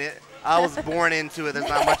saying it. I was born into it. There's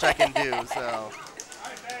not much I can do. So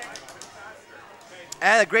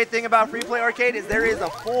And the great thing about Free Play Arcade is there is a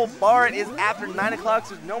full bar. It is after 9 o'clock,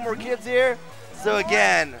 so there's no more kids here. So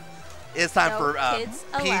again, it's time No for kids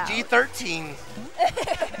allowed. PG-13.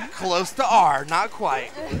 Close to R, not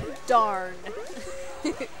quite. Darn.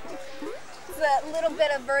 It's a little bit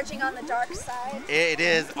of verging on the dark side. It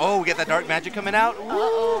is. Oh, we get that dark magic coming out. Ooh,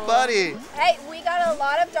 Uh-oh. buddy. Hey, we got a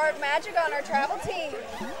lot of dark magic on our travel team.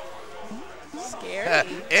 Scary.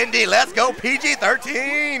 Indy, let's go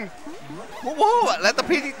PG-13. Whoa, let the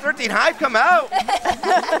PG-13 hype come out.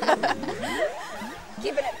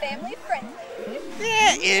 Keeping it family friendly.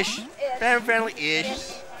 Yeah, ish. Family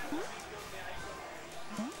friendly-ish.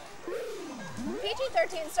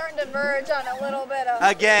 PG-13 starting to verge on a little bit of.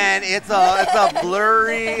 Again, it's a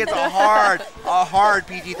blurry, it's a hard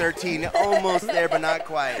PG-13. Almost there, but not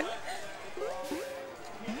quite.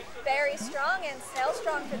 Very strong and snail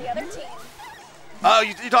strong for the other team. Oh,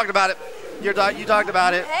 you talked about it. You talked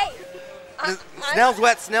about it. Hey, Snell's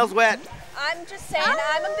wet. I'm just saying,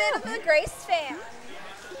 I'm a bit of a Grace fan.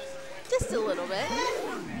 Just a little bit.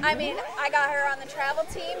 I mean, I got her on the travel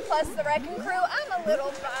team plus the wrecking crew. I'm a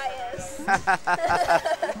little biased.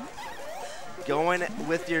 Going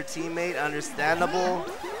with your teammate, understandable.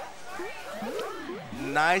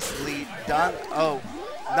 Nicely done. Oh,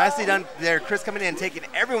 nicely done there. Chris coming in, taking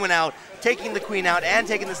everyone out, taking the queen out, and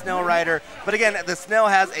taking the Snell Rider. But again, the Snell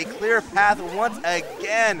has a clear path once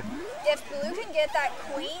again. If Blue can get that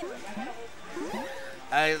queen,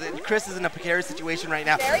 Chris is in a precarious situation right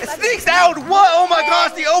now. Very It much sneaks so. out. What? Oh my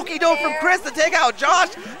gosh, the There. okie doke from Chris to take out Josh.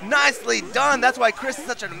 Nicely done. That's why Chris is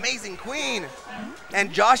such an amazing queen.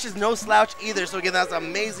 And Josh is no slouch either. So again, that's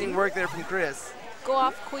amazing work there from Chris. Go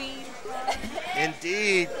off, queen.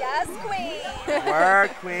 Indeed. yes, queen.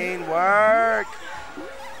 Work, queen, work.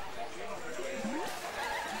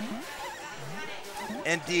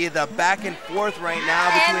 Indeed, the back and forth right now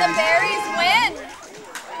And between the these. berries win.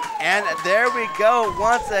 And there we go.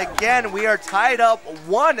 Once again, we are tied up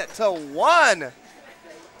 1-1.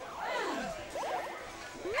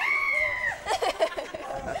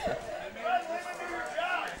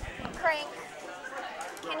 Crank,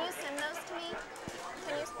 can you send those to me?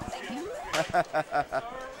 Thank you.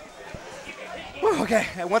 Whew, okay,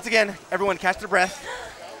 and once again, everyone catch their breath.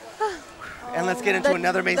 And let's get into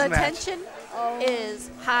another amazing the match. tension is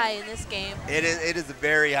high in this game. It is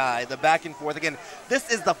very high. The back and forth again. This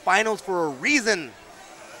is the finals for a reason.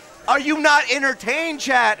 Are you not entertained,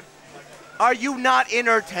 chat? Are you not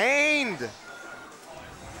entertained?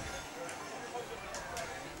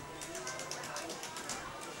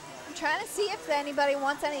 I'm trying to see if anybody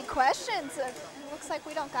wants any questions. It looks like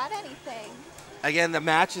we don't got anything. Again, the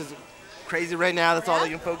match is crazy right now. That's all they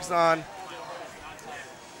can focus on.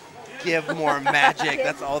 Give more magic.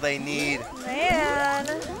 That's all they need. Man.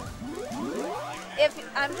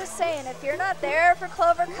 I'm just saying, if you're not there for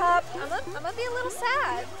Clover Cup, I'm gonna be a little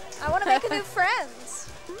sad. I want to make a new friends.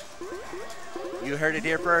 You heard it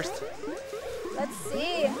here first. Let's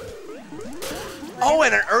see. Oh,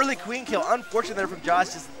 and an early queen kill. Unfortunate there from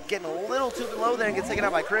Josh, just getting a little too low there and gets taken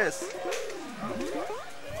out by Chris.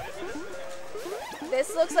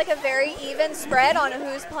 This looks like a very even spread on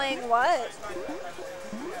who's playing what.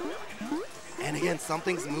 And again,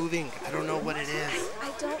 something's moving. I don't know what it is.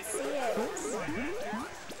 I don't see it. I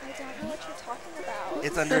don't know what you're talking about.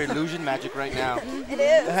 It's under illusion magic right now. It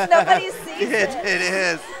is. Nobody sees it. It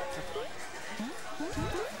is.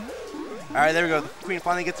 All right, there we go. The queen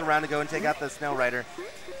finally gets around to go and take out the Snell Rider.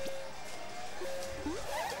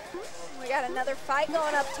 We got another fight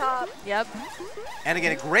going up top. Yep. And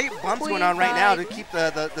again, great bumps Queen going on right now to fight. keep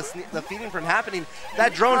the feeding from happening.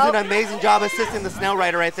 That drone's doing an amazing job assisting the Snell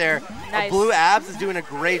Rider right there. Nice. Blue Abs is doing a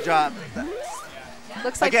great job.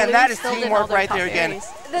 Looks like Again, Blue that is still did teamwork all their right top there again. berries.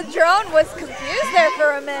 The drone was confused there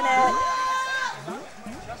for a minute.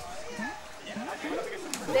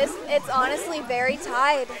 It's honestly very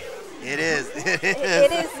tied. It is. It is.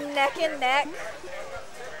 It is neck and neck.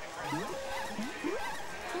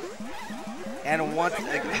 And once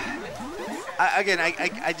again,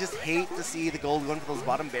 I just hate to see the gold going for those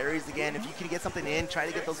bottom berries again. If you can get something in, try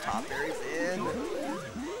to get those top berries in.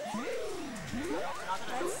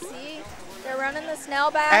 Let's see. They're running the Snell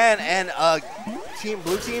back. And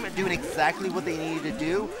blue team doing exactly what they needed to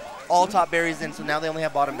do. All top berries in, so now they only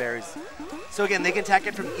have bottom berries. So again, they can attack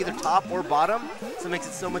it from either top or bottom, so it makes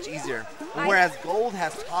it so much easier. Whereas gold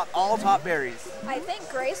has all top berries. I think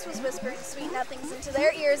Grace was whispering sweet nothings into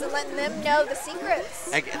their ears and letting them know the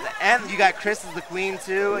secrets. And you got Chris as the queen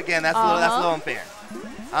too. Again, that's a little unfair.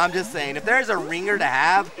 I'm just saying, if there's a ringer to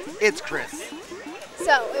have, it's Chris.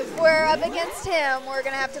 So if we're up against him, we're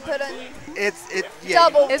gonna have to put in Yeah,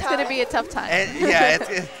 double. It's time. going to be a tough time. And,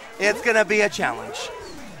 yeah, it's going to be a challenge.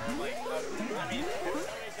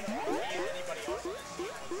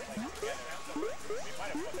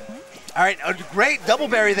 All right, a great double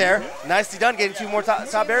berry there. Nicely done, getting 2 more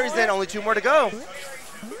top berries in. Only 2 more to go.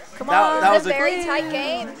 Come on. That was a very tight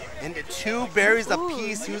game. And 2 berries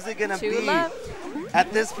apiece. Who's it going to 2 be? left.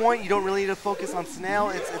 At this point, you don't really need to focus on Snail.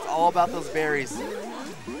 It's all about those berries.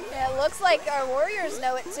 Yeah, it looks like our Warriors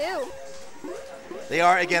know it too. They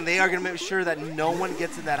are going to make sure that no one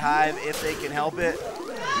gets in that hive if they can help it.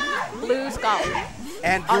 Blue's gone.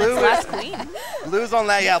 And On its Blue, last queen. Blue's on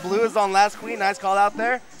that. Yeah, Blue is on last queen. Nice call out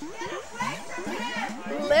there.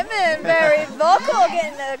 Lemon, very vocal,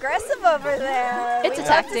 getting aggressive over there. It's We'd a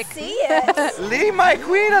love tactic. to see it. Leave my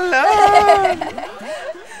queen alone.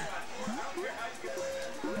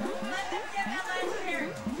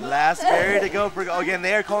 Last berry to go for, again,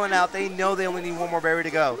 they are calling out. They know they only need 1 more berry to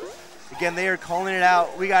go. Again, they are calling it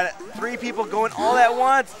out. We got 3 people going all at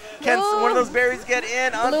once. Can one of those berries get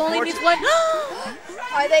in? Blue only needs 1.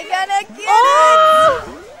 Are they gonna get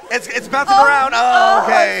it? It's bouncing around. Oh,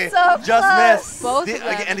 okay. so Just close. missed. Both of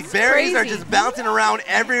them. And the It's berries are crazy. just bouncing around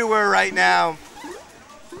everywhere right now.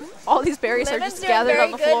 All these berries are Lemon's just doing gathered very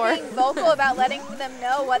on the good floor. being vocal about letting them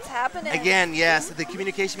know what's happening. Again, yes, the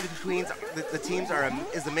communication between the teams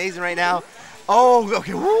is amazing right now. Oh,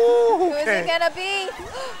 okay. Woo, Who is okay. it gonna be?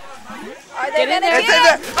 Are they Get in gonna there.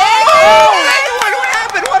 get it? Oh, what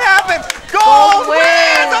happened? What happened? Gold Gold wins!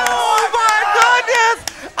 wins. Oh my goodness!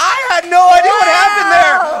 I had no idea what happened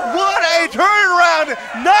there. What a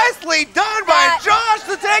turnaround! Nicely done by Josh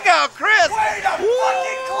to take out Chris. Way to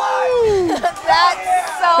fucking climb! That's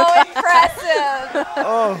so impressive.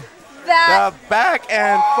 Oh, That the back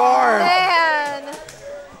and forth. man,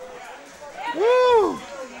 Woo!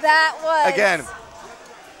 that was Again,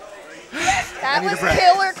 That need a was breath.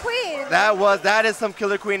 Killer Queen. that is some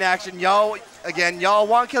Killer Queen action, y'all. Again, y'all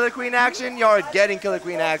want Killer Queen action? Y'all are getting Killer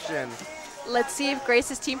Queen action. Let's see if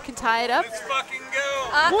Grace's team can tie it up. Let's fucking go.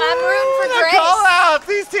 I'm rooting for The Grace. call out.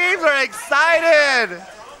 These teams are excited.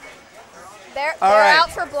 They're All right.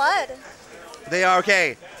 out for blood. They are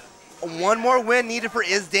okay. 1 more win needed for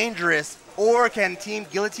Is Dangerous, or can Team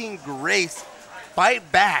Guillotine Grace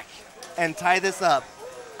fight back and tie this up?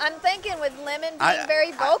 I'm thinking with Lemon being I-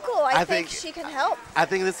 very vocal, I, I think think- she can help. I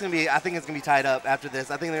think it's gonna be tied up after this.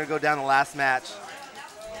 I think they're gonna go down the last match.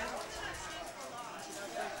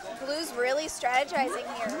 Blue's really strategizing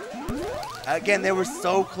here. Again, they were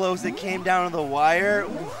so close. It came down to the wire.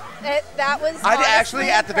 That was I honestly actually,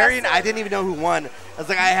 at the very end, I impressive. didn't even know who won. I was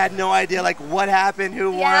like, I had no idea, like, what happened,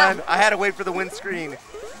 who Yeah. won. I had to wait for the win screen.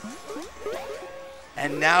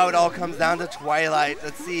 And now it all comes down to Twilight.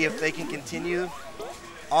 Let's see if they can continue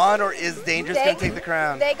on, or Is Dangerous going to take the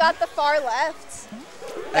crown? They got the far left.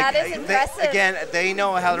 That is impressive. Again, they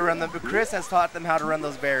know how to run them, but Chris has taught them how to run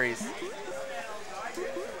those berries.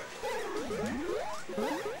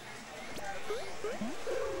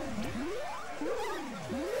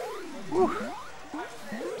 Whew.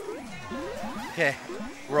 Okay,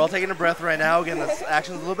 we're all taking a breath right now. Again, this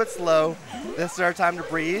action's a little bit slow. This is our time to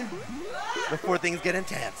breathe before things get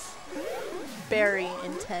intense. Very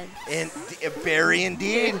intense. Very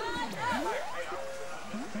indeed.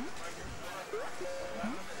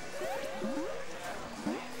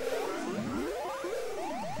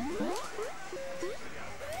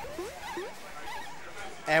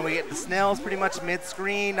 And we get the snails pretty much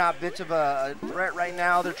mid-screen, not much of a threat right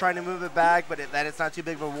now. They're trying to move it back, but that it's not too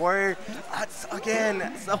big of a warrior. It's,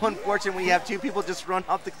 again, so unfortunate when you have 2 people just run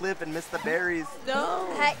off the cliff and miss the berries. No.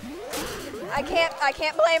 Heck, I can't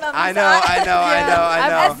blame them. I know.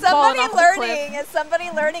 As somebody Falling off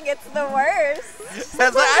the learning, it's the worst.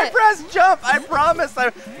 That's like, I pressed jump, I promise.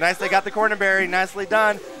 Nicely got the corner berry, nicely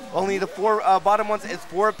done. Only the 4 bottom ones, it's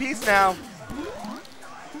 4 apiece now.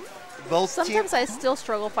 Both Sometimes I still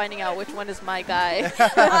struggle finding out which one is my guy.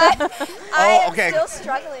 I am okay. still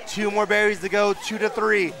struggling. 2 more berries to go, 2 to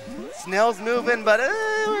 3. Snail's moving, but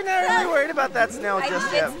we're not really worried about that snail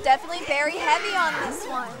just yet. It's definitely very heavy on this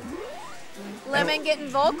one. Lemon getting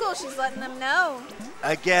vocal, she's letting them know.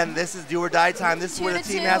 Again, this is do or die time. This is 2 where the to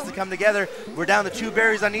team 2. has to come together. We're down to 2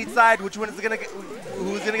 berries on each side. Which one is gonna get?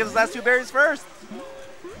 Who's gonna get those last 2 berries first?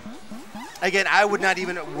 Again, I would not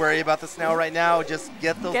even worry about the snail right now. Just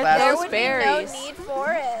get those Get last. There those would berries. be no need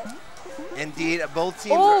for it. Indeed, both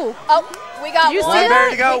teams. Oh, Oh, we got Did you see one. One berry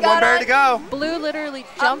to go. We got One berry on- to go. Blue literally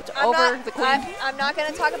jumped I'm over not- the queen. I'm not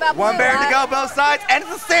going to talk about One blue. berry to go, both sides, and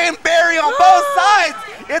it's the same berry on both sides.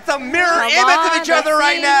 It's a mirror Come image of on, each other let's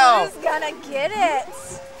right see. now. Who's going to get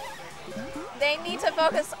it? They need to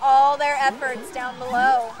focus all their efforts down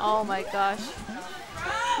below. Oh my gosh.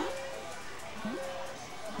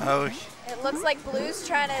 Oh, It looks like Blue's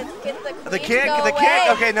trying to get the queen The kick, to go the away. kick.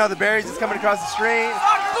 Okay, no, the berry's just coming across the street.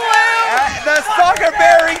 The soccer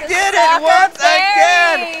berry did it soccer once berry.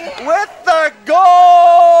 again with the goal.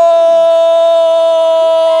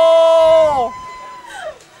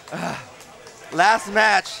 Last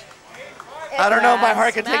match. I don't know if my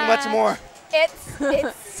heart can take much more.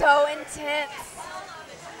 It's so intense.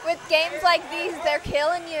 With games like these, they're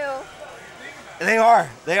killing you. They are.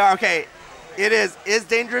 They are. Okay. It is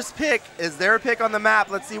Dangerous pick. Is their pick on the map?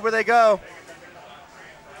 Let's see where they go.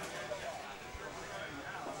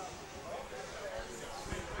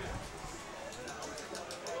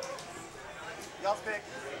 Y'all's pick.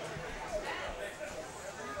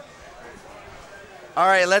 All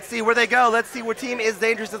right, let's see where they go. Let's see where Team Is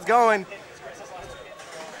Dangerous is going.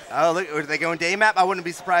 Oh, look, are they going day map? I wouldn't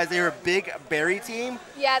be surprised. They're a big berry team.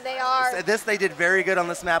 Yeah, they are. They did very good on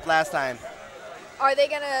this map last time. Are they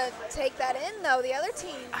going to take that in, though, the other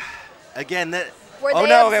team? Again, that. Were oh, they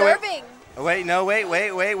no, observing? Okay, wait, no, wait.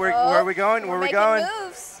 Where are we going? Where are we making going?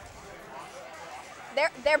 Moves.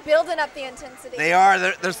 They're building up the intensity. They are.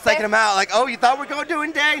 They're taking them out. Like, oh, you thought we were going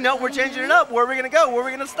doing day? No, we're changing it up. Where are we going to go? Where are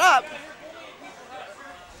we going to stop?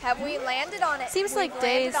 Have we landed on it? Seems like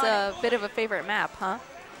day's a bit of a favorite map, huh?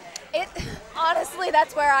 Honestly,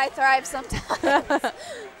 that's where I thrive sometimes.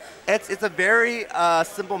 It's a very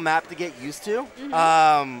simple map to get used to.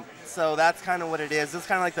 So that's kind of what it is. This is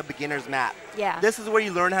kind of like the beginner's map. Yeah. This is where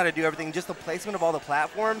you learn how to do everything. Just the placement of all the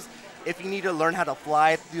platforms. If you need to learn how to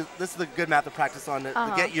fly, this is a good map to practice on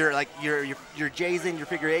to get your J's in, your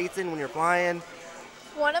figure eights in when you're flying.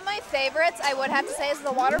 One of my favorites, I would have to say, is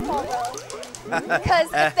the waterfall though.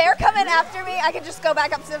 Because if they're coming after me, I can just go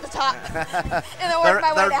back up to the top and then work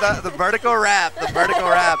my way down. The vertical wrap, the vertical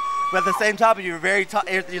wrap. But at the same top, you're at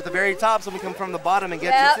the very top, so we come from the bottom and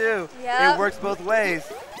get you too. Yep. It works both ways.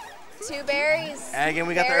 2 berries. And again,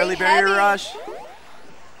 we got the Very early berry heavy. rush.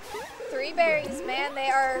 3 berries, man. They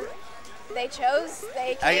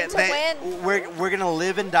came to win. We're gonna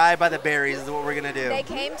live and die by the berries is what we're gonna do. They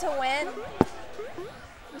came to win.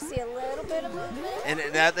 We see a little bit of movement. And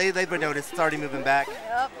they've been noticed. It's already moving back.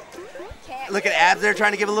 Yep. Can't Look at Abs there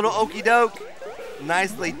trying to give a little okey doke.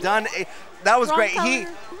 Nicely done. That was Wrong great. color.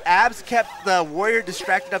 Abs kept the warrior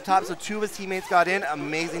distracted up top, so 2 of his teammates got in.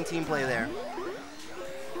 Amazing team play there.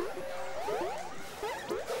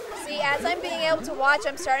 See, as I'm being able to watch,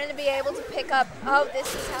 I'm starting to be able to pick up, oh,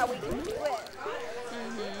 this is how we can do it.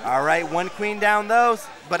 All right, 1 queen down those.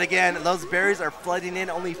 But again, those berries are flooding in.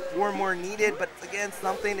 Only 4 more needed. But again,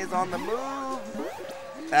 something is on the move.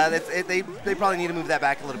 They probably need to move that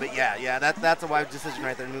back a little bit. Yeah, that's a wise decision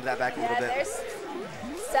right there to move that back a little bit. There's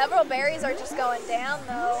several berries are just going down,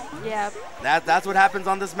 though. Yeah. That's what happens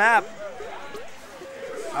on this map.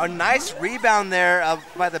 A nice rebound there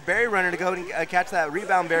by the berry runner to go and catch that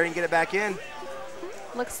rebound berry and get it back in.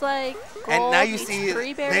 Looks like Gold And now you needs see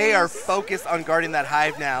 3 berries. they are focused on guarding that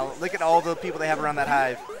hive now. Look at all the people they have around that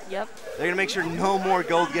hive. Yep. They're going to make sure no more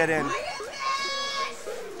gold get in.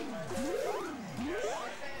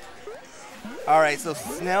 All right, so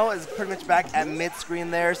Snell is pretty much back at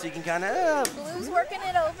mid-screen there, so you can kind of... Blue's working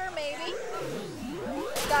it over, maybe.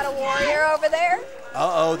 Got a warrior over there.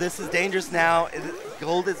 Uh-oh, this is dangerous now.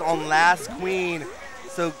 Gold is on last queen,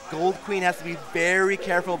 so Gold Queen has to be very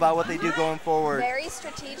careful about what they do going forward. Very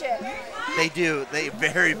strategic. They do. They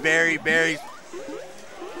very, very, very...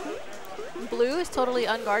 Blue is totally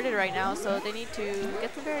unguarded right now, so they need to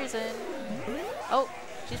get the berries in. Oh,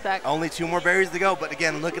 she's back. Only 2 more berries to go, but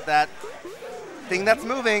again, look at that thing that's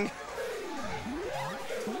moving.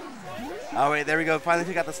 All right, there we go. Finally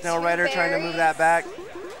took out the Snell 2 Rider, trying to move that back.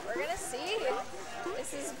 We're going to see.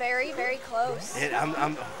 This is very, very close.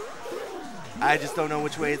 I just don't know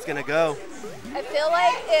which way it's going to go. I feel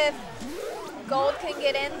like if Gold can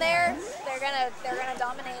get in there, they're gonna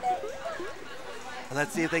dominate it.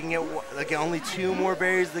 Let's see if they can get only 2 more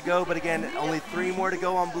berries to go, but again, only 3 more to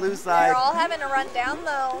go on blue side. They're all having to run down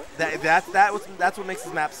though. That's what makes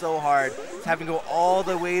this map so hard. It's having to go all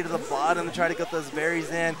the way to the bottom to try to get those berries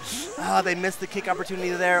in. Oh, they missed the kick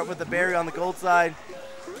opportunity there with the berry on the gold side.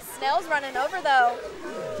 Snell's running over though.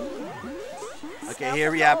 Okay,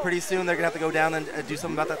 here, yeah, pretty soon they're going to have to go down and do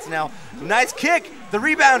something about that Snell. Nice kick. The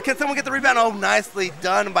rebound. Can someone get the rebound? Oh, nicely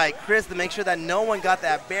done by Chris to make sure that no one got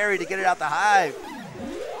that berry to get it out the hive.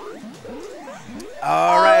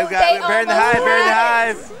 All right, we got berry in the hive, berry in the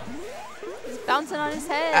hive. He's bouncing on his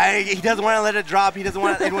head. He doesn't want to let it drop. He doesn't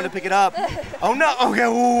want anyone to pick it up. Oh, no. Okay,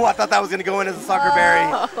 ooh, I thought that was going to go in as a soccer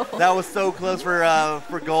berry. That was so close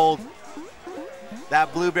for gold.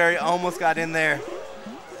 That blueberry almost got in there.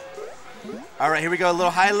 All right, here we go. A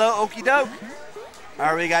little high-low, okey-doke. All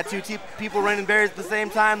right, we got two people running berries at the same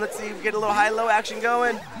time. Let's see if we get a little high-low action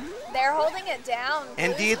going. They're holding it down.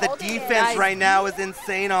 Indeed, Blue's the holding it. defense right now is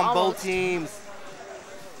insane on both teams.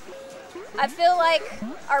 I feel like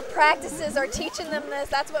our practices are teaching them this.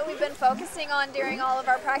 That's what we've been focusing on during all of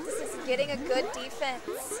our practices, getting a good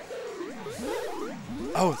defense.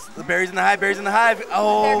 Oh, the berries in the hive, berries in the hive.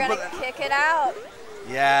 Oh, They're going to kick it out.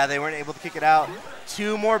 Yeah, they weren't able to kick it out.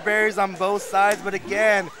 Two more berries on both sides, but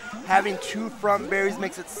again, having two front berries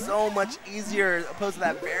makes it so much easier opposed to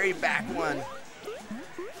that very back one.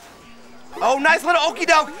 Oh, nice little okey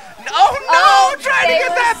doke. Oh no, trying to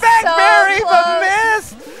get that back so berry, but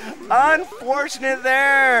missed. Unfortunate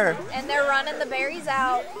there. And they're running the berries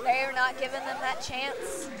out. They're not giving them that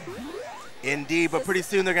chance. Indeed, but pretty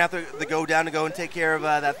soon they're going to have to go down to go and take care of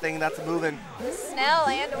that thing that's moving. The Snell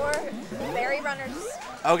and or berry runners.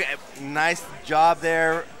 Okay, nice job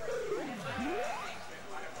there.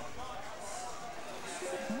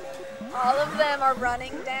 All of them are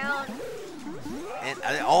running down.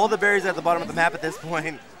 And all the berries are at the bottom of the map at this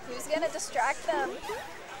point. Who's going to distract them?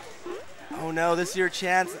 Oh no, this is your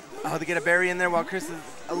chance. Oh, they get a berry in there while Chris is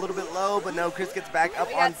a little bit low, but no, Chris gets back up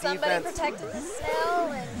on defense. We got somebody protecting the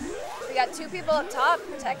Snell, and we got two people up top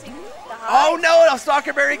protecting the hive. Oh no, a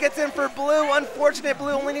stalker berry gets in for Blue. Unfortunate,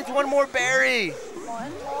 Blue only needs one more berry.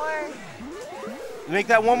 One more. Make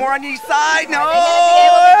that one more on each side. No!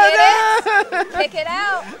 Are they gonna be able to get it? Pick it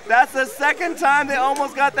out. That's the second time they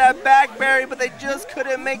almost got that back berry, but they just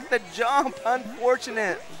couldn't make the jump.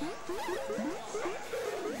 Unfortunate.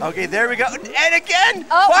 Okay, there we go. And again,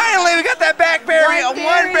 finally we got that back berry.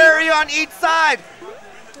 One berry on each side.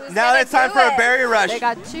 Now it's time for a berry rush. They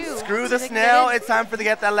got two. Screw the snail. It's time for to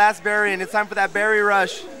get that last berry, and it's time for that berry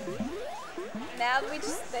rush. Now they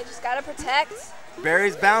just gotta protect.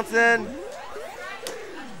 Berries bouncing.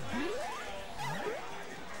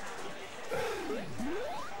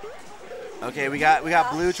 Okay, we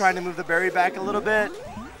got Blue trying to move the berry back a little bit.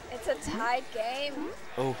 It's a tied game.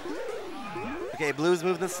 Oh. Okay, Blue's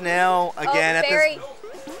moving the snail again at berry. this.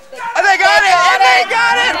 Oh, they got it! And they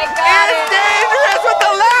got it! It's dangerous with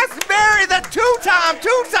the last berry. The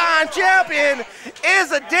two-time champion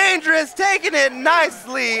is a dangerous, taking it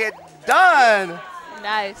nicely done.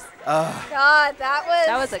 Nice. God, that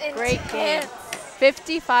was a great game.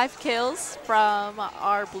 55 kills from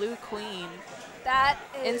our Blue Queen. That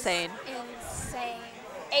is insane.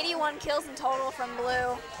 81 kills in total from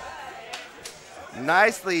Blue.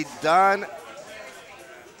 Nicely done.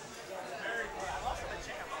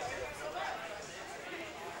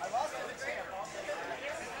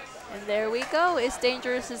 And there we go. It's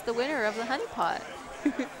Dangerous is the winner of the honey pot.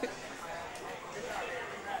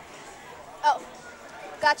 Oh,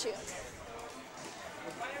 got you.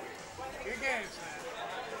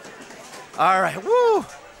 All right, woo.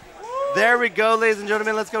 There we go, ladies and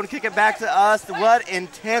gentlemen. Let's go and kick it back to us. What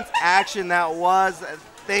intense action that was.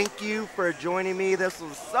 Thank you for joining me. This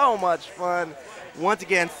was so much fun. Once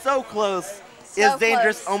again, so close. Is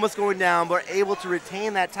Dangerous almost going down, but able to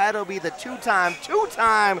retain that title, be the two-time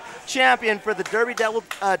champion for the Derby Devil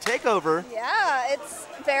takeover. Yeah, it's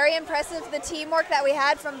very impressive. The teamwork that we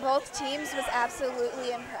had from both teams was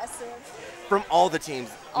absolutely impressive. From all the teams,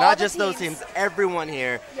 not just those teams, everyone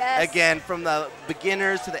here. Yes. Again, from the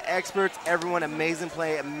beginners to the experts, everyone amazing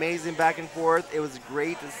play, amazing back and forth. It was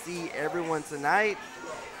great to see everyone tonight.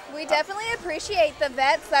 We definitely appreciate the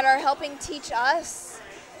vets that are helping teach us.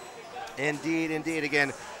 Indeed, indeed.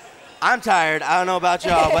 Again, I'm tired. I don't know about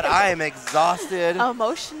y'all, but I am exhausted.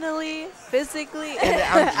 Emotionally, physically, and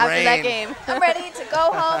I'm after that game. I'm ready to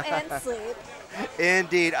go home and sleep.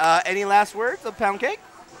 Indeed. Any last words of Pound Cake?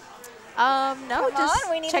 No,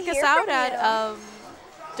 just check us out at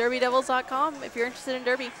derbydevils.com if you're interested in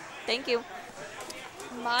Derby. Thank you.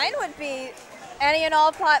 Mine would be any and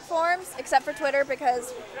all platforms except for Twitter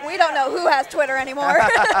because we don't know who has Twitter anymore.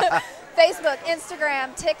 Facebook,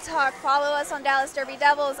 Instagram, TikTok. Follow us on Dallas Derby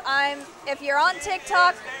Devils. If you're on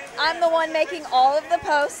TikTok, I'm the one making all of the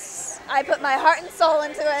posts. I put my heart and soul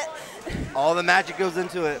into it. All the magic goes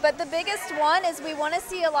into it. But the biggest one is we want to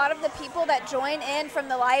see a lot of the people that join in from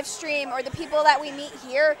the live stream or the people that we meet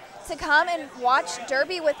here to come and watch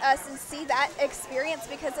Derby with us and see that experience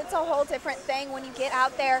because it's a whole different thing when you get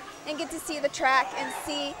out there and get to see the track and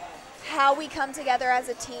see how we come together as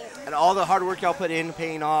a team. And all the hard work y'all put in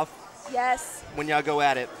paying off. Yes. When y'all go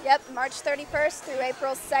at it. Yep, March 31st through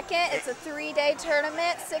April 2nd. It's a 3-day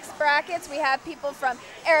tournament, 6 brackets. We have people from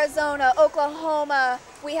Arizona, Oklahoma.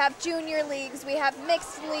 We have junior leagues. We have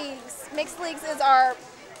mixed leagues. Mixed leagues is our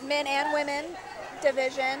men and women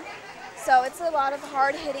division. So it's a lot of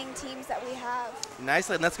hard-hitting teams that we have.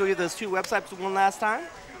 Nicely. Let's go get those two websites one last time.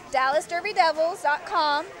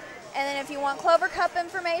 DallasDerbyDevils.com. And then if you want Clover Cup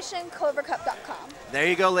information, clovercup.com. There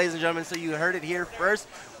you go, ladies and gentlemen. So you heard it here first.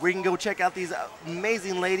 We can go check out these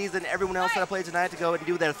amazing ladies and everyone else that played tonight to go and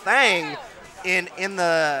do their thing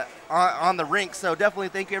on the rink. So definitely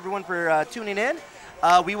thank you everyone for tuning in.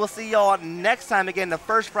 We will see y'all next time again, the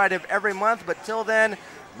first Friday of every month. But till then,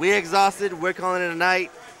 we exhausted. We're calling it a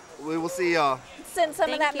night. We will see y'all. Send some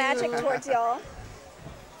of that magic towards y'all.